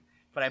skateboard.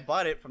 But I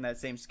bought it from that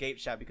same skate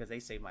shop because they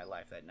saved my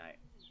life that night.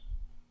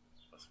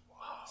 Wow.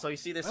 So you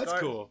see this That's scar?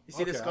 cool. You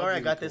see the Okay, scar? I'll I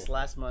give got you this cool.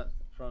 last month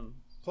from...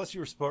 Plus, you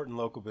were supporting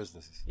local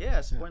businesses.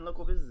 Yeah, supporting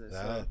local businesses.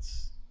 So.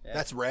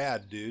 That's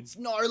rad, dude. It's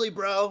gnarly,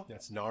 bro.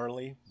 That's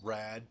gnarly,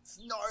 rad. It's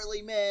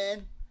gnarly,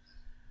 man.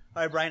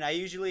 All right, Brian, I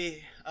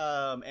usually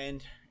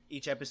end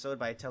each episode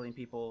by telling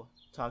people,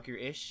 talk your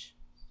ish.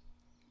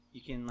 You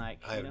can, like...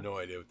 I have no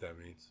idea what that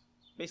means.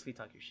 Basically,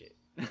 talk your shit.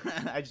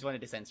 I just wanted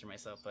to censor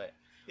myself, but...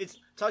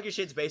 Talk your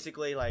shit's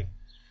basically, like,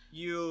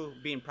 you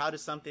being proud of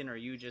something, or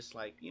you just,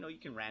 like, you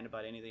can rant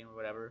about anything or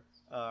whatever.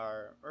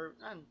 Or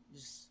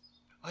just...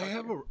 I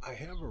have a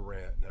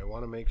rant, and I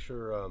want to make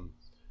sure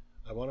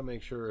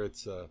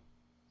it's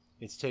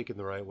taken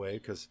the right way,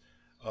 because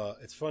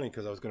it's funny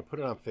because I was going to put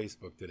it on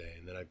Facebook today,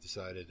 and then I've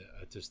decided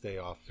to stay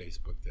off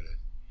Facebook today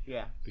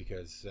Yeah.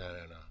 because I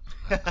don't know.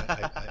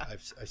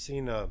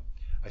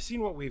 I've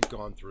seen what we've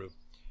gone through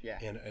Yeah.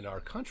 in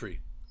our country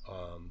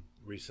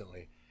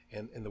recently,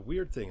 and the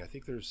weird thing, I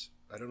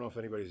don't know if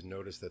anybody's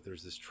noticed that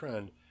there's this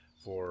trend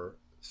for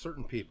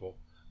certain people,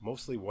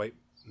 mostly white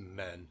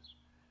men,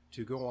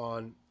 to go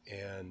on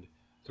and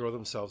throw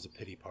themselves a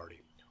pity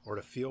party, or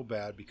to feel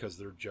bad because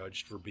they're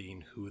judged for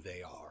being who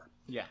they are.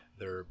 Yeah.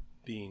 They're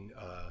being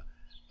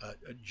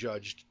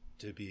judged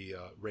to be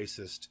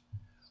racist,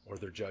 or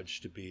they're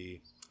judged to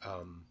be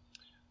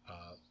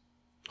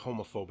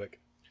homophobic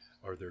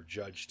or they're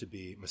judged to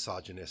be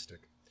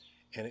misogynistic.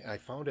 And I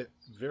found it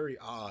very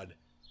odd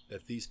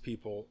that these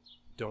people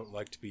don't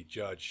like to be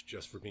judged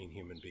just for being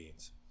human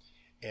beings.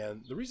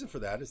 And the reason for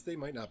that is they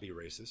might not be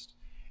racist,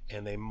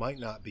 and they might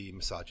not be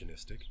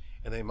misogynistic,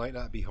 and they might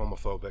not be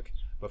homophobic,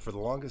 but for the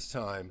longest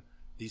time,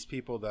 these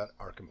people that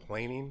are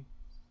complaining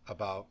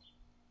about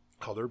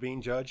how they're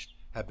being judged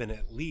have been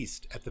at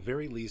the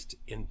very least,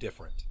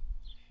 indifferent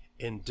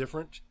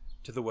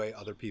to the way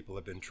other people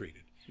have been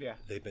treated. Yeah.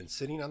 They've been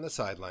sitting on the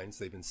sidelines,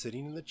 they've been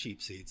sitting in the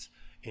cheap seats,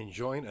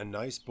 enjoying a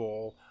nice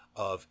bowl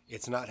of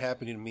 "it's not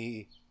happening to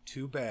me,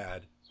 too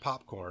bad"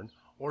 popcorn,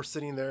 or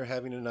sitting there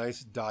having a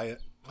nice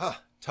diet,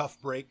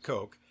 tough break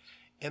Coke,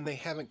 and they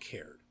haven't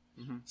cared.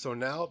 Mm-hmm. So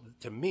now,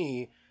 to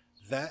me,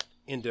 that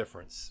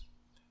indifference,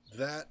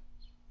 that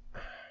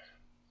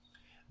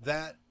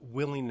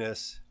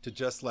willingness to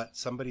just let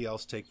somebody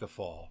else take the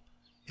fall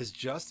is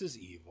just as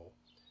evil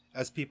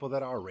as people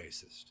that are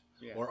racist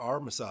or are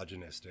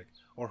misogynistic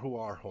or who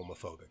are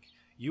homophobic.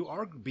 You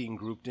are being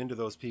grouped into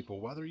those people,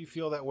 whether you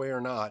feel that way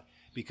or not,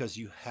 because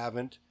you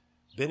haven't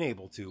been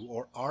able to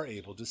or are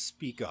able to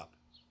speak up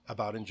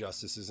about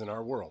injustices in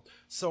our world.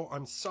 So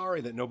I'm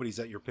sorry that nobody's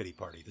at your pity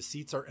party. The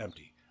seats are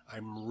empty.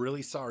 I'm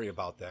really sorry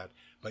about that,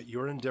 but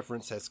your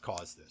indifference has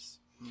caused this.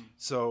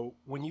 So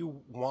when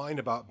you whine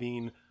about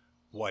being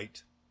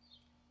white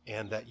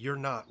and that you're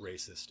not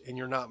racist and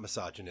you're not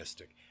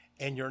misogynistic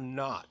and you're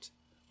not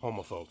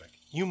homophobic,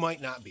 you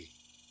might not be.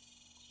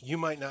 You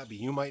might not be.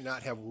 You might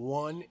not have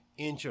 1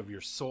 inch of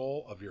your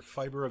soul, of your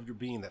fiber of your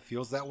being that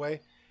feels that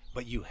way,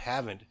 but you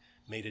haven't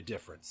made a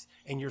difference.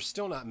 And you're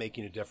still not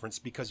making a difference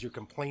because you're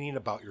complaining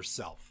about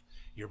yourself.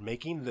 You're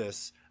making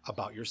this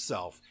about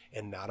yourself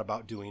and not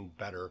about doing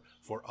better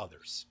for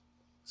others.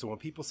 So when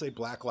people say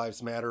Black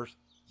Lives Matter,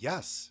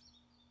 yes,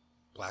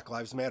 Black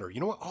Lives Matter. You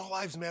know what? All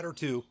lives matter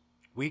too.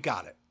 We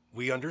got it.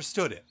 We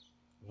understood it.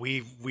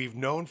 We've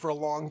known for a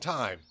long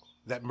time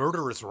that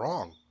murder is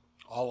wrong.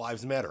 All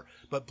lives matter.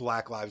 But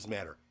Black Lives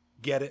Matter.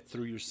 Get it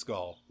through your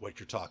skull what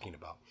you're talking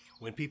about.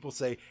 When people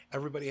say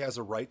everybody has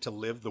a right to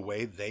live the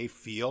way they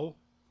feel,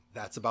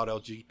 that's about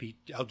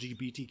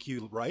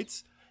LGBTQ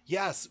rights.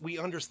 Yes, we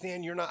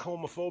understand you're not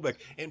homophobic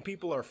and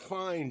people are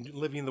fine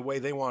living the way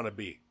they want to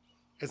be,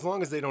 as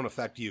long as they don't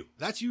affect you.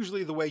 That's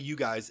usually the way you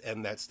guys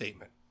end that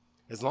statement.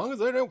 As long as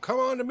they don't come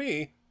on to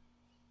me,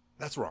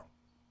 that's wrong.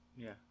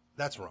 Yeah.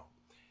 That's wrong.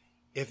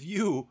 If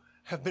you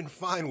have been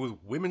fine with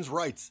women's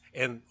rights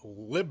and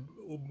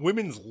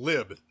women's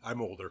lib,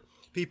 I'm older,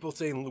 people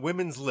saying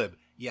women's lib,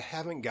 you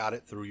haven't got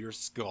it through your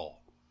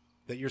skull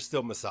that you're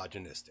still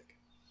misogynistic.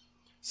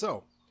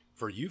 So,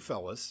 for you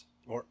fellas,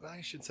 or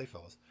I should say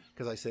fellas,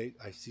 because I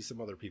see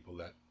some other people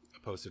that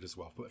posted as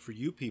well, but for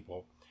you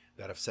people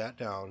that have sat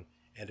down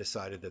and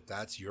decided that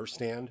that's your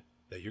stand,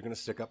 that you're going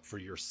to stick up for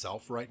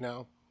yourself right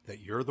now, that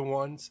you're the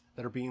ones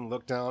that are being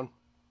looked down,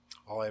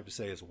 all I have to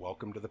say is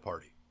welcome to the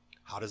party.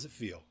 How does it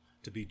feel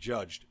to be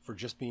judged for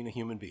just being a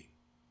human being,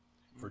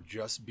 for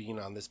just being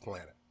on this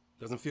planet?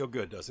 Doesn't feel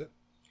good, does it?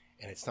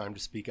 And it's time to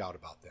speak out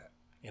about that.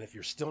 And if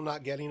you're still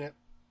not getting it,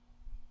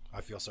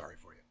 I feel sorry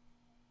for you.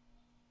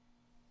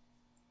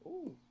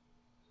 Ooh.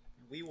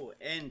 We will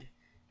end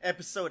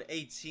episode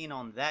 18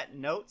 on that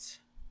note.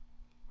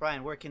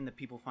 Brian, where can the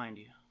people find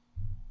you?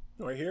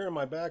 Right here in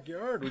my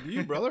backyard with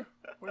you, brother.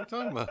 What are you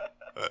talking about?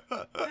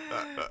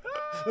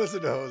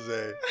 Listen to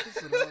Jose.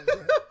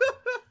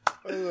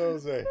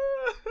 Jose.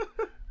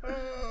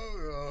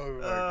 Oh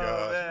my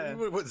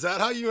gosh. Is that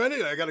how you end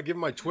it? I got to give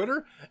him my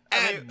Twitter?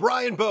 At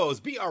Brian Boes.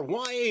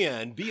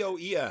 BRYAN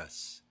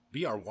BOES.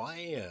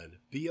 BRYAN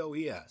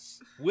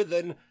BOES. With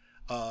an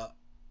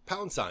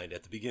pound sign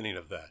at the beginning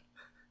of that.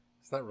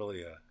 It's not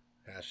really a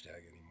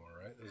hashtag anymore,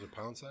 right? Those are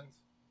pound signs?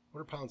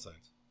 What are pound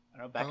signs? I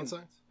don't know, Pound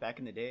signs? back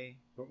in the day.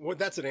 What?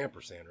 That's an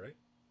ampersand, right?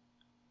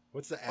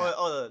 What's the at?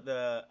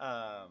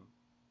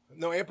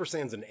 No,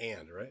 ampersand's an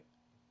and, right?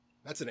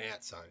 That's an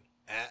at sign.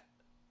 At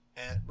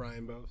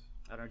Brian Bose.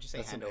 I don't know, just say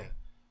That's handle.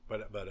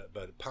 an at.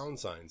 But pound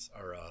signs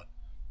are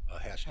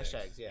hashtags.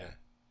 Hashtags, yeah.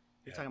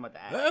 You're talking about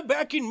the at.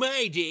 Back in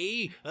my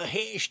day, a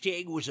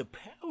hashtag was a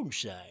pound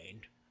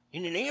sign.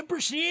 And an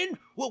ampersand,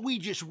 well, we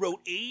just wrote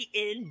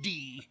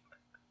A-N-D.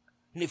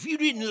 And if you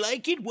didn't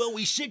like it, well,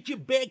 we sent you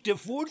back to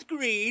 4th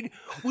grade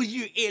with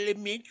your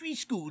elementary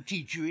school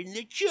teacher and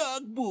the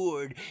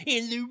chalkboard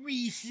and the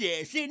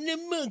recess and the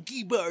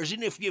monkey bars.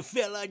 And if you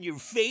fell on your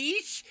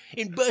face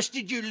and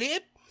busted your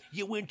lip,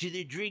 you went to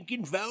the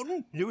drinking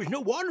fountain, there was no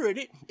water in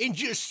it, and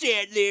just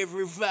sat there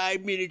for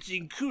 5 minutes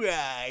and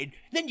cried.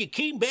 Then you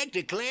came back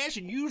to class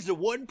and used the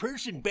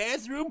one-person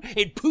bathroom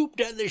and pooped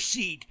on the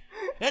seat.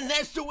 And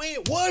that's the way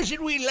it was,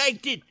 and we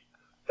liked it.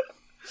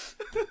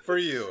 For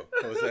you,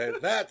 Jose,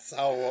 that's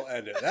how we'll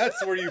end it.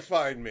 That's where you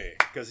find me,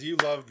 because you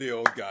love the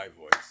old guy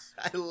voice.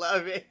 I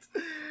love it.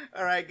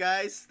 All right,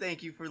 guys.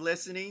 Thank you for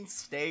listening.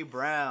 Stay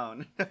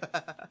brown.